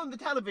 Why is he on the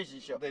television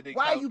show?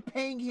 Why are you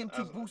paying him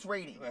to boost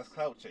ratings? That's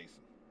clout chasing.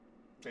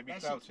 They be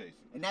clout chasing.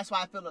 And that's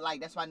why I feel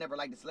like, that's why I never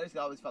liked the celebrities.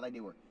 I always felt like they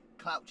were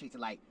clout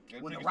chasing. Like,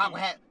 when The Rock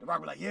was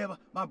like, yeah,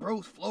 my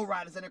bro's Flow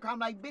Rider's in the crowd. I'm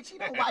like, bitch, he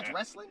don't watch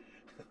wrestling.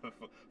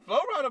 Flow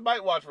Rider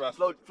might watch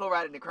wrestling. Flow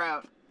Rider in the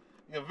crowd.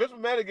 You know, Vince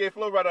McMahon gave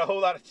Flow Rider a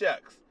whole lot of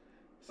checks.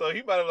 So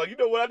he might have like, you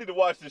know what, I need to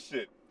watch this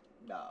shit.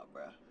 Nah,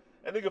 bro.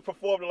 That nigga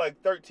performed in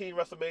like 13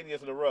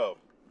 WrestleManias in a row.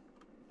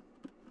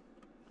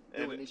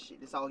 Doing this shit,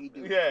 that's all he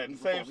do. Yeah, the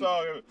same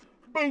song.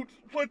 Boots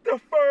with the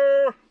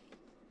fur.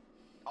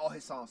 All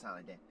his songs sound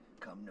like that.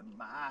 Come to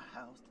my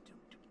house,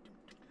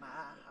 my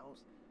house.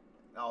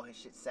 All his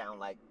shit sound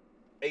like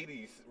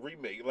 80s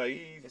remake.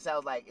 Like it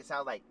sounds like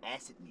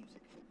acid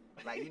music.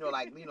 Like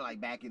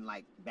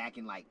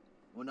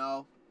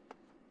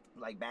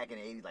back in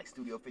the 80s, like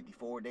Studio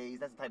 54 days.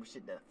 That's the type of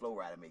shit that Flow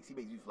Rider makes. He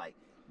makes use like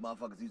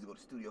motherfuckers used to go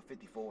to Studio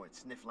 54 and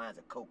sniff lines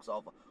of cokes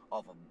off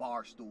of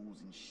bar stools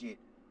and shit.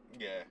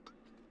 Yeah.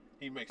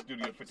 He makes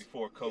Studio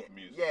 54 coke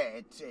music. Yeah,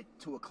 at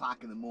 2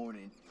 o'clock in the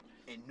morning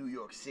in New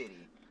York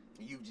City,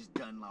 and you've just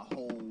done a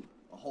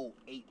whole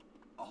 8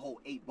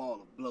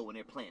 ball of blow, and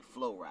they're playing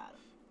Flow Rider.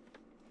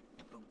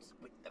 Boots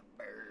with the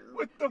fur.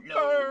 With the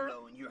fur.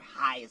 And you're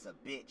high as a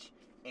bitch,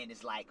 and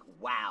it's like,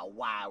 wow,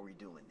 why are we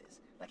doing this?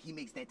 Like, he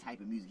makes that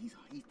type of music.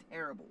 He's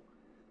terrible.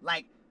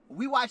 Like,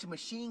 we watched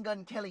Machine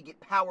Gun Kelly get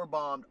power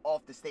bombed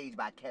off the stage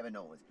by Kevin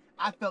Owens.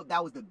 I felt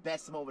that was the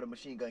best moment of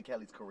Machine Gun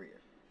Kelly's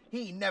career.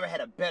 He never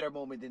had a better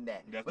moment than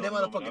that. But that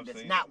motherfucker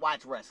does not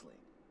watch wrestling.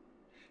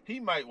 He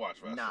might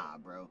watch wrestling. Nah,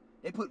 bro.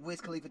 They put Wiz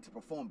Khalifa to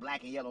perform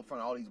Black and Yellow in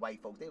front of all these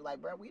white folks. They were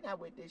like, bro, we not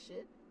with this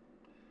shit.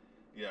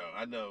 Yo,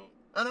 I know.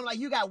 And I'm like,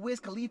 you got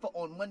Wiz Khalifa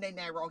on Monday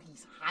Night Raw.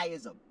 He's high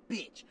as a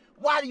bitch.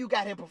 Why do you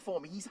got him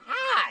performing? He's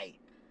high.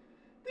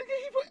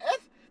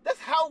 That's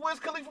how Wiz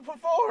Khalifa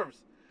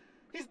performs.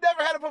 He's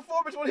never had a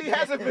performance when he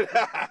hasn't been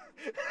high.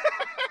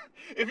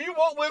 If you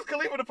want Wiz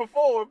Khalifa to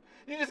perform,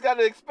 you just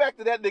gotta expect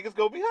that nigga's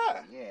gonna be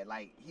high. Yeah,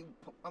 like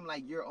I'm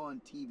like, you're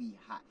on TV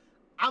high.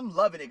 I'm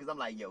loving it because I'm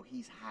like, yo,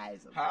 he's high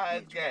as a bitch. High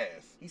as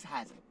gas. He's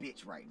high as a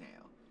bitch right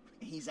now.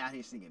 And he's out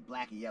here singing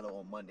Black and Yellow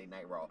on Monday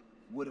Night Raw.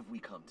 What have we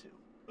come to?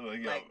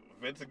 Yo, like,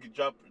 Vincent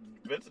drop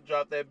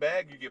that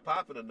bag, you get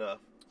popping enough.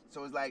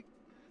 So it's like,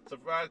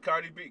 surprised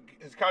Cardi B.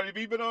 Has Cardi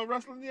B been on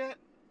wrestling yet?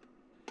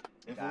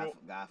 God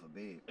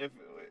forbid. If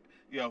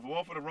it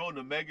weren't for the Road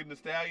to Megan Thee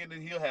Stallion,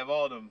 then he'll have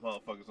all them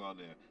motherfuckers on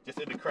there,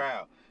 just in the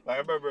crowd. Like I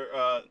remember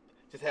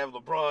just having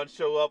LeBron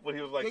show up when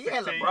he was like 16.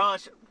 Yeah,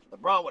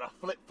 LeBron with a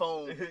flip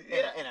phone and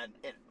I'm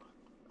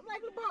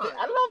like, LeBron.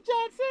 I love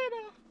John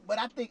Cena. But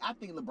I think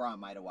LeBron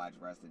might have watched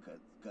wrestling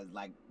because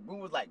like when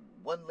was like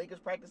one Lakers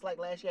practice like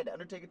last year, had the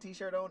Undertaker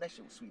t-shirt on. That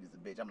shit was sweet as a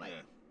bitch. I'm like,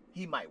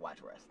 he might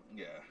watch wrestling.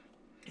 Yeah.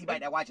 He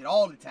might not watch it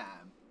all the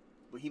time,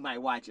 but he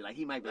might watch it. Like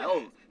he might be like,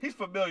 oh, he's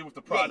familiar with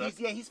the product.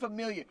 He's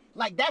familiar.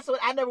 Like that's what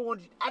I never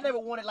wanted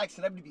like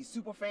celebrity to be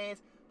super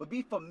fans, but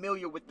be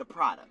familiar with the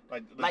product.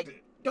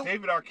 Like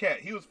David Arquette,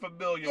 he was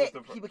familiar with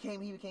the product. He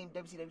became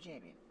WCW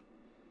champion.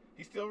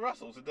 He still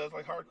wrestles. It does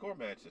like hardcore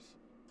matches.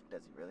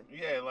 Does he really?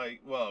 Yeah,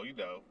 like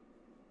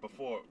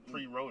before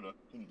pre-Rona.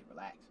 He need to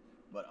relax.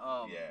 But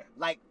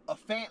like a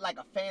fan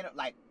of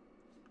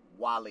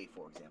Wale,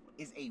 for example,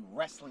 is a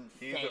wrestling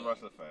fan. He's a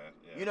wrestling fan.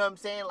 Yeah. You know what I'm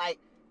saying? Like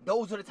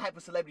those are the type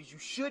of celebrities you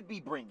should be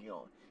bringing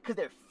on. Because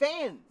they're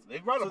fans. They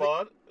brought them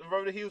on.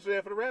 Remember he was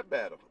there for the rap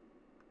battle.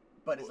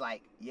 But it's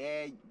like,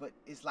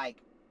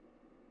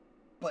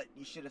 but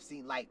you should have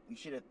seen, like, you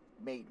should have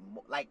made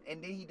more, like,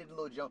 and then he did a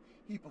little joke.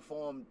 He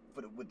performed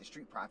with the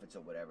Street Profits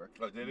or whatever.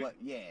 Oh, did he? But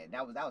yeah,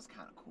 that was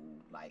kind of cool.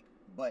 Like,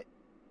 but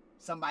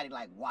somebody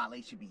like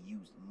Wale should be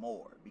used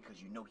more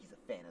because you know he's a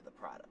fan of the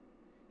product.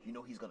 You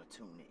know he's gonna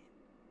tune in.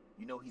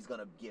 You know he's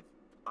gonna give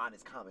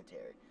honest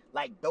commentary.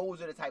 Like,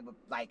 those are the type of,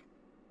 like,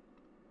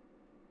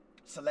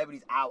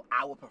 celebrities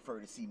I would prefer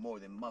to see more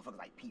than motherfuckers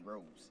like Pete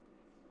Rose.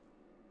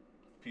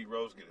 Pete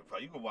Rose getting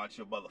fired. You can watch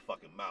your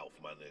motherfucking mouth,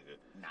 my nigga.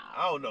 Nah.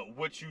 I don't know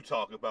what you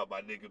talking about,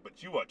 my nigga,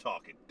 but you are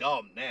talking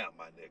dumb now,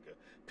 my nigga.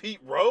 Pete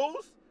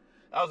Rose?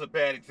 That was a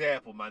bad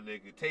example, my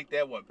nigga. Take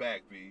that one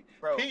back, B.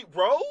 Bro. Pete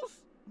Rose?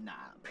 Nah.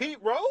 Pete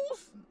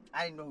Rose?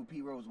 I didn't know who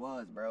Pete Rose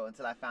was, bro,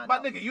 until I found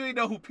out. My nigga, you didn't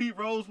know who Pete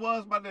Rose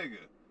was, my nigga?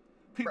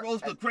 Pete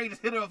Rose, the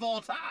greatest hitter of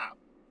all time.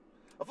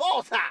 Of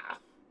all time.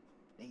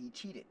 And he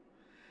cheated.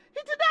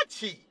 He did not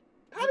cheat.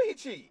 How did he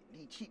cheat?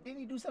 He cheat.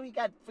 Didn't he do something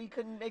he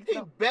couldn't make? He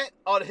bet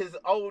on his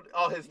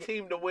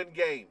team to win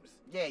games.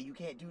 Yeah, you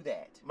can't do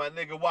that. My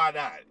nigga, why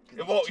not?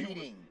 Because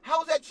cheating.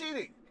 How is that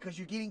cheating? Because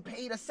you're getting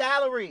paid a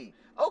salary.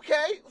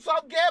 Okay, so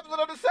I'm gambling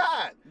on the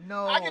side.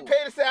 No. I get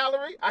paid a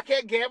salary. I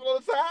can't gamble on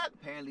the side.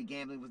 Apparently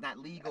gambling was not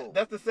legal.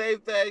 That's the same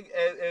thing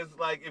as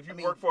like if you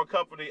work for a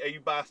company and you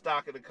buy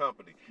stock in the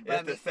company.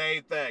 It's the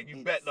same thing.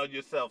 You betting on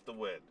yourself to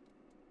win.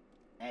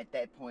 At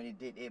that point,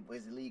 it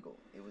was illegal.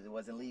 It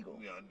wasn't legal.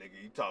 Yeah,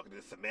 nigga, you talking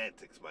to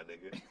semantics, my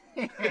nigga.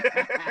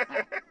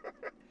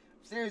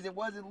 Serious, it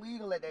wasn't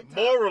legal at that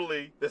time.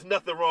 Morally, there's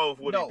nothing wrong with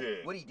what he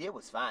did. What he did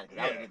was fine because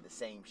I would have did the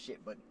same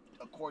shit. But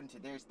according to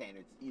their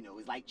standards,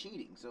 it's like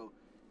cheating. So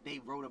they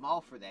wrote him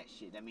off for that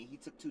shit. I mean, he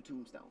took 2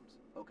 tombstones.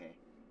 Okay.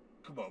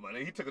 Come on,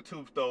 man. He took a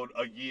tombstone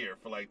a year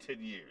for like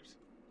 10 years.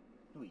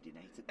 No, he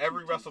didn't. He took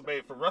every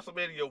WrestleMania for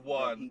WrestleMania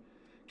 1.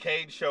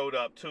 Kane showed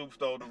up,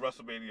 tombstone to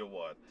WrestleMania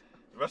 1.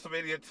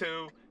 WrestleMania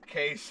 2,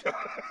 Kane showed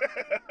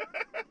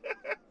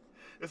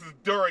This is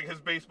during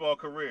his baseball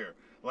career.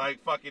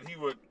 Like, fucking,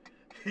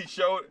 he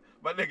showed,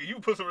 my nigga, you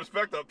put some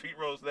respect on Pete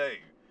Rose's name.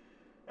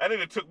 That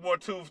nigga took more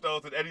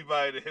tombstones than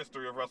anybody in the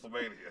history of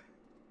WrestleMania.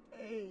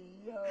 Hey,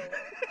 yo.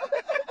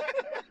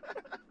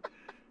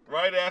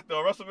 Right after,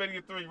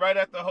 WrestleMania 3, right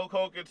after Hulk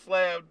Hogan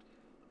slammed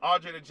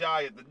Andre the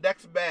Giant, the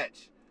next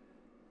match,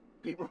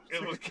 Pete Rose.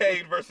 It was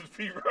Kane versus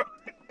Pete Rose.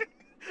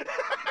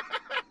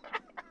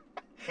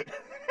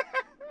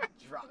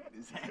 Dropped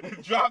his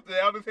head. Dropped it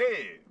out his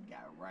head.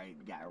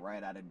 Got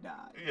right out of Dodge.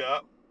 Yeah.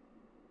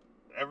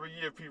 Every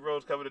year, Pete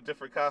Rose come in a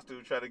different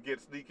costume trying to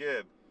sneak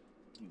in.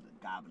 He was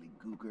a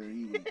gobbledygooker.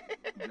 He was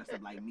dressed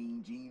up like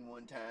Mean Gene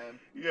one time.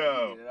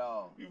 Yo. He did it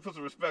all. You put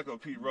some respect on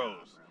Pete Rose.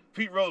 Bro.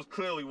 Pete Rose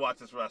clearly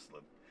watches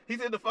wrestling.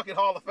 He's in the fucking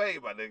Hall of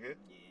Fame, my nigga.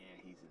 Yeah,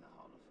 he's in the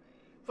Hall of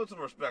Fame. Put some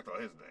respect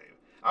on his name.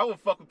 I would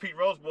fuck with Pete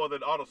Rose more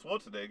than Arnold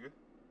Schwarzenegger.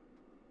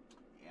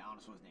 Yeah,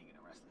 Arnold Schwarzenegger in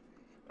a wrestling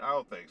film. I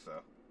don't think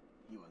so.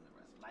 He wasn't a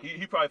wrestler. Like,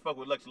 he probably fucked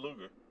with Lex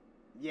Luger.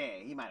 Yeah,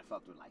 he might have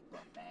fucked with like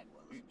Buff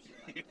Bagwell or some shit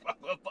like he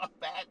fucked with Buff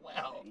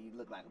Bagwell. Yeah, he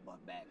looked like a Buff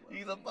Bagwell.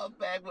 He's a Buff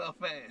Bagwell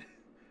fan.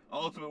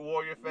 Ultimate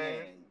Warrior fan.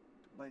 Yeah,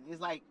 but it's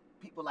like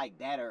people like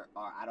that are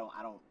I don't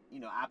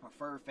I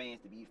prefer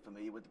fans to be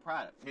familiar with the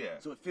product. Yeah.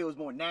 So it feels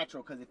more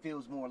natural because it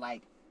feels more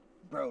like,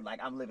 bro, like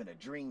I'm living a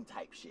dream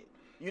type shit.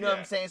 You know what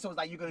I'm saying? So it's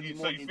like you're gonna be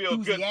more enthusiastic. So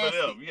you feel good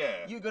for them,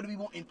 yeah. You're gonna be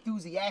more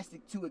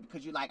enthusiastic to it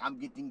because you're like, I'm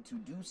getting to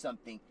do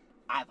something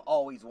I've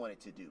always wanted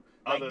to do.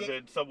 Like Other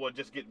than someone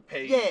just getting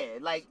paid. Yeah,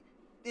 like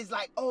it's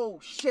like, oh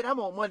shit, I'm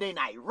on Monday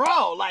Night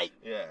Raw. Like,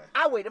 yeah,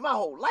 I waited my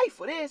whole life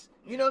for this.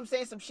 You know what I'm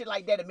saying? Some shit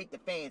like that to make the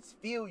fans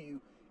feel you,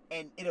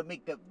 and it'll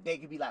make they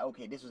could be like,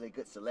 okay, this was a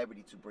good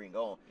celebrity to bring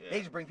on. Yeah. They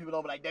just bring people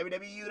over like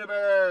WWE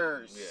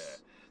Universe. Yeah,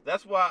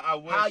 that's why I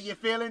wish. How you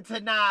feeling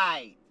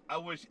tonight? I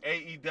wish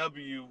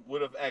AEW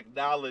would have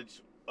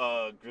acknowledged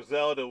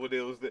Griselda when it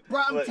was the.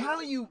 Bro, I'm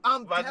telling you,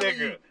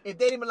 if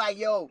they'd been like,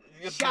 yo,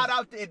 shout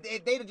out,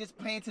 if they'd have just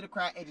played to the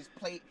crowd and just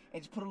played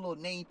and just put a little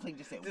name plate,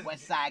 just said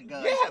West Side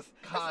Gun, yes,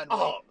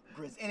 Conway,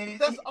 Grizz, and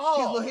that's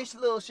all. His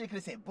little shit could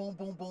have said boom,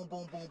 boom, boom,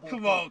 boom, boom, boom.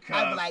 Come on, cuz.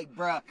 I'd be like,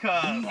 bro,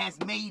 he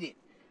has made it.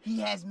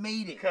 He has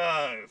made it.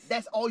 Cuz.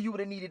 That's all you would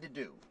have needed to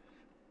do.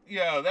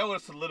 Yeah, that would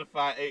have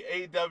solidified.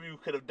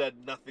 AEW could have done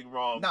nothing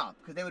wrong. No,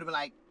 because they would have been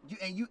like,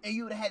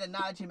 you would have had to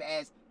acknowledge him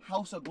as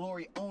House of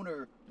Glory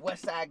owner,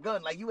 West Side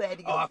Gun. Like, you would have had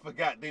to go. Oh, I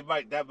forgot.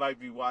 That might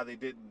be why they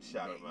didn't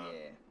shout him out.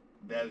 Yeah.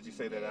 Now that you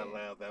say that out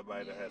loud, that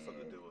might have had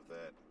something to do with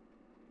that.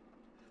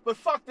 But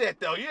fuck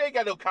that, though. You ain't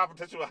got no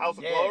competition with House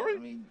of Glory. I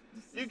mean,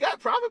 you got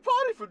Private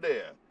Party from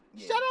there.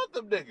 Yeah. Shout out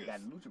them niggas. You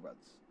got Lucha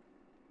Brothers.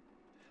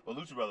 Well,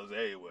 Lucha Brothers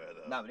everywhere,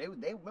 though. Nah, but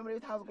they remember they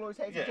was House of Glory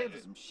tag team champions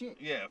for some shit.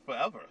 Yeah,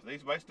 forever. They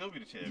might still be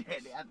the champions.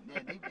 Yeah,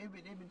 they've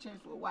been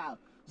champions for a while.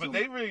 But so,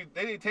 they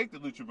didn't take the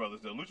Lucha Brothers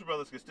though. Lucha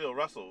Brothers can still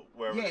wrestle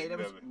wherever. Yeah,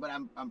 but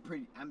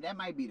that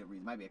might be the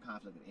reason. Might be a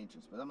conflict of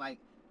interest. But I'm like,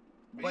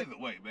 either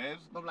way, man.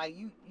 But like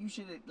you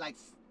should like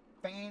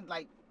fans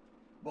like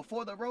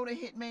before the Rona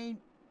hit, man.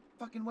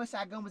 fucking West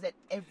Side Gun was at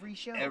every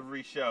show.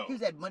 Every show. He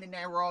was at Monday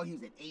Night Raw. He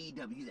was at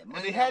AEW. He was at Monday And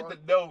they Night had Raw. to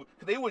know,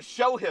 because they would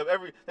show him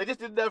every. They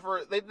just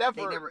never. They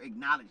never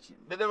acknowledged him.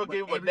 They never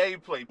gave him a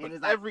nameplate, but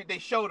like, they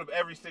showed him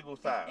every single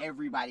time.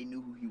 Everybody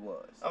knew who he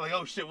was. I'm like,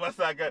 oh shit, West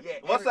Side Gun. Yeah,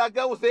 West Side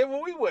Gun was there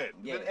when we went.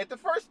 Yeah. At the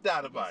first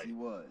Dynamite. Yes, he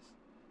was.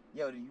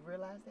 Yo, do you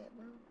realize that,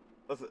 bro?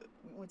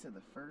 We went to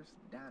the first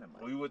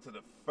Dynamite. We went to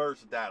the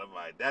first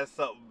Dynamite. That's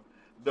something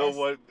no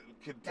one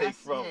can take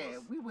from us. Yeah,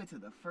 we went to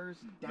the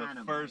first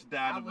Dynamite. The first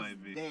Dynamite. I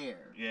was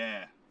there.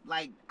 Yeah.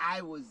 Like,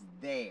 I was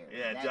there.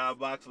 Yeah, John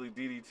Moxley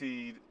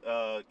DDT'd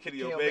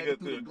Kenny Omega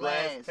through the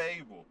glass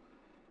table.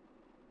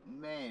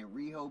 Man,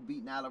 Riho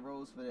beat Nyla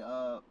Rose for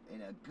the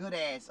in a good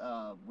ass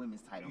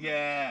women's title.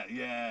 Yeah.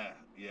 And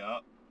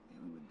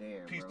we were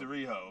there. Peace to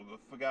Riho.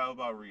 Forgot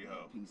about Riho.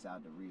 Yeah, peace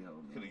out to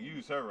Riho. Could have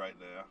used her right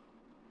now.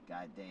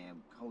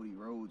 Goddamn, Cody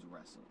Rhodes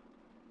wrestled.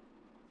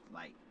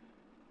 Like,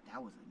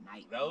 that was a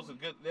night. That was a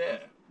good, yeah.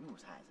 We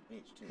was high as a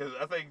bitch, too. Because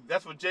I think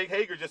that's when Jake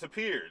Hager just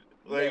appeared.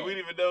 Like, we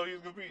didn't even know he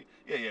was going to be.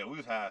 Yeah, we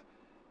was high.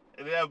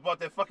 And then I bought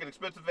that fucking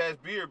expensive-ass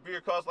beer. Beer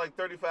cost like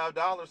 $35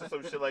 or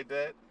some shit like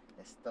that.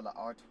 That's Stella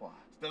Artois.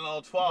 Stella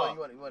Artois.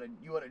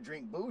 You want to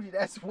drink bougie?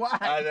 That's why.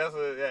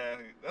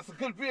 That's a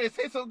good beer. It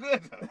tastes so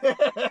good.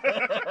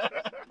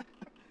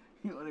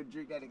 You want to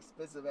drink that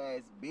expensive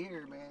ass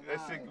beer, man? That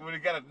shit, when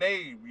it got a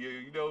name,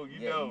 you know.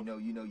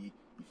 You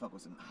fuck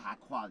with some high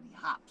quality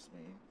hops,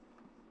 man.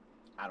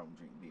 I don't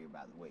drink beer,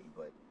 by the way,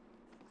 but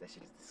that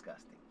shit is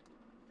disgusting.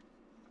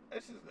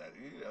 That's just that.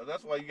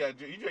 That's why you gotta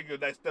drink. You drink your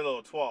nice Stella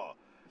Artois.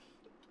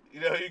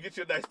 You get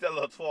your nice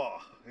Stella Artois.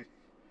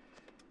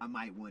 I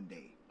might one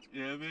day.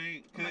 You know what I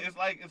mean? Cause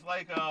it's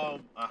like a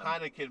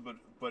Heineken,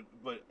 but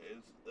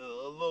it's a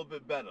little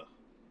bit better.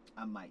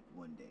 I might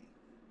one day.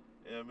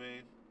 You know what I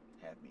mean?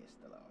 Have me a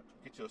Stella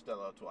Artois. Get you a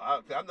Stella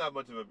Artois. I'm not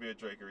much of a beer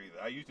drinker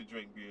either. I used to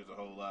drink beers a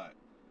whole lot.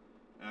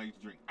 And I used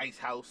to drink Ice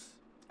House.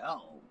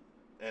 Oh.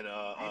 And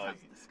Ice House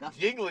is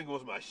disgusting. Yuengling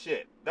was my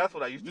shit. That's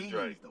what I used to drink.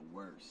 Yuengling is the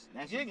worst.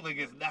 Yuengling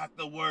is not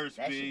the worst,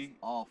 That B. shit's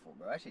awful,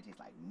 bro. That shit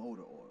tastes like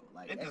motor oil.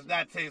 Like, it does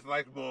not taste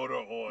like motor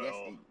oil. Yes,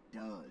 it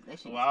does. That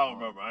shit. Well, I don't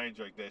remember. I ain't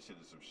drank that shit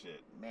in some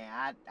shit. Man,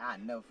 I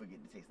never forget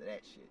the taste of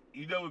that shit.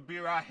 You know what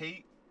beer I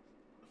hate?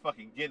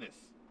 Fucking Guinness.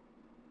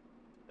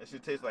 That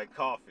shit tastes like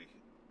coffee.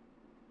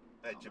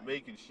 That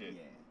Jamaican shit.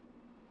 Yeah.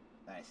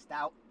 That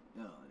stout.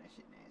 Oh, that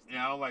shit nasty.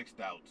 Yeah, I don't like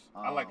stouts.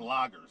 I like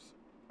lagers.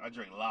 I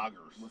drink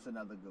lagers. What's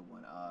another good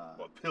one?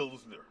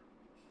 Pilsner.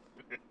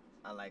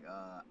 I like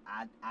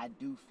I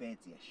do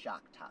fancy a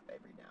shock top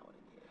every now and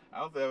again. I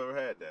don't think I've ever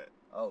had that.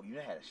 Oh, you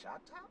done had a shock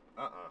top?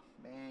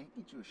 Man,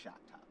 get you a shock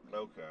top,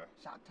 man. Okay.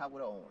 Shock top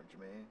with an orange,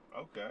 man.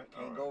 Okay.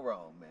 Can't go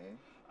wrong, man.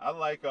 I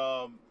like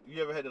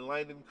you ever had the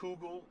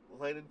Leinenkugel?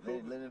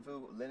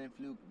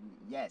 Leinenkugel.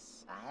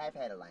 Yes, I have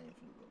had a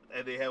Leinenkugel.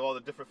 And they have all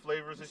the different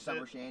flavors and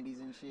summer shandies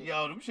and shit.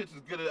 Yo, them shits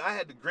is good. I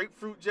had the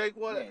grapefruit Jake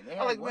one.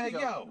 Yeah, I like, man, it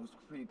was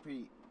pretty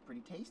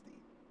tasty.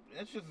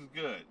 That shit is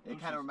good.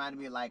 It kind of reminded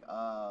me of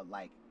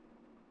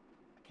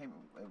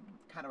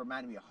kind of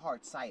reminded me of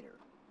hard cider.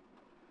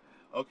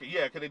 Okay,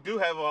 yeah, because they do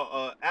have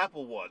a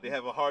apple one. They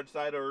have a hard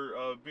cider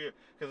beer.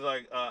 Because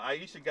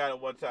Aisha got it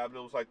one time, and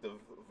it was like the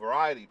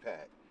variety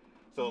pack.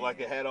 So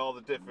it had all the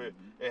different.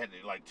 It had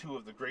like 2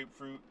 of the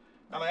grapefruit.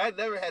 I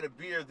never had a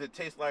beer that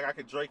tastes like I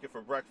could drink it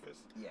for breakfast.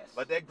 Yes.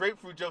 Like that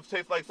grapefruit just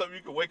tastes like something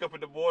you could wake up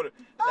in the morning.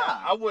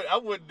 Now, I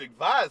wouldn't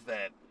advise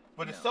that,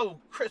 but it's so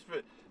crisp.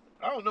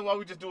 I don't know why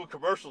we just doing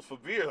commercials for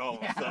beer all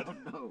of a sudden. I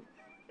don't know.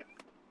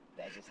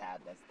 That's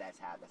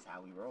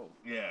how we roll.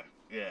 Yeah.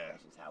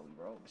 That's just how we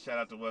roll. Shout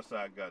out to West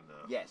Side Gun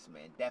now. Yes,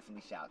 man,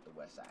 definitely shout out to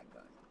West Side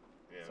Gun.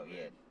 Yeah. So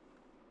man.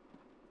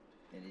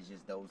 And it's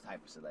just those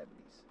type of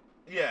celebrities.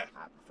 Yeah.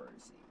 I prefer to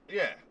see.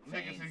 Yeah,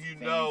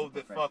 niggas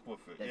that fuck with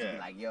it. That's be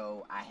like,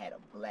 yo, I had a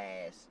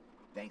blast.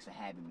 Thanks for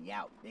having me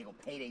out. They gonna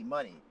pay their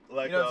money.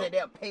 Like, you know what I'm saying?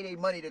 They'll pay their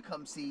money to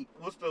come see.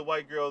 What's the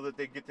white girl that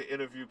they get to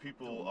interview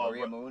people?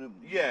 Maria Menounos.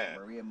 Yeah,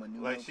 Maria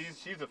Menounos. Like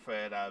she's a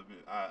fan. I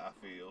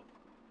feel.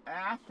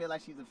 I feel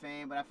like she's a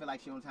fan, but I feel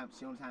like she don't come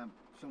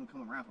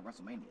around for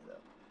WrestleMania though.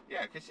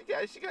 Yeah, cause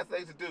she got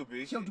things to do,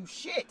 B. She don't do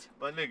shit.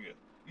 My nigga,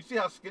 you see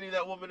how skinny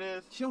that woman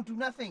is? She don't do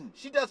nothing.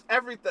 She does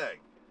everything.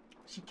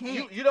 She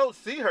can't. You don't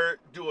see her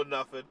doing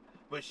nothing,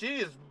 but she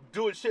is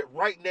doing shit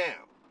right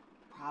now.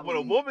 Probably. When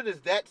a woman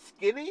is that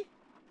skinny,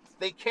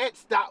 they can't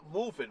stop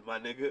moving, my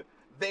nigga.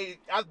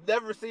 I've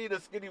never seen a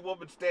skinny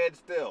woman stand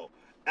still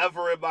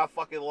ever in my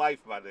fucking life,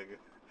 my nigga.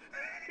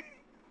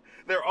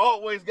 They're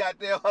always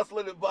goddamn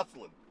hustling and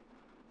bustling.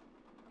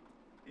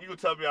 You can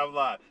tell me I'm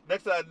lying.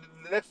 Next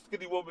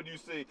skinny woman you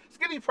see,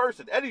 skinny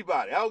person,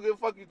 anybody, I don't give a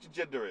fuck what your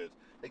gender is.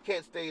 They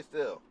can't stay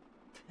still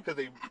because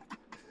they.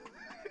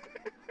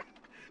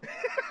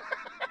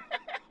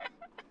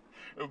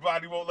 Her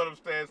body won't let them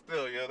stand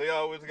still, yo. They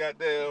always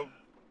goddamn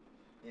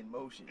in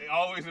motion. They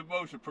always in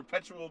motion,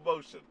 perpetual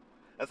motion.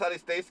 That's how they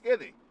stay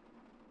skinny.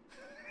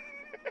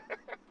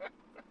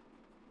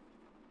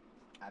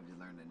 I've just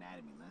learned an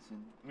anatomy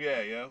lesson.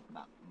 Yeah.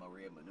 About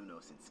Maria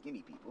Menounos and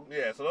skinny people.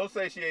 Yeah, so don't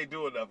say she ain't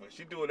doing nothing.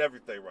 She doing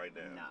everything right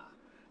now. Nah.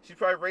 She's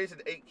probably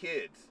raising 8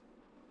 kids.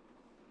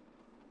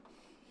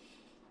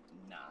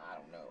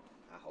 don't know.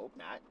 I hope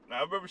not.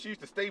 I remember she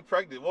used to stay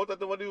pregnant. Wasn't that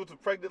the one who was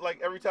pregnant? Like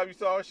every time you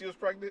saw her, she was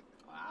pregnant.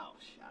 Wow,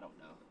 I don't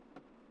know.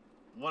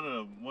 One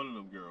of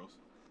them girls.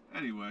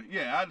 Anyway,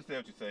 yeah, I understand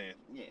what you're saying.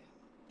 Yeah,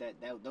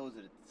 those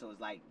are so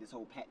it's like this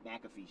whole Pat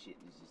McAfee shit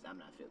is just I'm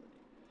not feeling it.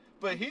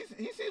 But he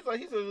seems like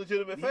he's a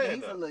legitimate fan.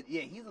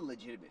 He's a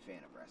legitimate fan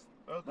of wrestling.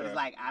 Okay. But it's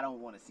like I don't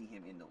want to see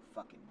him in no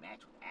fucking match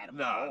with Adam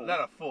Cole.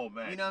 Not a full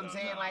match. You know what I'm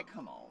saying? Like,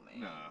 come on,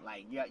 man.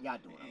 Like y'all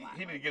doing a lot.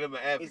 He need to get him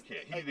an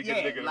advocate. He need to get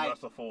a nigga to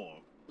wrestle for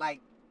him.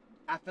 Like,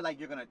 I feel like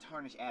you're gonna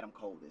tarnish Adam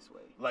Cole this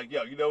way. Like,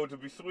 yo, you know what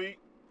would be sweet?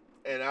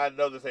 And I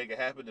know this ain't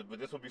gonna happen, but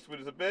this would be sweet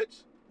as a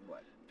bitch.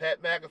 What?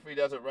 Pat McAfee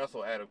doesn't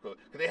wrestle Adam Cole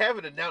because they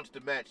haven't announced the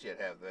match yet,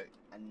 have they?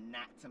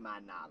 Not to my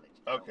knowledge.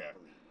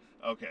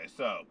 Okay.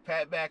 So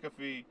Pat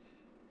McAfee.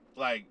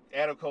 Like,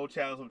 Adam Cole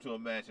challenged him to a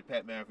match, and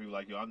Pat McAfee was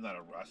like, yo, I'm not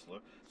a wrestler,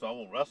 so I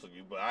won't wrestle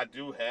you, but I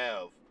do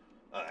have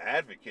an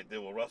advocate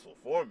that will wrestle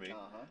for me.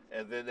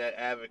 And then that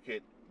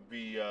advocate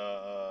be,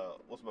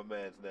 what's my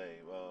man's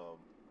name?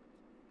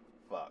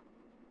 Fuck.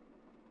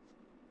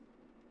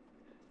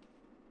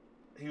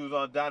 He was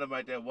on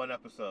Dynamite that one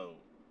episode.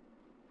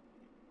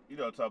 You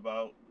know what I'm talking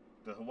about?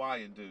 The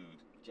Hawaiian dude.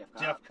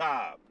 Jeff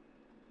Cobb.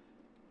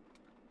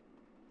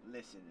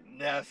 Listen to me.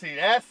 Now, see,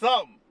 that's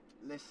something.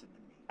 Listen to me.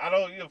 I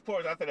don't. Of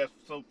course, I think that's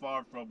so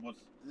far from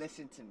what's.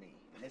 Listen to me.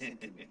 Listen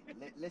to me.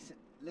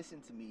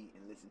 Listen to me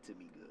and listen to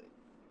me good.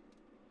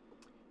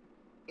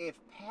 If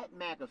Pat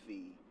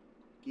McAfee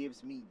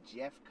gives me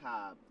Jeff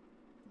Cobb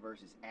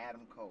versus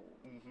Adam Cole,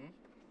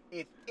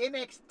 if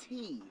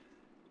NXT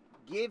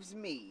gives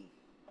me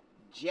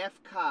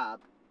Jeff Cobb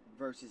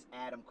versus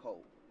Adam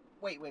Cole,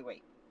 wait.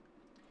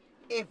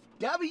 If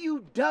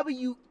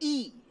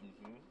WWE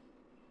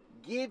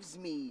gives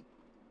me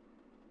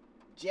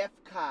Jeff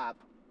Cobb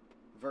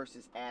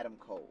versus Adam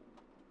Cole.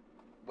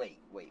 Wait.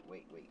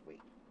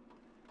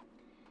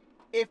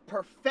 If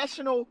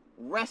professional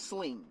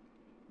wrestling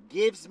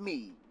gives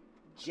me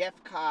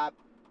Jeff Cobb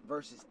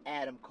versus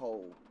Adam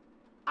Cole,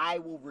 I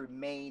will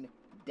remain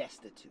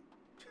destitute.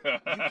 You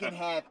can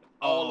have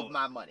all of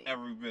my money.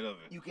 Every bit of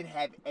it. You can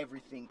have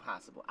everything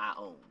possible I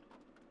own.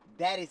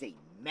 That is a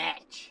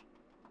match.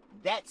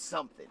 That's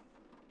something.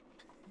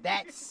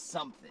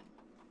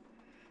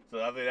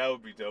 So I think that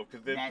would be dope,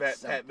 because then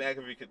Pat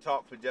McAfee could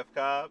talk for Jeff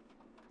Cobb.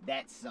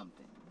 That's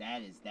something.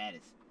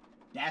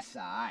 That's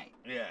alright.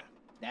 Yeah.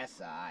 That's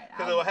alright.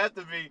 Because it will have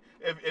to be,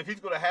 if he's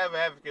going to have an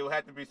advocate, it will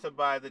have to be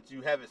somebody that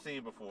you haven't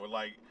seen before.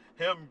 Like,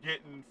 him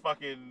getting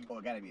fucking... Or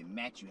it got to be a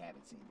match you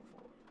haven't seen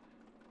before.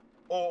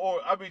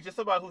 Or I mean, just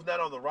somebody who's not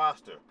on the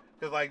roster.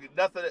 Because, like,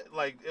 nothing,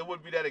 like, it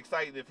wouldn't be that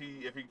exciting if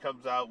he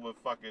comes out with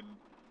fucking...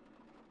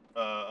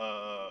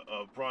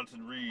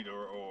 Bronson Reed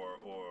or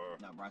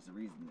no, Bronson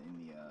Reed's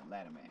in the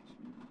ladder match.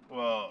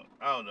 Well,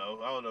 I don't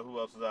know who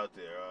else is out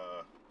there.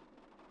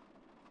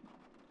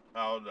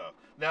 I don't know.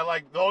 Now,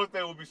 like, the only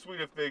thing would be sweet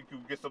if they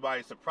could get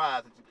somebody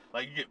surprised,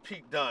 like you get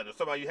Pete Dunne or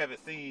somebody you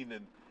haven't seen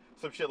and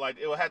some shit like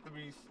that. It would have to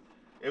be.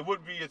 It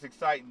wouldn't be as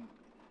exciting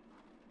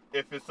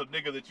if it's some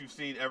nigga that you've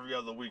seen every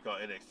other week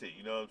on NXT.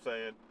 You know what I'm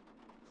saying?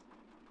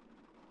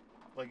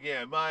 Like,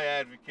 yeah, my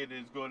advocate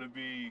is going to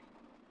be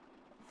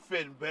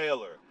Finn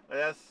Balor.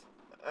 That's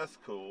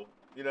cool.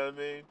 You know what I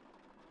mean?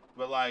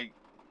 But, like,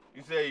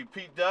 you say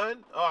Pete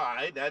Dunne? All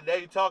right, now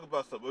you talk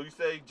about something. Or you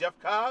say Jeff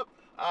Cobb?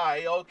 All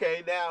right,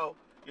 okay, now,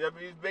 you know what I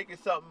mean? He's making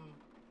something.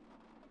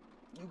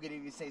 You could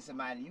even say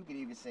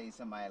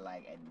somebody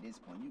like, at this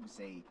point, you could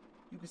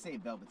say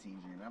Velveteen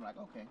Dream. I'm like,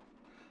 okay.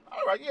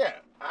 All right, yeah.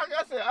 I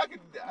said I could.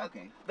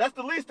 Okay. That's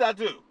the least I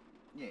do.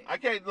 Yeah. I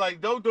can't,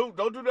 like, don't do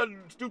nothing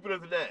stupider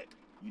than that.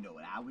 You know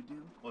what I would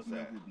do? What's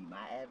that? Who would be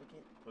my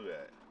advocate? Who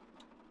that?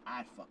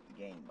 I'd fuck the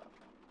game up.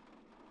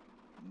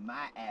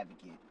 My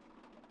advocate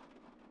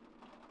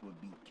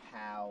would be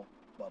Cal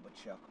Bubba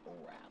Chuck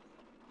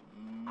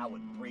O'Reilly. I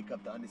would break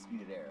up the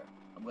Undisputed Era.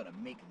 I'm going to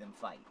make them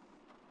fight.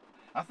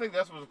 I think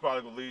that's what it's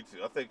probably going to lead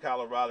to. I think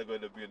Kyle O'Reilly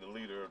going to be the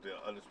leader of the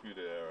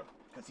Undisputed Era.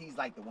 Because he's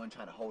like the one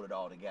trying to hold it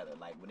all together.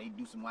 Like, when they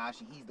do some wild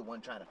shit, he's the one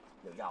trying to,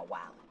 yo, y'all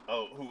wildin'.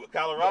 Oh, who?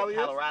 Kyle O'Reilly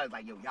Kyle O'Reilly's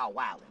like, yo, y'all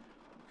wildin'.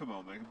 Come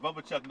on, man.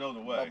 Bubba Chuck know the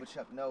way. Bubba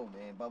Chuck know,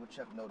 man. Bubba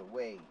Chuck know the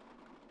way.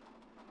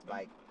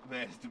 Like,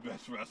 man, he's the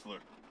best wrestler.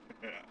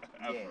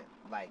 Yeah,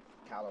 like,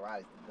 Kyle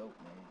O'Reilly's the GOAT,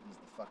 man. He's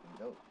the fucking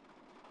GOAT.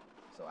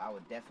 So I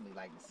would definitely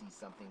like to see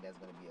something that's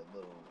going to be a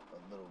little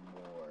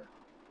more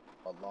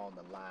along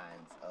the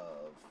lines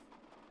of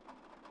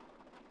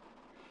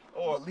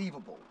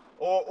believable.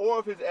 Or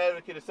if his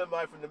advocate is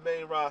somebody from the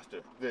main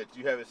roster that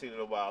you haven't seen in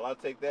a while, I'll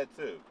take that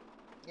too.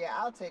 Yeah,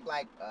 I'll take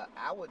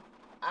I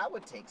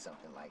would take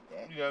something like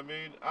that. You know what I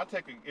mean? I'll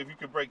take if you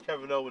could break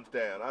Kevin Owens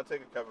down, I'll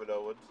take a Kevin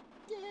Owens.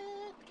 Yeah,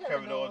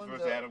 Kevin Owens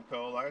versus Adam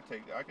Cole. I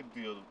can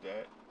deal with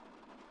that.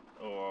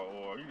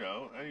 Or you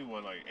know,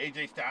 anyone like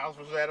AJ Styles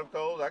versus Adam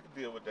Cole, I can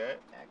deal with that.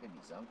 That could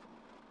be something.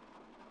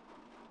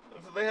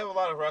 So they have a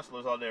lot of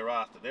wrestlers on their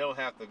roster. They don't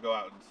have to go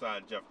out and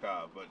sign Jeff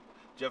Cobb, but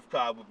Jeff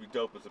Cobb would be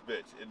dope as a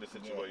bitch in the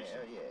situation.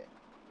 Yeah.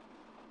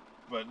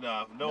 But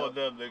nah, knowing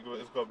them,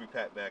 it's going to be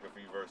Pat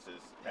McAfee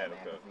versus Adam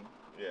Cole.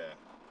 Yeah.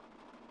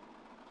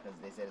 Because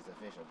they said it's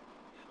official.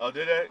 Oh,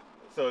 did they?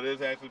 So it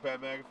is actually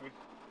Pat McAfee?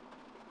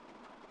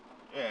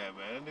 Yeah,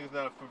 man, that nigga's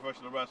not a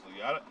professional wrestler.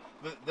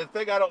 The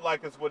thing I don't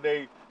like is when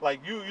they like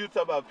you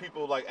talk about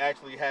people like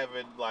actually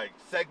having like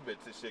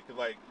segments and shit. Cause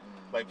like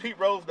Pete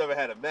Rose never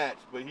had a match,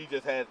 but he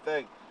just had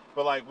things.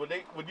 But like when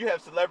you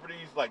have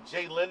celebrities like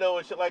Jay Leno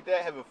and shit like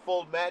that having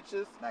full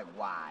matches, like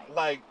why?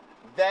 Like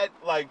that,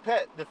 like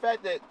the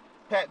fact that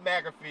Pat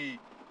McAfee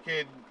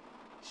can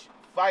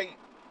fight,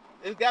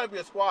 it's got to be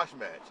a squash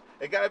match.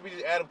 It got to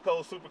be Adam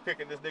Cole super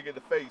kicking this nigga in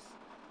the face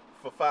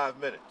for 5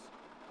 minutes.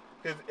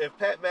 Because if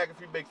Pat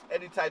McAfee makes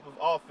any type of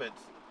offense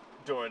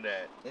during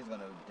that, it's going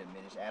to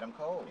diminish Adam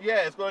Cole.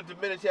 Yeah, it's going to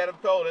diminish Adam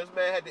Cole. This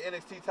man had the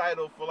NXT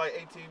title for like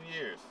 18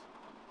 years.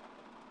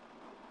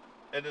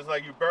 And it's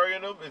like you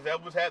burying him. Is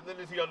that what's happening?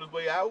 Is he on his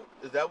way out?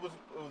 Is that what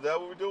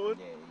we're doing?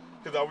 Yeah.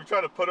 Because are we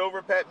trying to put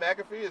over Pat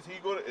McAfee? Does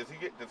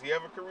he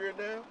have a career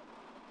now?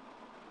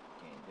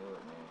 Can't do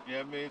it, man. Yeah,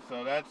 I mean,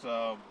 so that's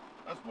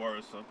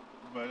worrisome.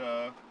 But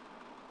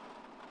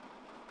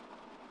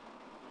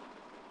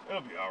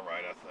it'll be all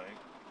right, I think.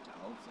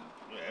 I hope so.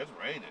 Yeah, it's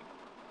raining.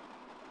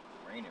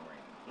 Raining.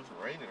 It's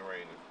raining.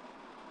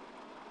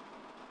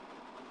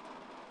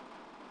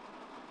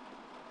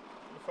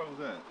 What the fuck was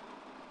that?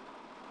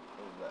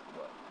 What was that?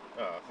 What?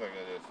 Oh, I think I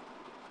just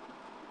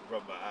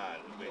rubbed my eye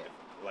and made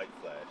a light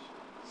flash.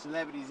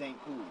 Celebrities ain't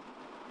cool.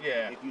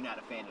 Yeah. If you're not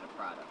a fan of the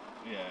product.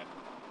 Yeah.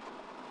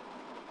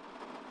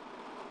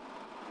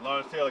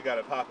 Lawrence Taylor got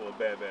it popping with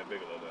Bam Bam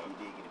Bigelow, though.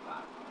 He did get it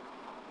popping.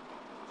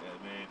 Yeah, I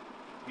mean,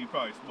 he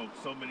probably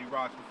smoked so many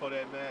rocks before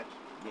that match.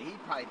 Yeah, he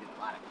probably did a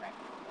lot of crack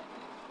before that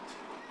match.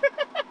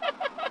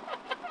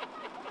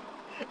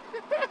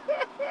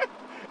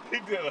 He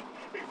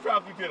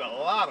probably did a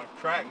lot of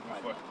crack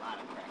before. A lot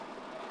of crack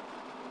before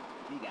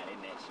that. He got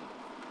in that shit.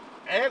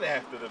 And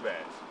after the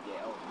match.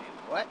 Yeah, oh man,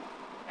 what?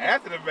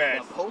 After the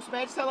match. The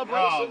post-match celebration?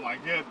 Oh my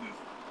goodness.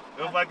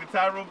 It was like the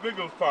Tyrone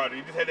Biggles party.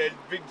 He just had that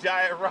big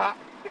giant rock.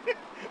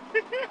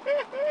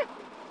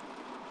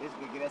 It's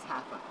gonna get us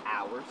high for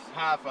hours.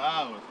 High for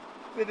hours.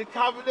 With a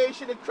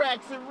combination of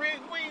cracks and weed.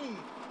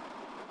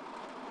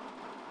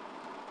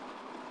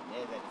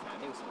 Yeah, at the time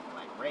they was smoking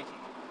like Reggie.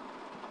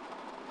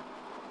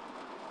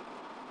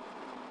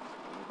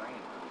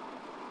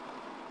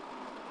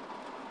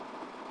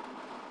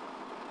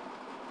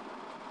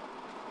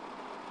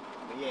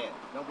 But yeah,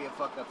 don't be a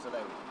fucked up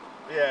celebrity.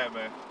 Yeah,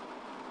 man.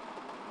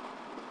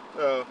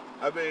 So,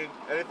 I mean,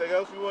 anything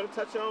else you want to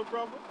touch on,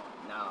 brother?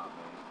 Nah, man.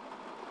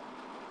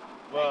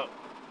 Well,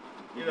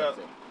 you know.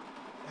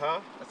 Huh?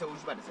 I said, what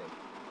you about to say?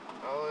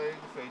 Oh, I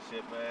ain't gonna say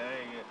shit,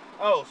 man.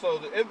 Oh, so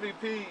the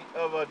MVP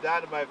of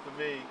Dynamite for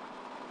me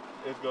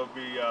is gonna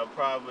be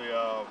probably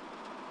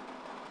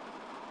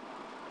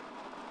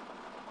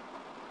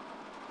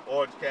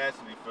Orange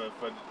Cassidy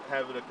for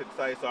having a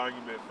concise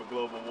argument for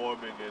global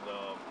warming and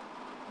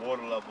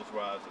water levels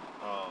rising.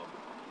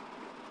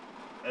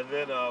 And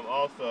then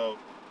also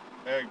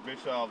Eric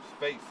Bischoff's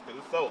face, because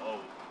it's so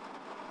old.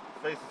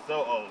 His face is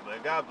so old, man.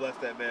 God bless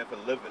that man for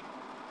living.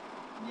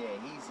 Yeah,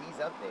 he's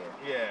up there.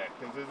 Yeah,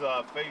 because his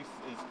face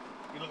is,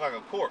 he looks like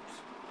a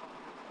corpse.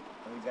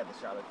 And he's got the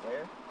Charlotte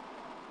Flair?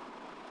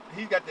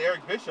 He's got the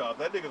Eric Bischoff.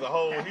 That nigga's a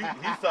whole,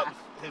 he's something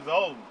his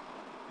own.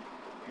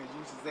 Because you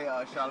used to say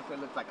Charlotte Flair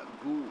looks like a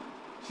ghoul.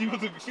 She's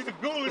a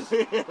ghoulish,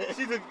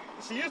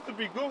 she used to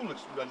be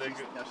ghoulish, my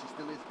nigga. No, she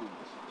still is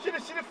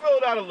ghoulish. She done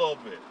filled out a little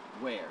bit.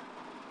 Where?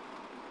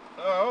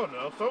 I don't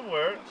know,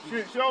 somewhere.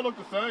 No, she don't look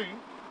the same.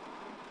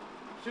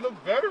 She looks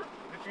better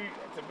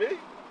to me.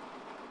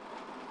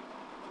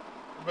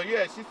 But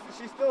yeah,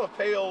 she's still a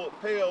pale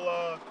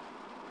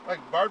like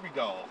Barbie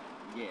doll.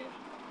 Yeah.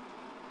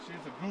 She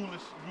has a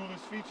ghoulish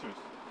features.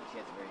 She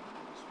has very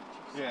ghoulish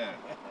features. Yeah.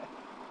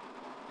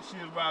 She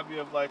reminds me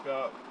of like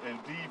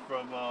and Dee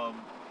from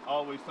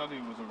Always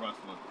Sunny was a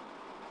wrestler.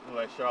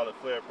 Like Charlotte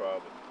Flair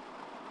probably.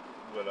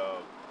 But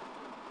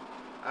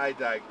I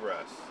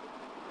digress.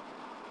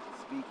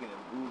 Speaking of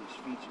ghoulish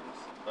features,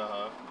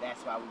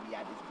 that's why we be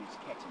out this bitch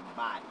catching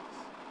bodies.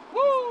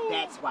 Woo!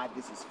 That's why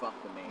this is Fuck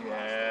the Main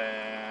Roster.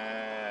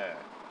 Yeah.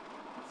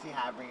 See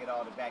how I bring it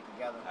all back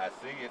together? I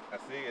see it.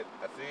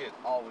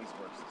 Always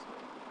works this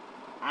way.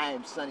 I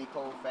am Sonny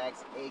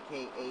Colfax,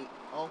 a.k.a.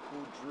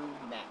 Uncle Drew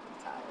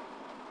McIntyre.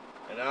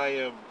 And I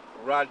am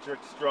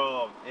Roderick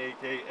Strong,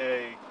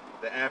 a.k.a.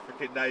 the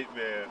African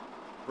Nightmare,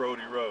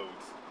 Brody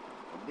Rhodes.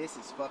 And this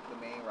is Fuck the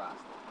Main Roster.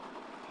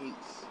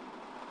 Peace.